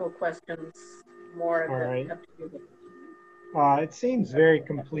have a couple of questions more. All right. Have to do with It seems very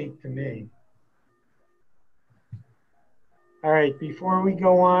complete to me. All right, before we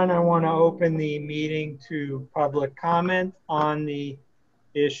go on, I want to open the meeting to public comment on the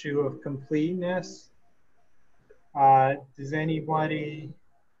issue of completeness.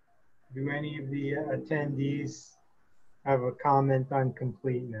 Do any of the attendees have a comment on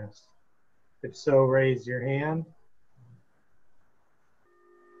completeness? If so, raise your hand.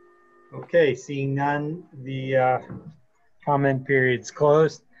 Okay, seeing none, the comment period's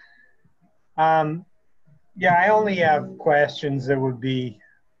closed. Yeah, I only have questions that would be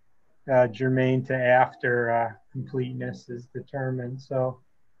germane to after completeness is determined. So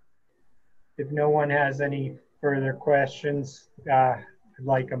if no one has any further questions, I'd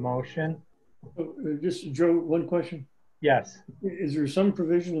like a motion. Just, Joe, one question. Yes. Is there some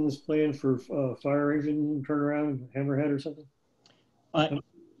provision in this plan for fire engine turnaround, hammerhead or something? I'm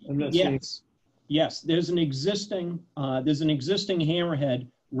not seeing. Yes, there's an existing hammerhead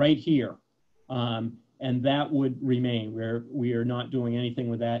right here, and that would remain. We are not doing anything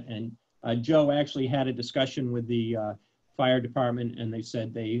with that. And Joe actually had a discussion with the fire department, and they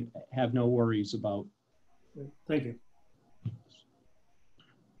said they have no worries about. Thank you.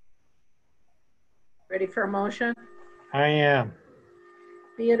 Ready for a motion? I am.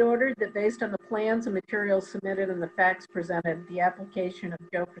 Be it ordered that based on the plans and materials submitted and the facts presented, the application of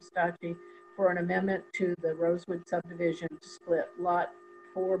Joe Cristacci for an amendment to the Rosewood subdivision to split Lot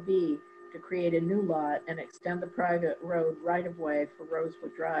 4B to create a new lot and extend the private road right-of-way for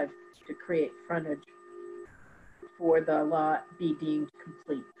Rosewood Drive to create frontage for the lot be deemed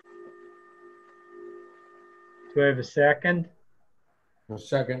complete. Do I have a second? A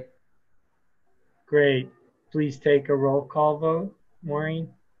second. Great. Please take a roll call vote.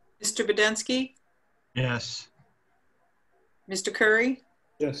 Maureen? Mr. Budensky, Yes. Mr. Curry,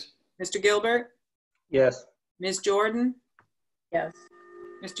 Yes. Mr. Gilbert, Yes. Ms. Jordan, Yes.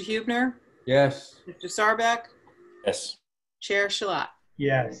 Mr. Hubner, Yes. Mr. Sarbeck, Yes. Chair Shalat.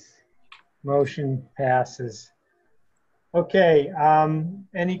 Yes. Motion passes. Okay,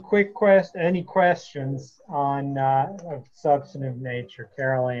 any questions on of substantive nature?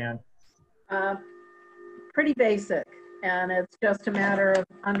 Carol Ann? Pretty basic, and it's just a matter of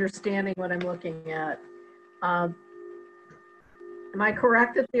understanding what I'm looking at. Am I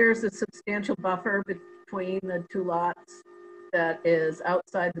correct that there's a substantial buffer between the two lots that is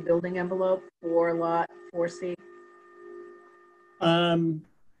outside the building envelope for lot 4C?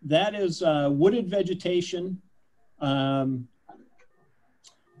 That is wooded vegetation. And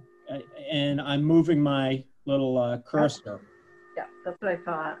I'm moving my little cursor. Yeah, that's what I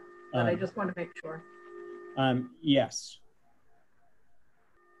thought, but I just want to make sure. Yes.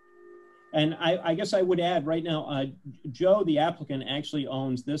 And I guess I would add right now, Joe, the applicant, actually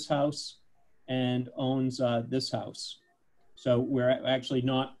owns this house and owns this house. So we're actually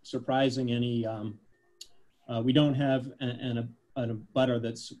not surprising any, we don't have a butter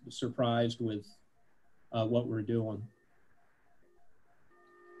that's surprised with what we're doing.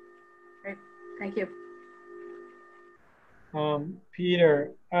 Great, thank you.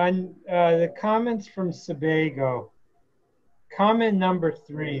 Peter, on the comments from Sebago, comment number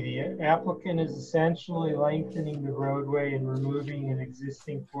 3, the applicant is essentially lengthening the roadway and removing an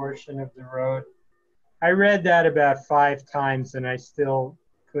existing portion of the road. I read that about 5 times and I still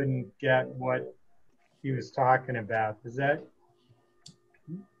couldn't get what he was talking about. Is that,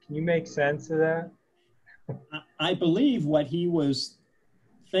 can you make sense of that? I believe what he was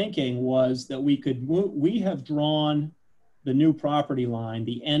thinking was that we have drawn the new property line,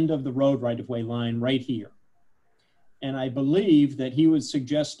 the end of the road right-of-way line right here. And I believe that he was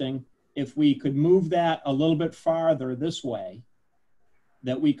suggesting if we could move that a little bit farther this way,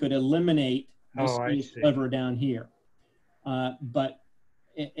 that we could eliminate this sliver down here. But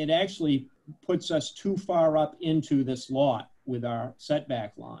it actually puts us too far up into this lot with our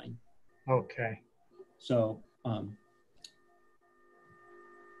setback line. Okay. So,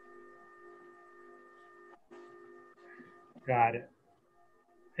 got it.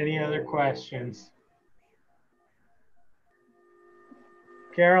 Any other questions?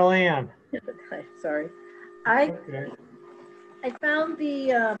 Carol Ann. Sorry. I found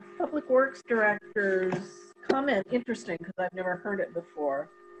the Public Works Director's comment interesting because I've never heard it before.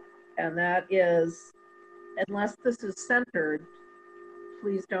 And that is, unless this is centered,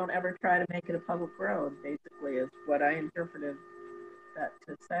 please don't ever try to make it a public road, basically, is what I interpreted that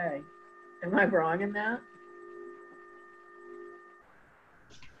to say. Am I wrong in that?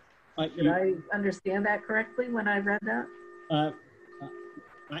 Did I understand that correctly when I read that?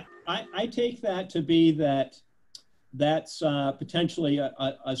 I take that to be that that's potentially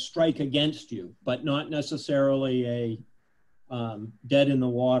a strike against you, but not necessarily a dead in the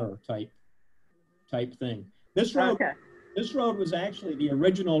water type thing. This road, this road was actually, the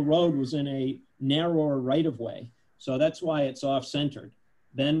original road was in a narrower right-of-way, so that's why it's off-centered.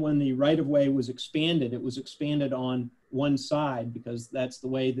 Then when the right-of-way was expanded, it was expanded on one side because that's the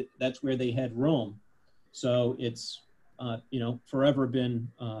way that's where they had room. So it's you know, forever been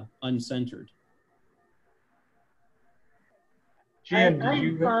uncentered. Jim,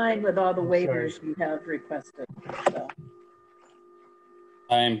 I'm fine with all the waivers you have requested. So.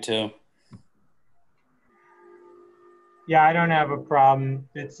 I am too. Yeah, I don't have a problem.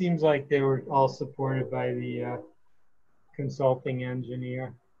 It seems like they were all supported by the consulting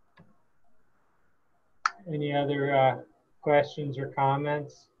engineer. Any other questions or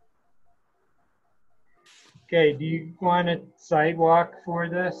comments? Okay, do you want a sidewalk for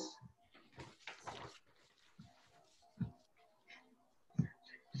this?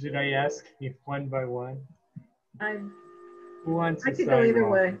 Should I ask if one by one? Who wants I a could go either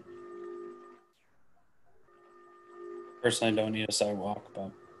sidewalk? way. Personally, don't need a sidewalk, but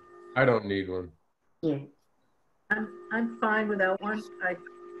I don't need one. I'm fine without one.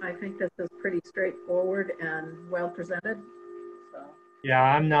 I think this is pretty straightforward and well presented. So Yeah,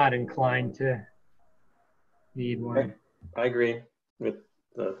 I'm not inclined to need one. I agree with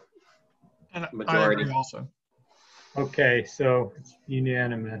the And I majority. agree also. Okay, so it's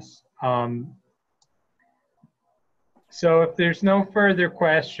unanimous. So if there's no further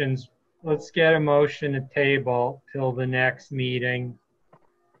questions, let's get a motion to table till the next meeting.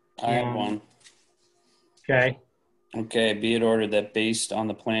 I have one. Okay, Okay, be it ordered that based on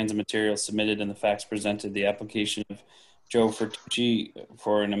the plans and materials submitted and the facts presented, the application of Joe Fertucci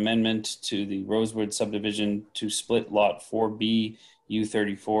for an amendment to the Rosewood subdivision to split lot 4B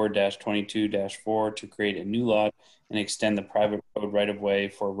U34-22-4 to create a new lot and extend the private road right-of-way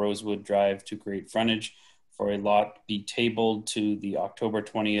for Rosewood Drive to create frontage for a lot be tabled to the October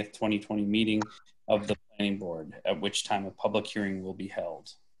 20th, 2020 meeting of the planning board, at which time a public hearing will be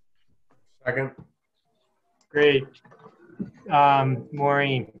held. Second. great.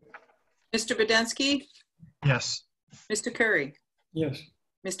 Maureen? Mr. Budensky, Yes. Mr. Curry, Yes.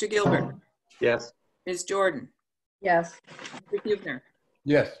 Mr. Gilbert, Yes. Ms. Jordan, yes, Mr. Hubner,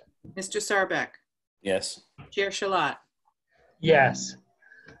 Yes. Mr. Sarbeck, Yes. Chair Shalat. Yes.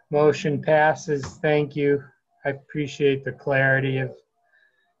 Motion passes. Thank you. I appreciate the clarity of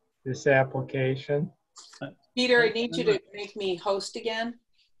this application. Peter, I need you to make me host again.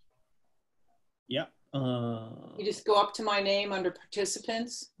 Yeah. You just go up to my name under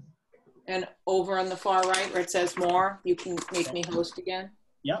participants and over on the far right where it says more, you can make me host again.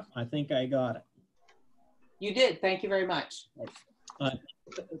 Yep, I think I got it. You did. Thank you very much.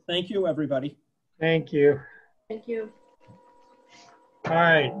 Thank you, everybody. Thank you. thank you. All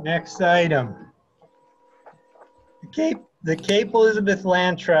right, next item. The Cape Elizabeth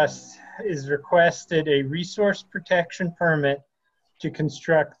Land Trust is requested a resource protection permit to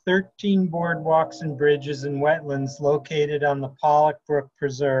construct 13 boardwalks and bridges and wetlands located on the Pollock Brook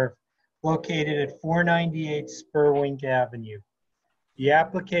Preserve, located at 498 Spurwink Avenue. The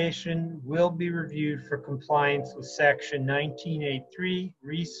application will be reviewed for compliance with Section 1983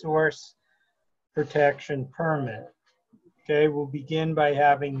 Resource Protection Permit. Okay, we'll begin by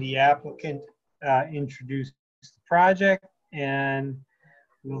having the applicant introduce the project, and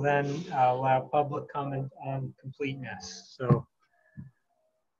we'll then allow public comment on completeness. So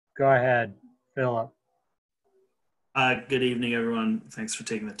go ahead, Philip. Good evening, everyone. Thanks for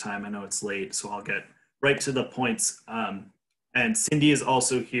taking the time. I know it's late, so I'll get right to the points. And Cindy is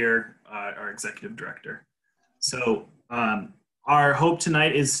also here, our executive director. So our hope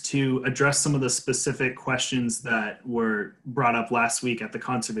tonight is to address some of the specific questions that were brought up last week at the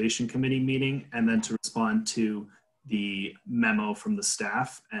Conservation Committee meeting, and then to respond to the memo from the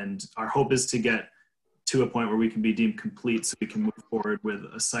staff. And our hope is to get to a point where we can be deemed complete so we can move forward with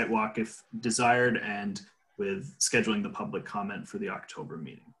a site walk if desired, and with scheduling the public comment for the October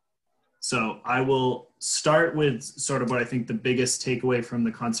meeting. So I will start with sort of what I think the biggest takeaway from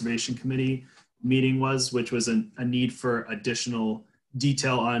the Conservation Committee meeting was, which was a need for additional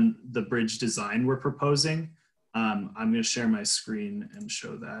detail on the bridge design we're proposing. I'm going to share my screen and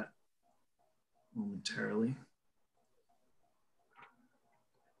show that momentarily.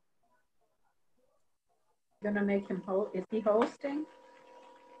 Gonna make him is he hosting?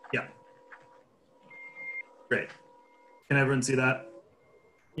 Yeah. Great. Can everyone see that?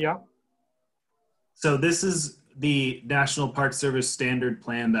 Yeah. So this is the National Park Service standard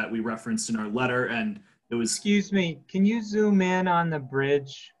plan that we referenced in our letter, and it was... Excuse me, can you zoom in on the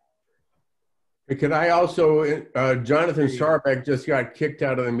bridge? Can I also, Jonathan Sarbeck just got kicked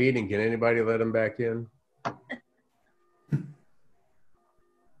out of the meeting. Can anybody let him back in?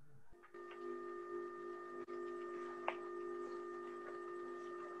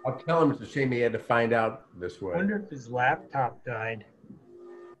 I'll tell him it's a shame he had to find out this way. I wonder if his laptop died.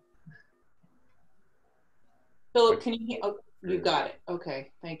 Philip, can you hear? Oh, you got it. Okay,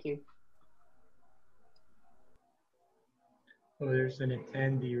 thank you. Oh, there's an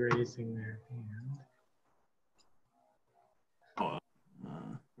attendee raising their hand.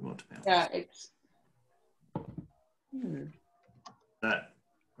 Yeah, it's. That, are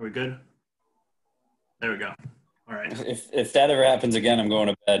we good? There we go. All right. If that ever happens again, I'm going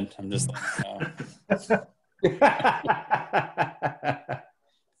to bed. I'm just like,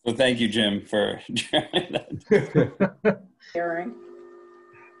 So thank you, Jim, for sharing that.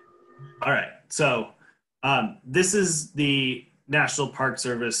 All right. So this is the National Park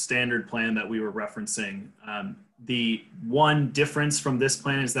Service standard plan that we were referencing. The one difference from this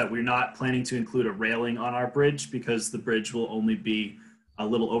plan is that we're not planning to include a railing on our bridge because the bridge will only be a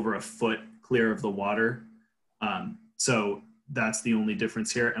little over a foot clear of the water. So that's the only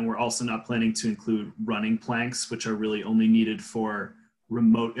difference here. And we're also not planning to include running planks, which are really only needed for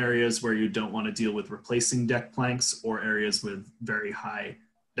remote areas where you don't want to deal with replacing deck planks or areas with very high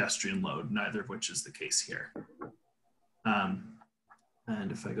pedestrian load, neither of which is the case here.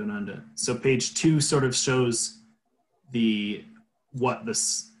 And if I go down to, so page 2 sort of shows the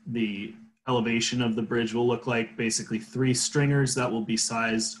elevation of the bridge will look like. Basically 3 stringers that will be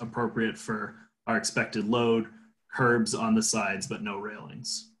sized appropriate for our expected load, curbs on the sides, but no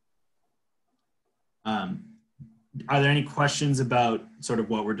railings. Are there any questions about sort of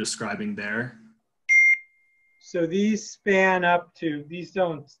what we're describing there? So these span up to, these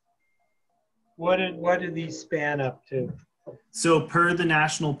don't, what do these span up to? So per the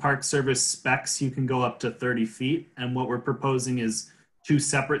National Park Service specs, you can go up to 30 feet. And what we're proposing is 2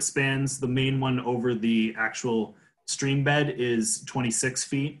 separate spans. The main one over the actual stream bed is 26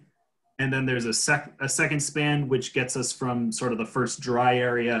 feet. And then there's a second span, which gets us from sort of the first dry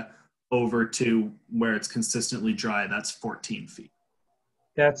area over to where it's consistently dry. That's 14 feet.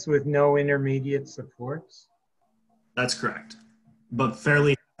 That's with no intermediate supports? That's correct, but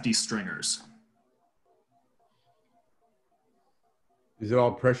fairly hefty stringers. Is it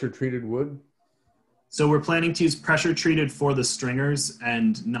all pressure treated wood? So we're planning to use pressure treated for the stringers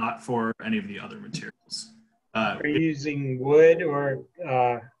and not for any of the other materials. Are you using wood or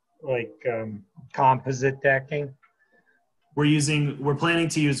composite decking? We're planning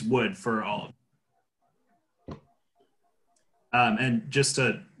to use wood for all of it. And just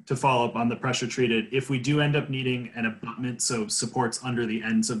to follow up on the pressure treated, if we do end up needing an abutment, so supports under the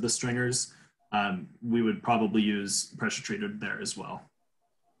ends of the stringers, we would probably use pressure treated there as well.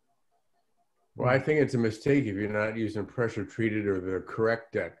 Well, I think it's a mistake if you're not using pressure treated or the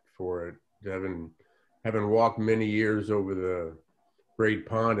correct deck for it. Having walked many years over the Braid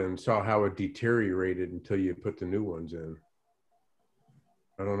Pond and saw how it deteriorated until you put the new ones in.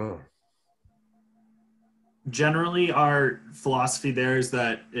 I don't know. Generally, our philosophy there is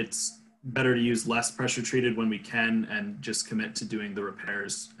that it's better to use less pressure treated when we can and just commit to doing the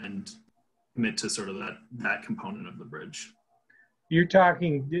repairs and commit to sort of that component of the bridge.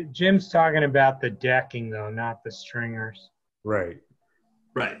 Jim's talking about the decking though, not the stringers. Right.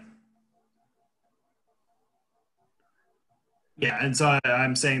 Right. Yeah, and so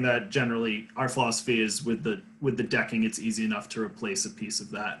I'm saying that generally our philosophy is with the decking, it's easy enough to replace a piece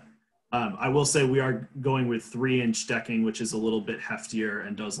of that. I will say we are going with 3-inch decking, which is a little bit heftier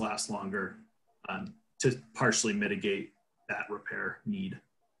and does last longer to partially mitigate that repair need.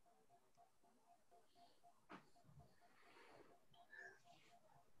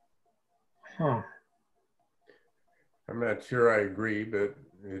 Huh. I'm not sure I agree, but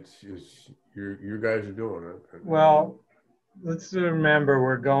it's you guys are doing it. Well, let's remember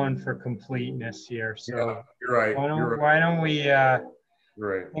we're going for completeness here. So yeah, you're right. Why don't we?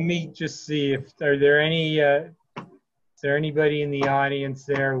 Right. Let me just see if is there anybody in the audience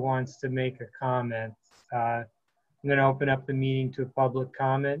there who wants to make a comment. I'm going to open up the meeting to public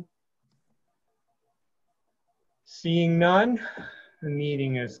comment. Seeing none, the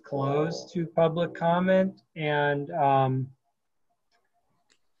meeting is closed to public comment. And does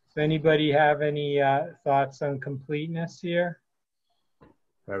anybody have any thoughts on completeness here?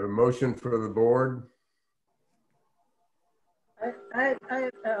 I have a motion for the board.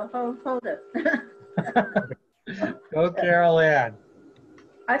 Hold it. Go, Carol Ann.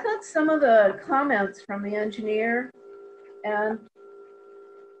 I thought some of the comments from the engineer and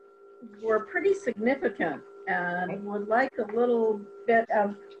were pretty significant, and would like a little bit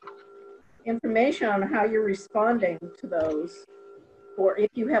of information on how you're responding to those, or if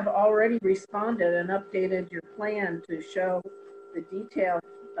you have already responded and updated your plan to show the detail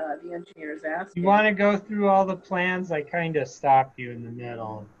the engineer is asking. You want to go through all the plans? I kind of stopped you in the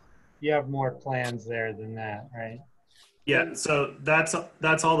middle. You have more plans there than that, right? Yeah, so that's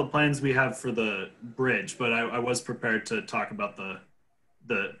all the plans we have for the bridge, but I was prepared to talk about the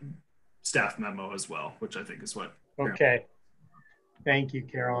staff memo as well, which I think is what. Okay. Thank you,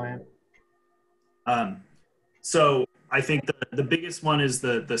 Carol Ann. So I think the biggest one is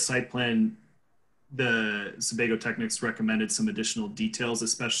the site plan. The Sebago Technics recommended some additional details,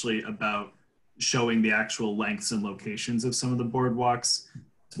 especially about showing the actual lengths and locations of some of the boardwalks,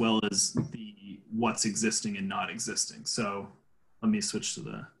 as well as what's existing and not existing. So let me switch to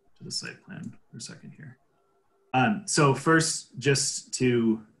the site plan for a second here. So first, just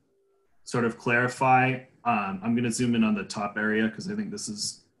to sort of clarify, I'm going to zoom in on the top area because I think this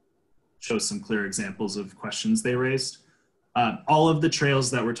is shows some clear examples of questions they raised. All of the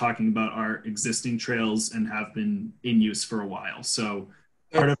trails that we're talking about are existing trails and have been in use for a while. So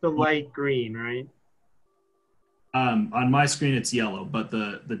part That's of the light green, right? on my screen it's yellow, but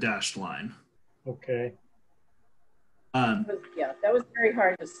the dashed line. Okay. Yeah, that was very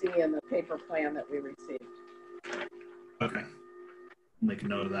hard to see in the paper plan that we received. Okay, make a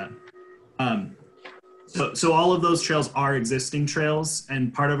note of that. So all of those trails are existing trails,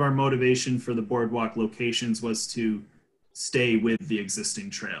 and part of our motivation for the boardwalk locations was to stay with the existing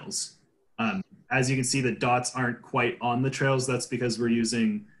trails. As you can see, the dots aren't quite on the trails. That's because we're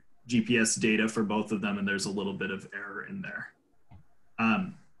using GPS data for both of them, and there's a little bit of error in there.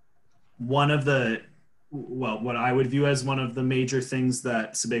 One of the, well, what I would view as one of the major things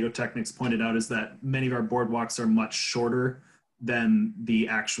that Sebago Technics pointed out is that many of our boardwalks are much shorter than the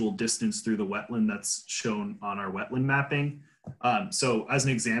actual distance through the wetland that's shown on our wetland mapping. So as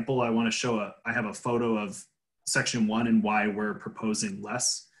an example, I want to show I have a photo of section 1 and why we're proposing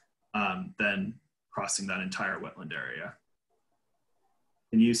less than crossing that entire wetland area.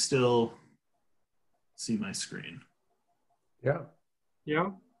 Can you still see my screen? Yeah.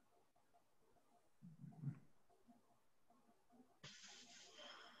 Yeah.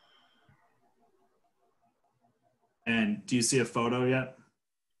 And do you see a photo yet?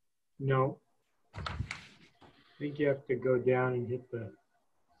 No. I think you have to go down and hit the,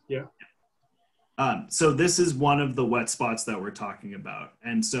 yeah. So this is one of the wet spots that we're talking about.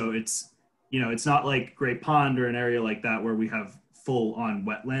 And so it's, you know, it's not like Great Pond or an area like that where we have full on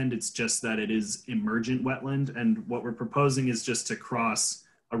wetland. It's just that it is emergent wetland. And what we're proposing is just to cross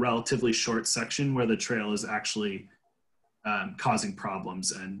a relatively short section where the trail is actually causing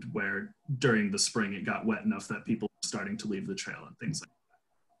problems, and where during the spring it got wet enough that people were starting to leave the trail and things like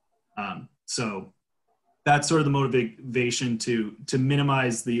that. So that's sort of the motivation to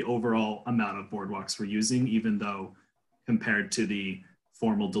minimize the overall amount of boardwalks we're using, even though compared to the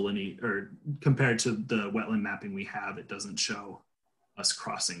formal compared to the wetland mapping we have, it doesn't show us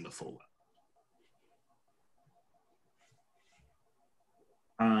crossing the full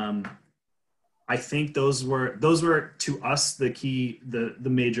wetland. I think those were to us the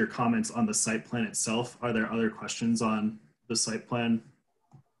major comments on the site plan itself. Are there other questions on the site plan?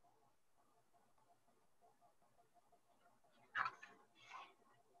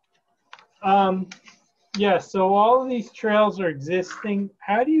 Yeah, so all of these trails are existing.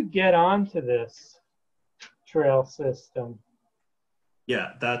 How do you get onto this trail system?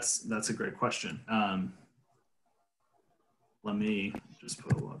 Yeah, that's a great question. Let me just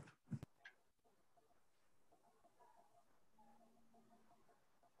pull up.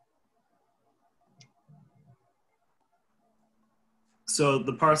 So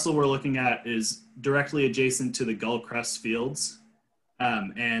the parcel we're looking at is directly adjacent to the Gullcrest fields.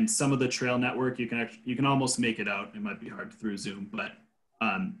 And some of the trail network, you can almost make it out. It might be hard through Zoom, but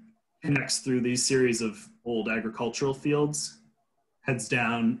connects through these series of old agricultural fields, heads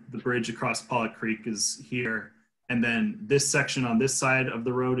down. The bridge across Pollock Creek is here. And then this section on this side of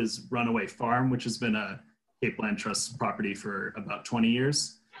the road is Runaway Farm, which has been a Cape Land Trust property for about 20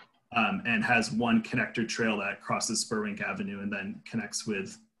 years. And has one connector trail that crosses Spurwink Avenue and then connects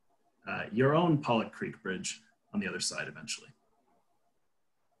with your own Pollock Creek Bridge on the other side eventually.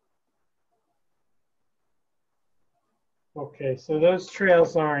 Okay, so those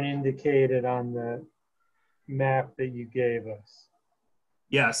trails aren't indicated on the map that you gave us.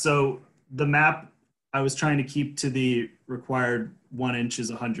 Yeah, so the map, I was trying to keep to the required 1 inch is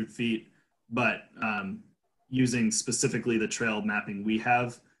 100 feet, but using specifically the trail mapping we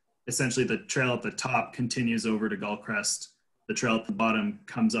have, essentially the trail at the top continues over to Gullcrest. The trail at the bottom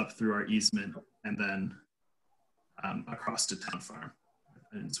comes up through our easement and then across to Town Farm.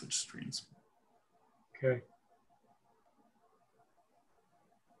 I didn't switch screens. Okay.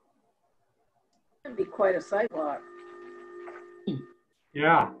 It'd be quite a sidewalk.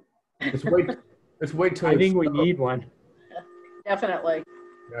 Yeah. Let's wait till I think we need one. Definitely.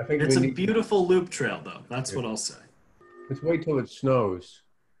 I think It's a beautiful loop trail though. That's what I'll say. Let's wait till it snows.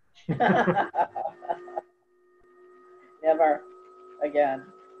 Never again.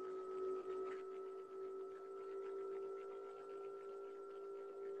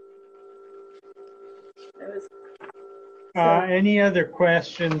 Any other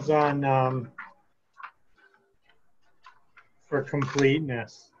questions on for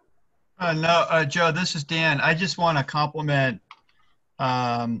completeness? No, Joe, this is Dan. I just want to compliment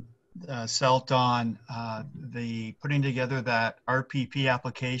CELT on the putting together that RPP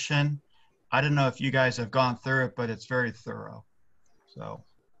application. I don't know if you guys have gone through it, but it's very thorough. So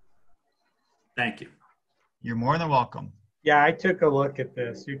thank you. You're more than welcome. Yeah, I took a look at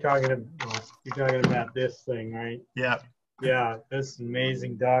this. You're talking about this thing, right? Yeah, Yeah, this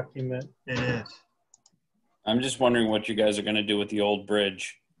amazing document. it is. I'm just wondering what you guys are going to do with the old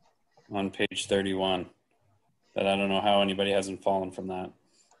bridge on page 31. But I don't know how anybody hasn't fallen from that.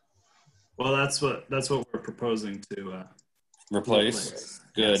 Well, that's what we're proposing to Replace.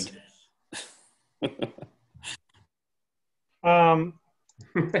 Good. Yes.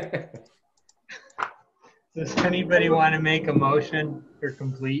 Does anybody want to make a motion for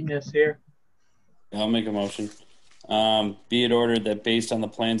completeness here? I'll make a motion. Be it ordered that based on the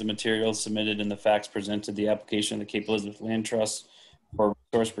plans and materials submitted and the facts presented, the application of the Cape Elizabeth Land Trust for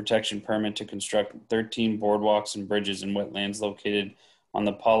resource protection permit to construct 13 boardwalks and bridges in wetlands located on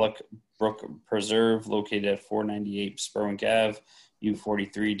the Pollock Brook Preserve located at 498 Spurwink Ave,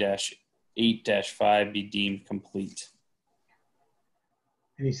 U43-8-5 be deemed complete.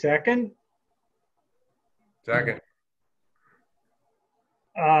 Any second? Second.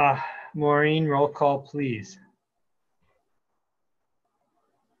 Maureen, roll call, please.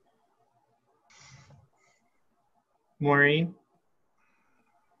 Maureen?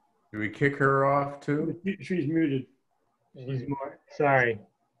 Do we kick her off too? She's muted. Sorry.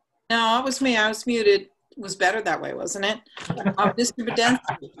 No, it was me. I was muted. It was better that way, wasn't it? Mr.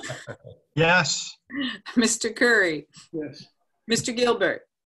 Budensky. Yes. Mr. Curry. Yes. Mr. Gilbert.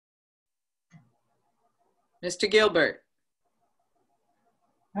 Mr. Gilbert.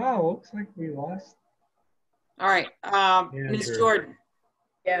 Oh, looks like we lost. All right. Ms. Jordan.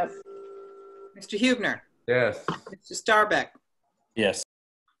 Yes. Mr. Hubner. Yes. Mr. Starbeck. Yes.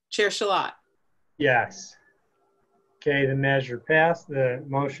 Chair Shalat. Yes. Okay, the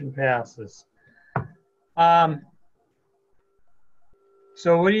motion passes.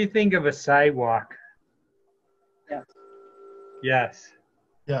 So what do you think of a sidewalk? Yes. Yes.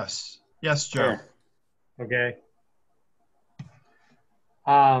 Yes. Yes, Joe. Okay.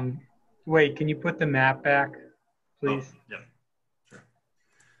 Wait, can you put the map back, please? Oh, yeah, sure.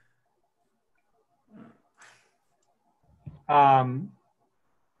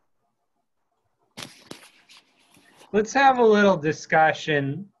 Let's have a little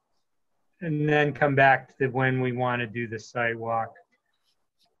discussion and then come back to when we want to do the sidewalk.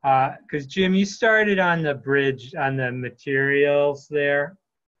 Because Jim, you started on the bridge, on the materials there.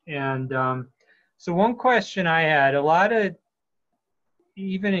 And so one question I had,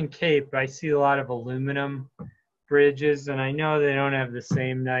 even in Cape, I see a lot of aluminum bridges, and I know they don't have the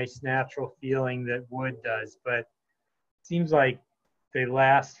same nice natural feeling that wood does, but it seems like they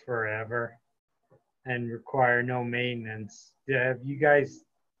last forever and require no maintenance. Did you guys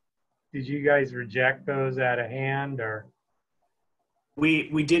reject those out of hand, or?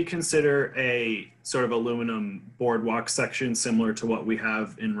 We did consider a sort of aluminum boardwalk section similar to what we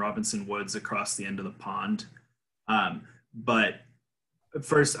have in Robinson Woods across the end of the pond. But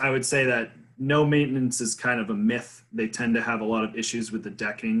first, I would say that no maintenance is kind of a myth. They tend to have a lot of issues with the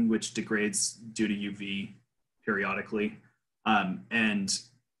decking, which degrades due to UV periodically. And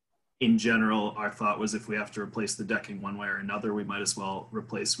in general, our thought was if we have to replace the decking one way or another, we might as well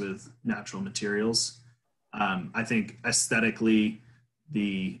replace with natural materials. I think aesthetically,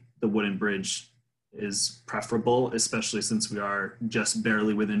 the wooden bridge is preferable, especially since we are just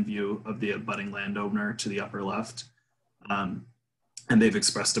barely within view of the abutting landowner to the upper left. And they've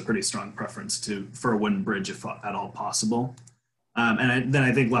expressed a pretty strong preference for a wooden bridge if at all possible. Then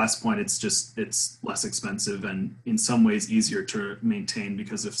I think last point, it's less expensive and in some ways easier to maintain,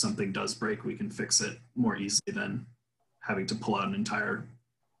 because if something does break, we can fix it more easily than having to pull out an entire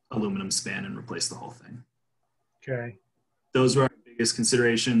aluminum span and replace the whole thing. Okay. Those were our biggest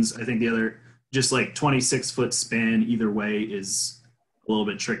considerations. I think the other, just like 26-foot span either way is a little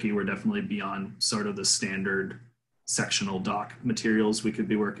bit tricky. We're definitely beyond sort of the standard sectional dock materials we could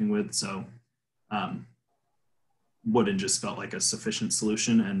be working with. So wooden just felt like a sufficient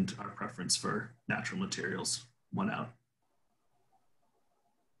solution, and our preference for natural materials won out.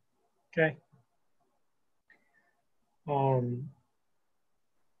 Okay.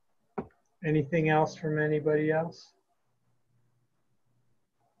 Anything else from anybody else?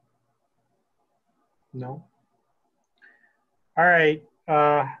 No? All right.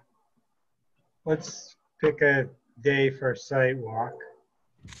 Let's pick a day for a site walk.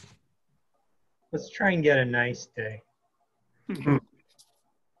 Let's try and get a nice day.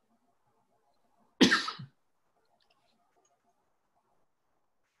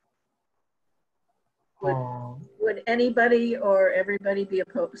 Would anybody or everybody be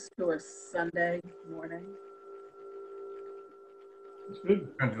opposed to a Sunday morning?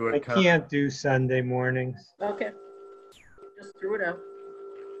 I can't do Sunday mornings. Okay, just threw it out.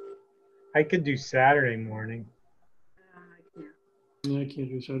 I could do Saturday morning. I I can't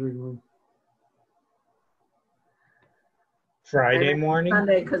do Saturday morning. Friday morning?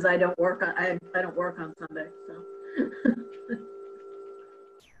 Sunday, because I don't work on, I don't work on Sunday, so.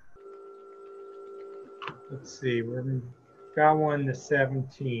 Let's see, we've got one the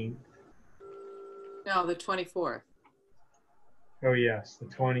 17th. No, the 24th. Oh yes, the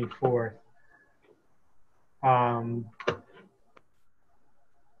 24th.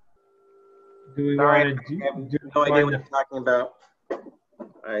 Do we Sorry, want to I have do no idea what one you're talking about.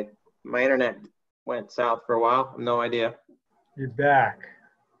 My internet went south for a while. I have no idea. You're back.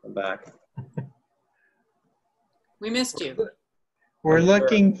 I'm back. We missed you. We're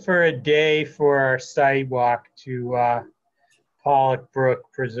looking for a day for our sidewalk to Pollock Brook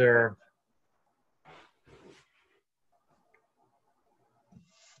Preserve.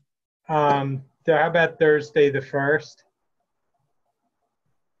 So how about Thursday the 1st?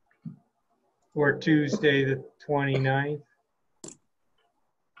 Or Tuesday the 29th?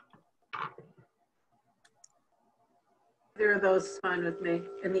 Either of those is fine with me.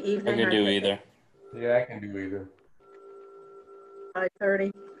 In the I evening. could do either. Yeah, I can do either.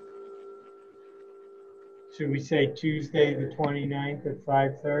 5:30. Should we say Tuesday the 29th at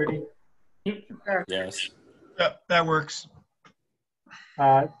 5:30? Sure. Yes. That works.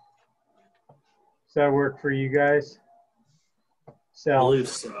 Does that work for you guys? I Sal, believe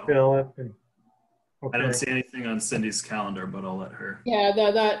so. Philip, and I don't okay. see anything on Cindy's calendar, but I'll let her. Yeah,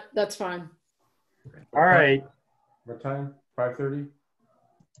 that's fine. All right, What time? 5:30?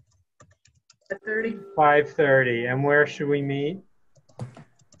 5:30. 5:30. And where should we meet?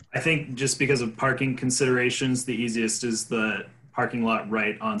 I think just because of parking considerations, the easiest is the parking lot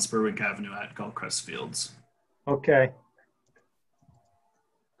right on Spurwink Avenue at Gulfcrest Fields. Okay.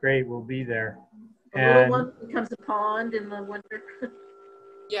 Great, we'll be there. The little And one becomes a pond in the winter.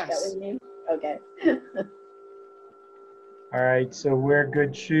 Yes. Is that what you mean? Okay. all right, so wear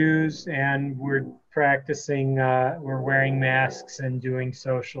good shoes and we're practicing, we're wearing masks and doing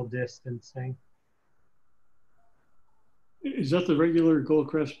social distancing. Is that the regular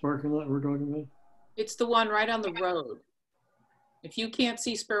Goldcrest parking lot we're talking about? It's the one right on the road. If you can't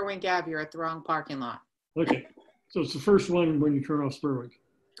see Spurwink Ave, you're at the wrong parking lot. Okay, so it's the first one when you turn off Spurwink.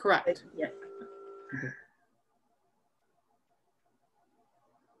 Correct. Yeah.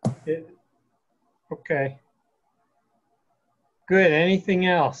 Okay. Good, anything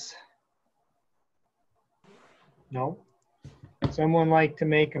else? No? Someone like to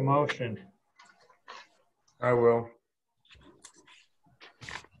make a motion? I will.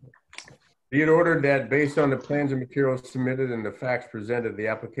 Be it ordered that based on the plans and materials submitted and the facts presented, the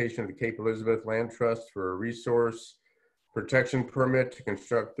application of the Cape Elizabeth Land Trust for a resource protection permit to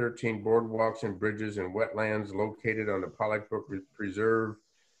construct 13 boardwalks and bridges in wetlands located on the Pollock Brook Preserve,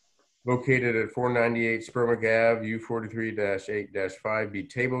 located at 498 Spurwink Ave, U43-8-5, be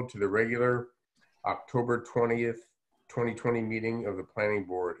tabled to the regular October 20th, 2020 meeting of the Planning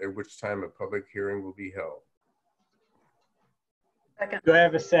Board, at which time a public hearing will be held. Second. Do I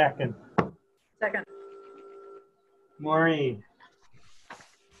have a second? Second. Maureen?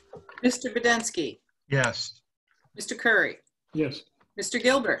 Mr. Budensky, Yes. Mr. Curry, Yes. Mr.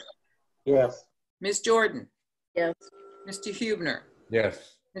 Gilbert, Yes. Ms. Jordan, Yes. Mr. Hubner,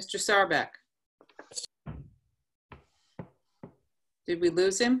 Yes. Mr. Sarbeck. Did we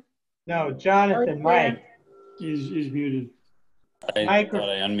lose him? No, Jonathan, Oh, Mike. He's muted. I Micro- thought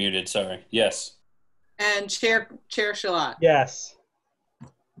I unmuted, sorry. Yes. And Chair Shalat. Yes.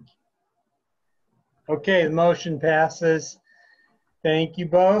 Okay, the motion passes. Thank you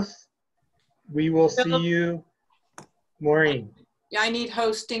both. We will see you, Maureen. Yeah, I need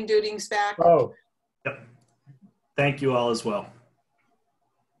hosting duties back. Oh, Yep. Thank you all as well.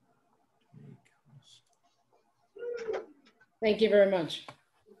 Thank you very much.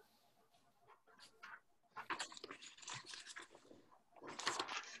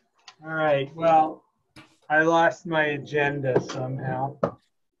 all right. Well, I lost my agenda somehow.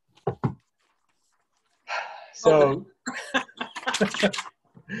 So Where?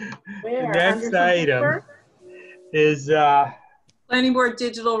 the next Under item September? is, Planning Board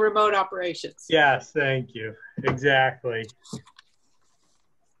Digital Remote Operations. yes, thank you. Exactly.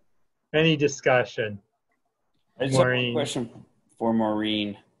 Any discussion? I just have Maureen. a question for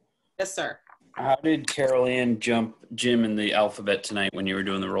Maureen. Yes, sir. How did Carol Ann jump Jim in the alphabet tonight when you were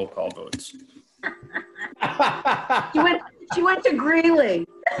doing the roll call votes? She went to Greeley.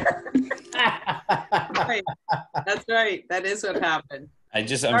 Right. That's right. That is what happened. I'm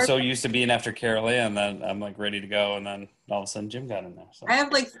so used to being after Carol Ann that I'm like ready to go, and then all of a sudden Jim got in there. So. I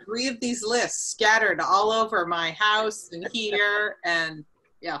have like 3 of these lists scattered all over my house and here, and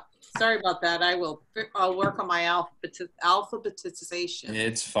yeah. Sorry about that. I'll work on my alphabetization.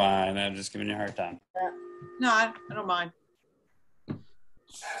 It's fine. I'm just giving you a hard time. No, I don't mind.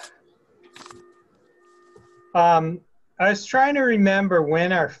 I was trying to remember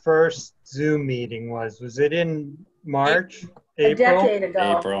when our first Zoom meeting was. Was it in March? A April? decade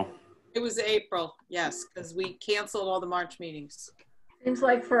ago. April. It was April, yes, because we canceled all the March meetings. Seems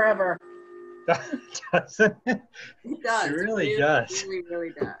like forever. Doesn't it? It does. It really does. It really,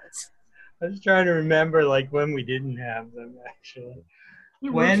 really does. I was trying to remember like when we didn't have them actually.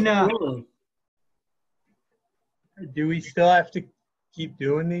 When do we still have to keep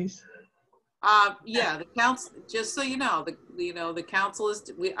doing these? Yeah, the council. Just so you know, the council is.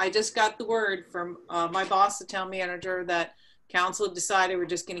 I just got the word from my boss, the town manager, that council decided we're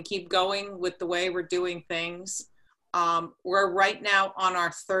just going to keep going with the way we're doing things. We're right now on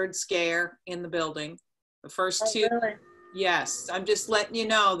our third scare in the building. The first two. Really? Yes, I'm just letting you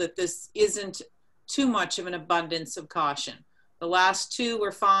know that this isn't too much of an abundance of caution. The last two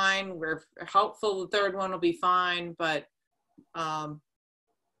were fine. We're hopeful the third one will be fine, but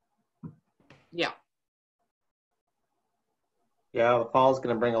yeah. Yeah, the fall's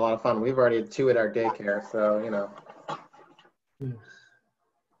going to bring a lot of fun. We've already had 2 at our daycare, so, you know.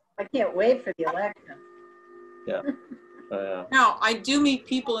 I can't wait for the election. Yeah. Now, I do meet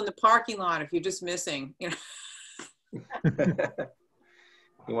people in the parking lot if you're just missing, you know.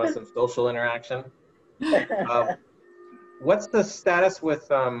 You want some social interaction? What's the status with,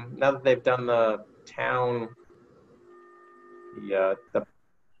 now that they've done the town, the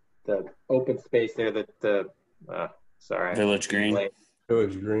open space there, sorry. Village Green.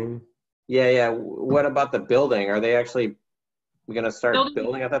 Village Green. Yeah. What about the building? Are they actually going to start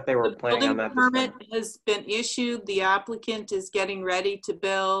building? I thought they were planning on that. The permit has been issued. The applicant is getting ready to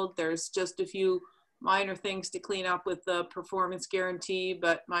build. There's just a few minor things to clean up with the performance guarantee,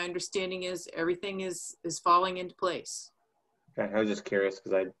 but my understanding is everything is falling into place. Okay, I was just curious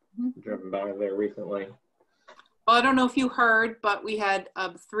because I driven by there recently. Well, I don't know if you heard, but we had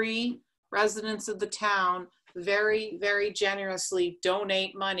 3 residents of the town very, very generously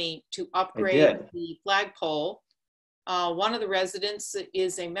donate money to upgrade the flagpole. One of the residents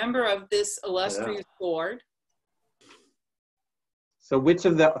is a member of this illustrious board. So which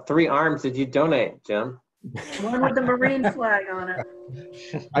of the 3 arms did you donate, Jim? One with the Marine flag on it.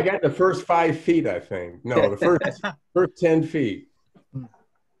 I got the first 5 feet, I think. No, the first 10 feet.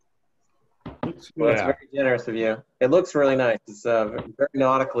 Well, that's very generous of you. It looks really nice. It's very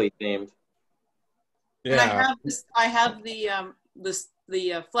nautically themed. Yeah. And I have the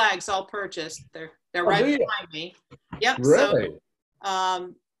flags all purchased. They're right behind me. Yep. Really?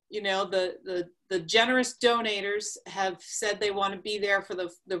 So, you know, the generous donators have said they want to be there for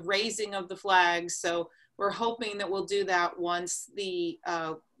the raising of the flags. So we're hoping that we'll do that once the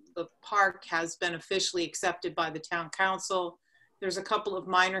park has been officially accepted by the town council. There's a couple of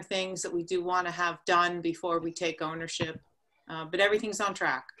minor things that we do want to have done before we take ownership, but everything's on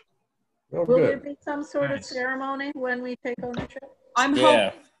track. Oh, Will there be some sort of ceremony when we take ownership? I would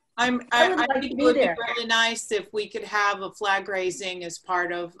think it would be really nice if we could have a flag raising as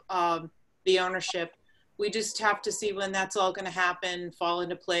part of the ownership. We just have to see when that's all going to happen, fall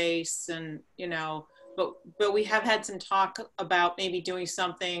into place, and you know. But we have had some talk about maybe doing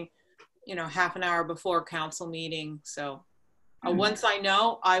something, you know, half an hour before council meeting. So once I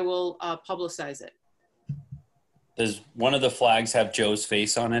know, I will publicize it. Does one of the flags have Joe's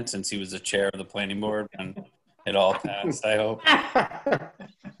face on it since he was the chair of the planning board and it all passed, I hope?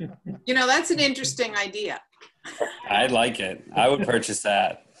 You know, that's an interesting idea. I like it. I would purchase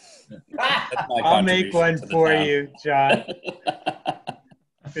that. I'll make one for you, John.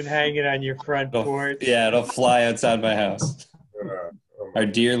 Been hanging on your front porch. Yeah, it'll fly outside my house. Our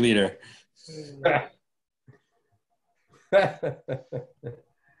dear leader.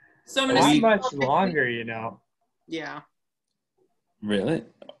 So not much longer, you know. Yeah. Really?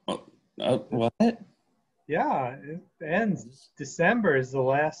 What? Yeah, it ends. December is the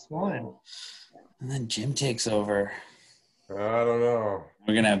last one. And then Jim takes over. I don't know.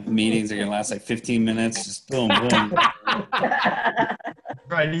 We're going to have meetings that are going to last like 15 minutes. Just boom, boom.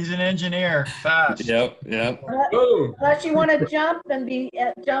 Right, he's an engineer. Fast. Yep. Unless you want to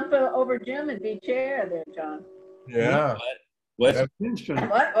jump over Jim and be chair there, John. Yeah. What? What?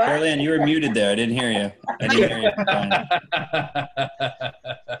 Caroline, you were muted there. I didn't hear you. I didn't hear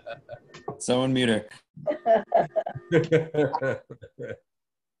you. Someone mute her. Do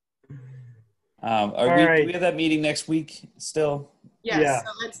we have that meeting next week still? Yes, yeah.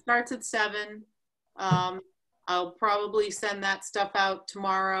 So it starts at 7. I'll probably send that stuff out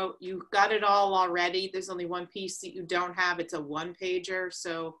tomorrow. You got it all already. There's only one piece that you don't have. It's a 1-pager.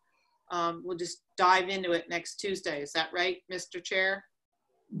 So we'll just dive into it next Tuesday. Is that right, Mr. Chair?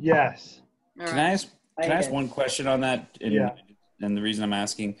 Yes. All Can right. I ask one question on that? And the reason I'm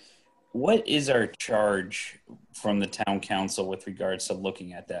asking, what is our charge from the town council with regards to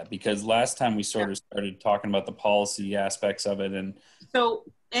looking at that? Because last time we sort of started talking about the policy aspects of it, and so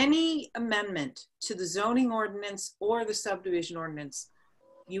any amendment to the zoning ordinance or the subdivision ordinance,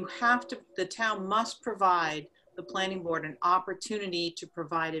 the town must provide the planning board an opportunity to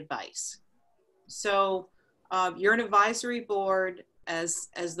provide advice. So you're an advisory board. As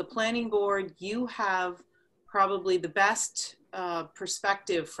the planning board, you have probably the best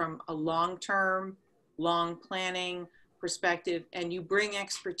perspective from a long-term, long planning perspective, and you bring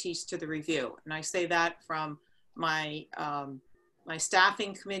expertise to the review. And I say that from my my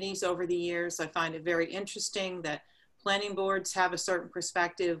staffing committees over the years. I find it very interesting that planning boards have a certain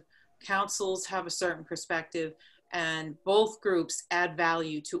perspective, councils have a certain perspective, and both groups add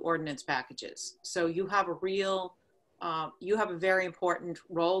value to ordinance packages. So you have a real, you have a very important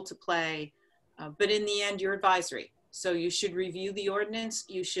role to play, but in the end, you're advisory. So you should review the ordinance,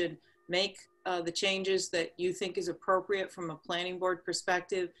 you should make the changes that you think is appropriate from a planning board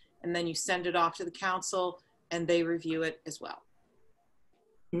perspective, and then you send it off to the council and they review it as well.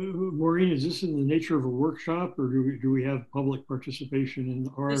 Maureen, is this in the nature of a workshop, or do we have public participation in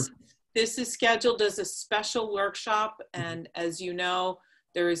our? This is scheduled as a special workshop, and as you know,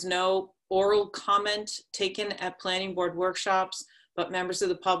 there is no oral comment taken at planning board workshops, but members of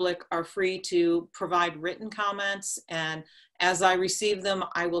the public are free to provide written comments, and as I receive them,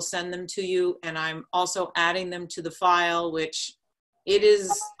 I will send them to you, and I'm also adding them to the file, which it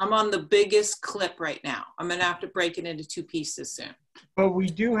is, I'm on the biggest clip right now. I'm gonna have to break it into 2 pieces soon. But we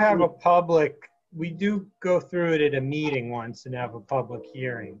do have a public, we do go through it at a meeting once and have a public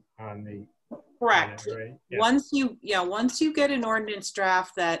hearing on the. Correct. On it, right? Yeah. Once you get an ordinance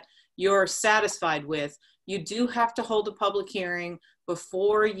draft that you're satisfied with, you do have to hold a public hearing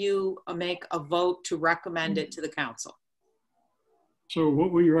before you make a vote to recommend it to the council. So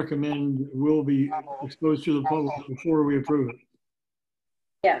what we recommend will be exposed to the public before we approve it.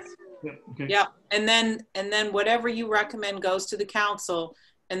 Yes. Yeah, okay. Yeah, and then whatever you recommend goes to the council,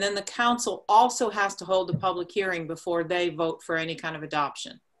 and then the council also has to hold a public hearing before they vote for any kind of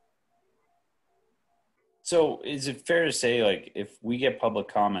adoption. so is it fair to say, like, if we get public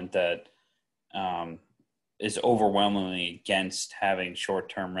comment that is overwhelmingly against having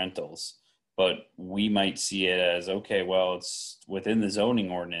short-term rentals, but we might see it as, okay, well, it's within the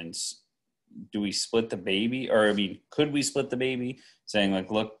zoning ordinance, do we split the baby? Or, I mean, could we split the baby, saying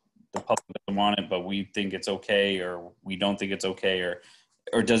like, look, the public doesn't want it, but we think it's okay, or we don't think it's okay,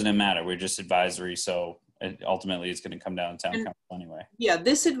 or doesn't it matter? We're just advisory, so ultimately it's going to come down to town council anyway. Yeah,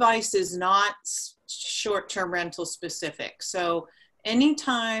 this advice is not short-term rental specific. So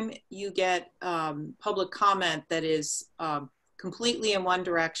anytime you get public comment that is completely in one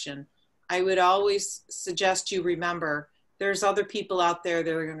direction, I would always suggest you remember there's other people out there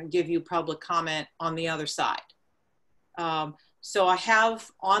that are going to give you public comment on the other side. So I have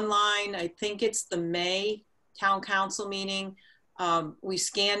online, I think it's the May town council meeting. We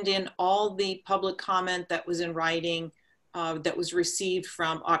scanned in all the public comment that was in writing that was received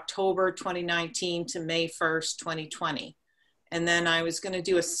from October 2019 to May 1st, 2020. And then I was going to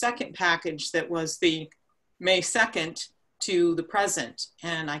do a second package that was the May 2nd to the present,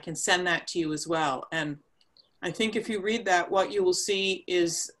 and I can send that to you as well. And I think if you read that, what you will see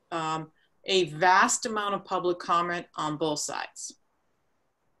is a vast amount of public comment on both sides.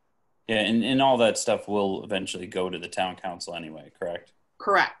 Yeah, and all that stuff will eventually go to the town council anyway, correct?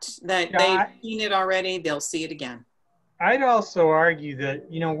 Correct. They've seen it already, they'll see it again. I'd also argue that,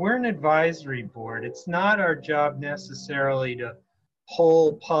 we're an advisory board. It's not our job necessarily to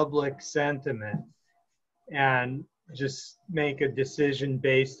poll public sentiment and just make a decision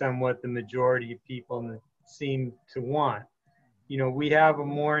based on what the majority of people seem to want. We have a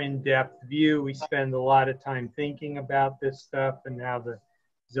more in-depth view. We spend a lot of time thinking about this stuff and how the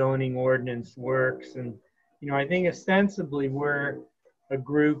zoning ordinance works. And, I think ostensibly we're a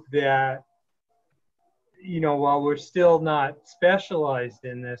group that, while we're still not specialized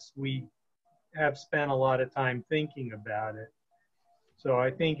in this, we have spent a lot of time thinking about it. So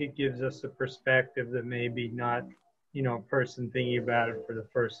I think it gives us a perspective that maybe not, a person thinking about it for the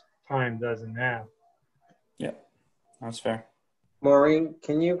first time doesn't have. Yeah, that's fair. Maureen,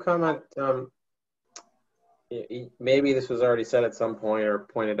 can you comment, maybe this was already said at some point or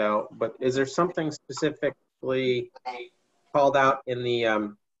pointed out, but is there something specifically called out in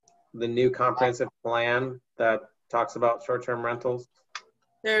the new comprehensive plan that talks about short-term rentals?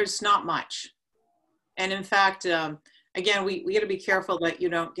 There's not much. And in fact, again, we got to be careful that you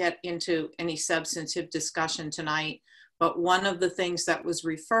don't get into any substantive discussion tonight. But one of the things that was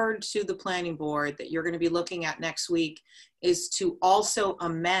referred to the planning board that you're going to be looking at next week is to also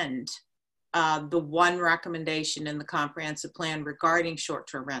amend the one recommendation in the comprehensive plan regarding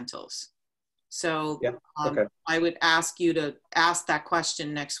short-term rentals. So yeah. Okay. I would ask you to ask that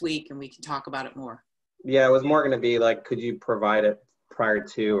question next week and we can talk about it more. Yeah, it was more going to be like, could you provide it prior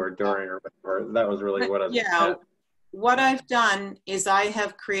to or during or whatever? That was really what I was. Yeah, what I've done is I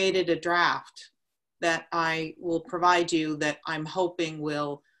have created a draft that I will provide you that I'm hoping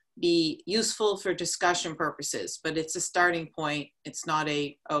will be useful for discussion purposes, but it's a starting point. It's not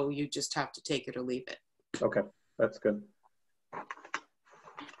a, oh, you just have to take it or leave it. Okay, that's good.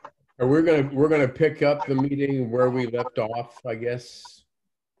 We're gonna pick up the meeting where we left off, I guess,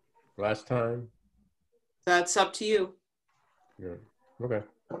 last time. That's up to you. Yeah. Okay.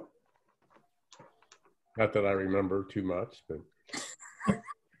 Not that I remember too much, but.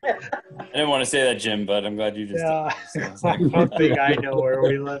 I didn't want to say that, Jim, but I'm glad you just did. So I don't think I know where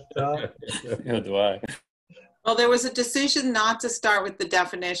we left off. Neither do I. Well, there was a decision not to start with the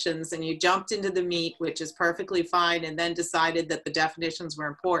definitions and you jumped into the meat, which is perfectly fine, and then decided that the definitions were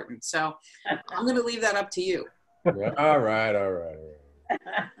important. So I'm going to leave that up to you. Yeah, all right.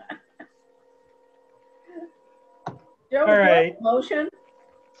 Joe, All right. Motion?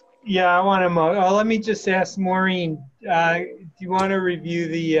 Yeah, I want to let me just ask Maureen, do you want to review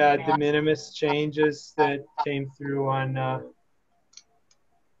the de minimis changes that came through on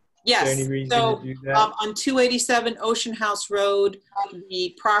Yes. Is there any reason So to do that? on 287 Ocean House Road,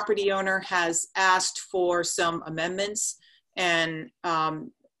 the property owner has asked for some amendments, and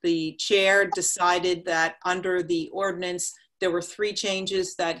the chair decided that under the ordinance, there were 3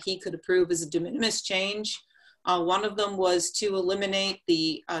 changes that he could approve as a de minimis change. One of them was to eliminate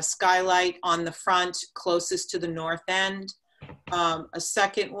the skylight on the front closest to the north end. A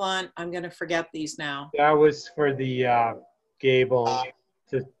second one, I'm going to forget these now. That was for the gable,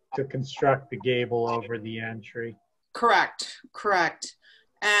 to construct the gable over the entry. Correct.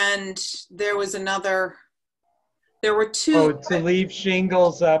 And there was another, there were 2. Oh, to leave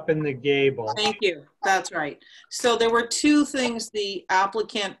shingles up in the gable. Thank you. That's right. So there were 2 things the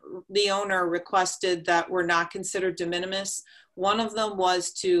applicant, the owner, requested that were not considered de minimis. One of them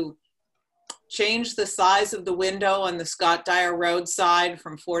was to change the size of the window on the Scott Dyer Road side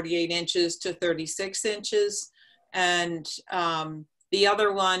from 48 inches to 36 inches. And the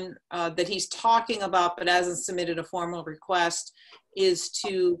other one that he's talking about but hasn't submitted a formal request is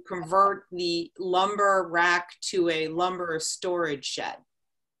to convert the lumber rack to a lumber storage shed.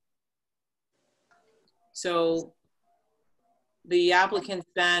 So the applicant's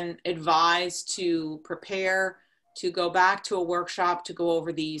been advised to prepare to go back to a workshop to go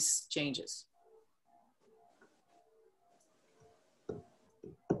over these changes.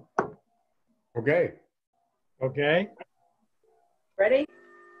 Okay. Ready?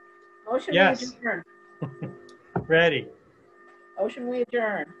 Motion, yes. We adjourn. Ready. Motion, we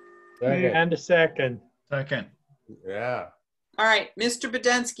adjourn. Second. And a second. Second. Yeah. All right, Mr.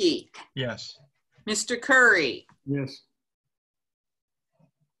 Budensky. Yes. Mr. Curry. Yes.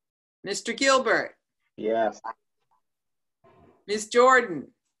 Mr. Gilbert. Yes. Ms. Jordan.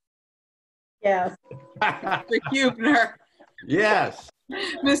 Yes. Mr. Hubner. Yes.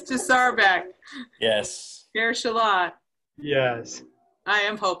 Mr. Sarbeck. Yes. Chair Shalat. Yes. I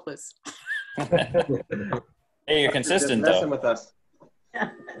am hopeless. Hey, you're consistent Just though. messing with us.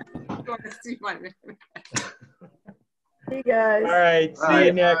 See you guys. All right. See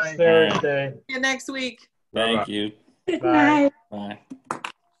you next Thursday. you next week. Thank you. Good Bye. night. Bye.